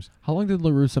good teams. How long did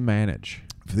La Russa manage?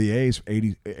 For the A's,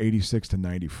 86 to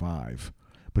 95.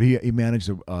 But he managed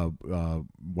the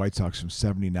White Sox from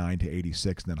 79 to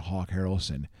 86, and then Hawk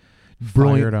Harrelson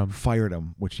fired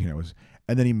him, which was,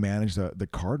 and then he managed the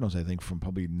Cardinals, I think, from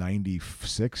probably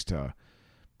 96 to,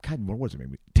 God, what was it,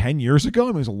 maybe 10 years ago? I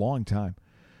mean, it was a long time.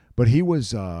 But he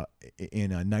was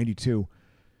in 92.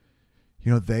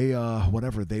 They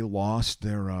lost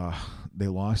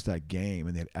that game,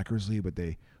 and they had Eckersley, but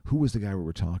who was the guy we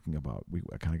were talking about?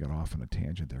 I kind of got off on a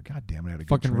tangent there. God damn it, I had a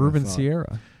good fucking Ruben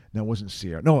Sierra. No, it wasn't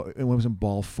Sierra. No, it wasn't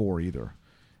Ball 4 either.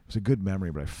 It was a good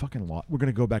memory, but I fucking lost. We're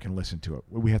gonna go back and listen to it.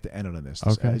 We have to end it on this.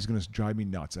 Okay. It's gonna drive me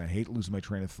nuts. I hate losing my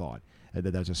train of thought.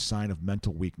 That's a sign of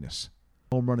mental weakness.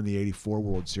 Home run in the 84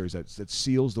 World Series that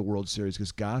seals the World Series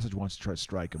because Gossage wants to try to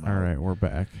strike him out. All right, we're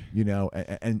back.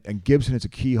 And Gibson hits a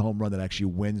key home run that actually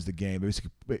wins the game.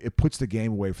 It puts the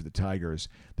game away for the Tigers.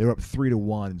 They were up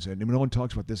 3-1. And no one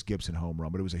talks about this Gibson home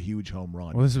run, but it was a huge home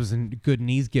run. Well, this was a good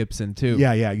knees Gibson too.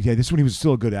 Yeah. This is when he was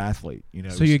still a good athlete.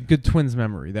 So you had good Twins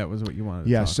memory. That was what you wanted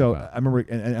to talk about. I remember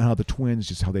and how the Twins,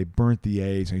 just how they burnt the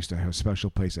A's. I used to have a special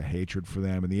place of hatred for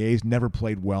them. And the A's never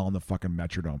played well in the fucking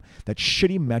Metrodome. That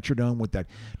shitty Metrodome with that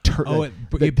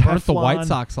it burnt the White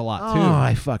Sox a lot, too. Oh,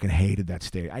 I fucking hated that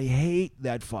stadium. I hate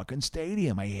that fucking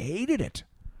stadium. I hated it.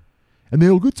 And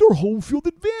they'll get our home field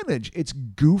advantage. It's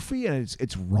goofy and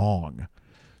it's wrong.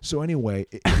 So anyway,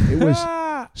 it was.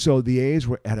 So the A's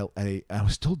were at a. I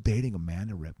was still dating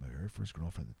Amanda Ripp, my very first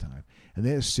girlfriend at the time, and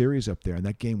they had a series up there, and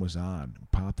that game was on.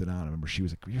 Popped it on. I remember she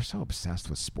was like, "You're so obsessed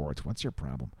with sports. What's your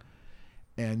problem?"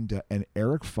 And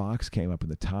Eric Fox came up in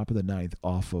the top of the 9th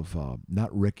off of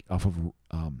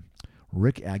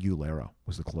Rick Aguilera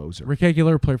was the closer. Rick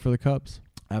Aguilera played for the Cubs.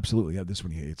 Absolutely, yeah. This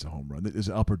one he hits a home run. There's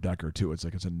an upper decker too. It's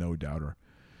a no doubter.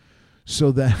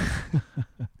 So then,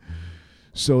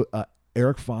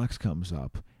 Eric Fox comes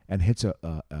up and hits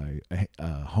a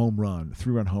home run,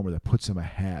 3-run homer that puts him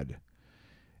ahead.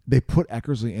 They put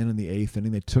Eckersley in the 8th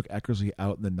inning. They took Eckersley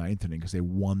out in the 9th inning because they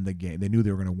won the game. They knew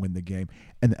they were going to win the game.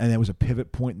 And that was a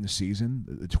pivot point in the season.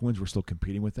 The Twins were still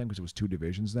competing with them because it was 2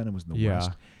 divisions then. It was in the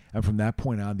West. And from that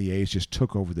point on, the A's just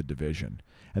took over the division.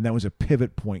 And that was a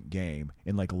pivot point game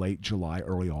in like late July,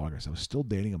 early August. I was still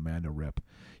dating Amanda Ripp.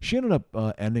 She ended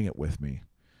up ending it with me.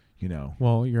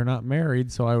 Well, you're not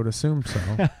married, so I would assume so.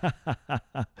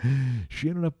 She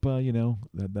ended up, they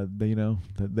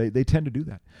tend to do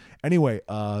that. Anyway,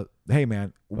 hey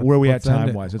man, where are we at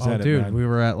time wise? Let's end it, man. We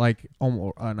were at like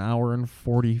almost an hour and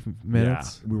 40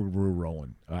 minutes. Yeah, we were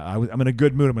rolling. I'm in a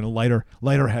good mood. I'm in a lighter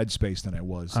headspace than I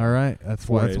was. All right, that's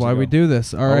why we do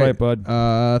this. All right, bud.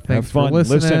 Thanks for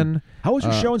listening. Listen. How was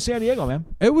your show in San Diego, man?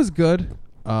 It was good.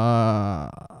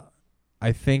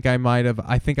 I think I might have.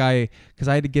 Because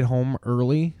I had to get home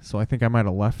early, so I think I might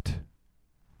have left